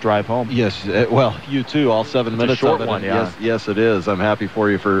a safe drive home. Yes, well, you too. All 7 minutes. It's a short of it. One, yeah. Yes, it is. I'm happy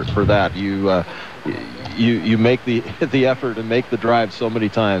for you for that. You make the effort and make the drive so many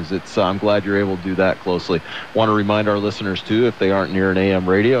times. I'm glad you're able to do that closely. Want to remind our listeners too, if they aren't near an AM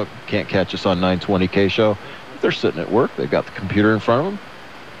radio, can't catch us on 920 KSHO. If they're sitting at work, they've got the computer in front of them.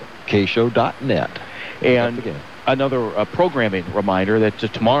 KSHO.net. And another programming reminder that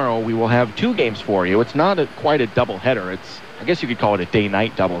tomorrow we will have 2 games for you. It's not quite a doubleheader. I guess you could call it a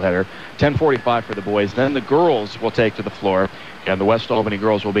day-night doubleheader. 10:45 for the boys. Then the girls will take to the floor. And the West Albany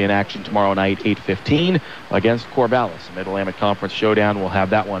girls will be in action tomorrow night, 8:15, against Corvallis. Mid-Atlantic Conference Showdown. We'll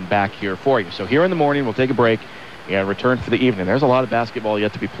have that one back here for you. So here in the morning, we'll take a break and return for the evening. There's a lot of basketball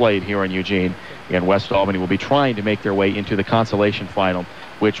yet to be played here in Eugene. And West Albany will be trying to make their way into the consolation final,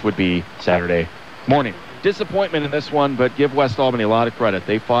 which would be Saturday morning. Disappointment in this one, but give West Albany a lot of credit.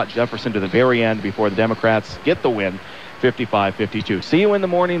 They fought Jefferson to the very end before the Democrats get the win. 55-52. See you in the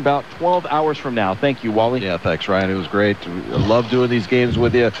morning about 12 hours from now. Thank you, Wally. Yeah, thanks, Ryan. It was great. I love doing these games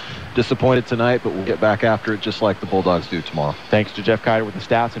with you. Disappointed tonight, but we'll get back after it just like the Bulldogs do tomorrow. Thanks to Jeff Kiter with the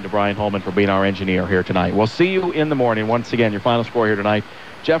stats and to Brian Holman for being our engineer here tonight. We'll see you in the morning. Once again, your final score here tonight,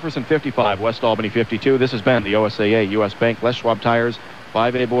 Jefferson 55, West Albany 52. This has been the OSAA U.S. Bank Les Schwab Tires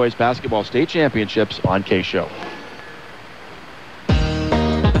 5A Boys Basketball State Championships on KSHO.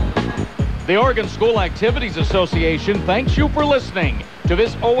 The Oregon School Activities Association thanks you for listening to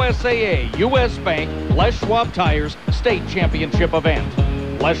this OSAA U.S. Bank Les Schwab Tires State Championship event.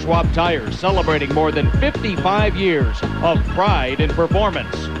 Les Schwab Tires, celebrating more than 55 years of pride in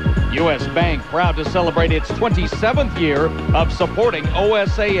performance. U.S. Bank, proud to celebrate its 27th year of supporting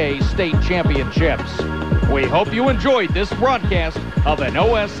OSAA state championships. We hope you enjoyed this broadcast of an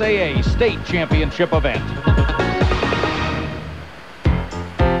OSAA state championship event.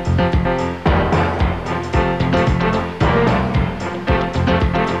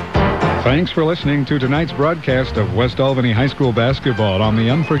 Thanks for listening to tonight's broadcast of West Albany High School basketball on the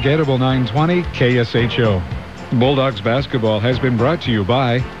unforgettable 920 KSHO. Bulldogs basketball has been brought to you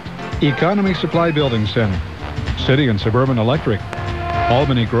by Economy Supply Building Center, City and Suburban Electric,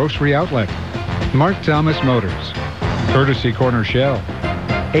 Albany Grocery Outlet, Mark Thomas Motors, Courtesy Corner Shell,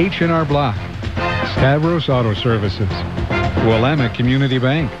 H&R Block, Stavros Auto Services, Willamette Community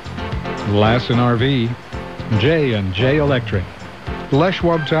Bank, Lassen RV, J&J Electric, Les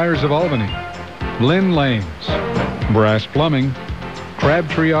Schwab Tires of Albany, Lynn Lanes, Brass Plumbing,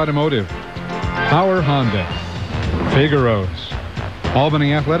 Crabtree Automotive, Power Honda, Figaro's,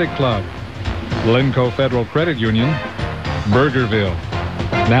 Albany Athletic Club, Linco Federal Credit Union, Burgerville,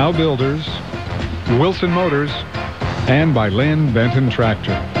 Now Builders, Wilson Motors, and by Lynn Benton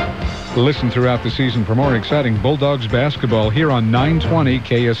Tractor. Listen throughout the season for more exciting Bulldogs basketball here on 920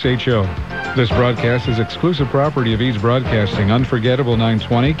 KSHO. This broadcast is exclusive property of Eads Broadcasting, Unforgettable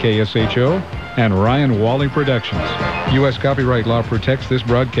 920 KSHO, and Ryan Wally Productions. U.S. copyright law protects this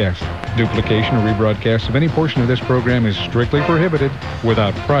broadcast. Duplication or rebroadcast of any portion of this program is strictly prohibited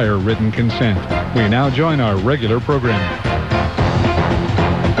without prior written consent. We now join our regular programming.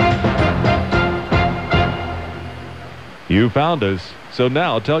 You found us, so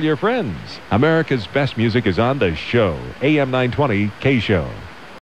now tell your friends. America's best music is on the show. AM 920 KSHO.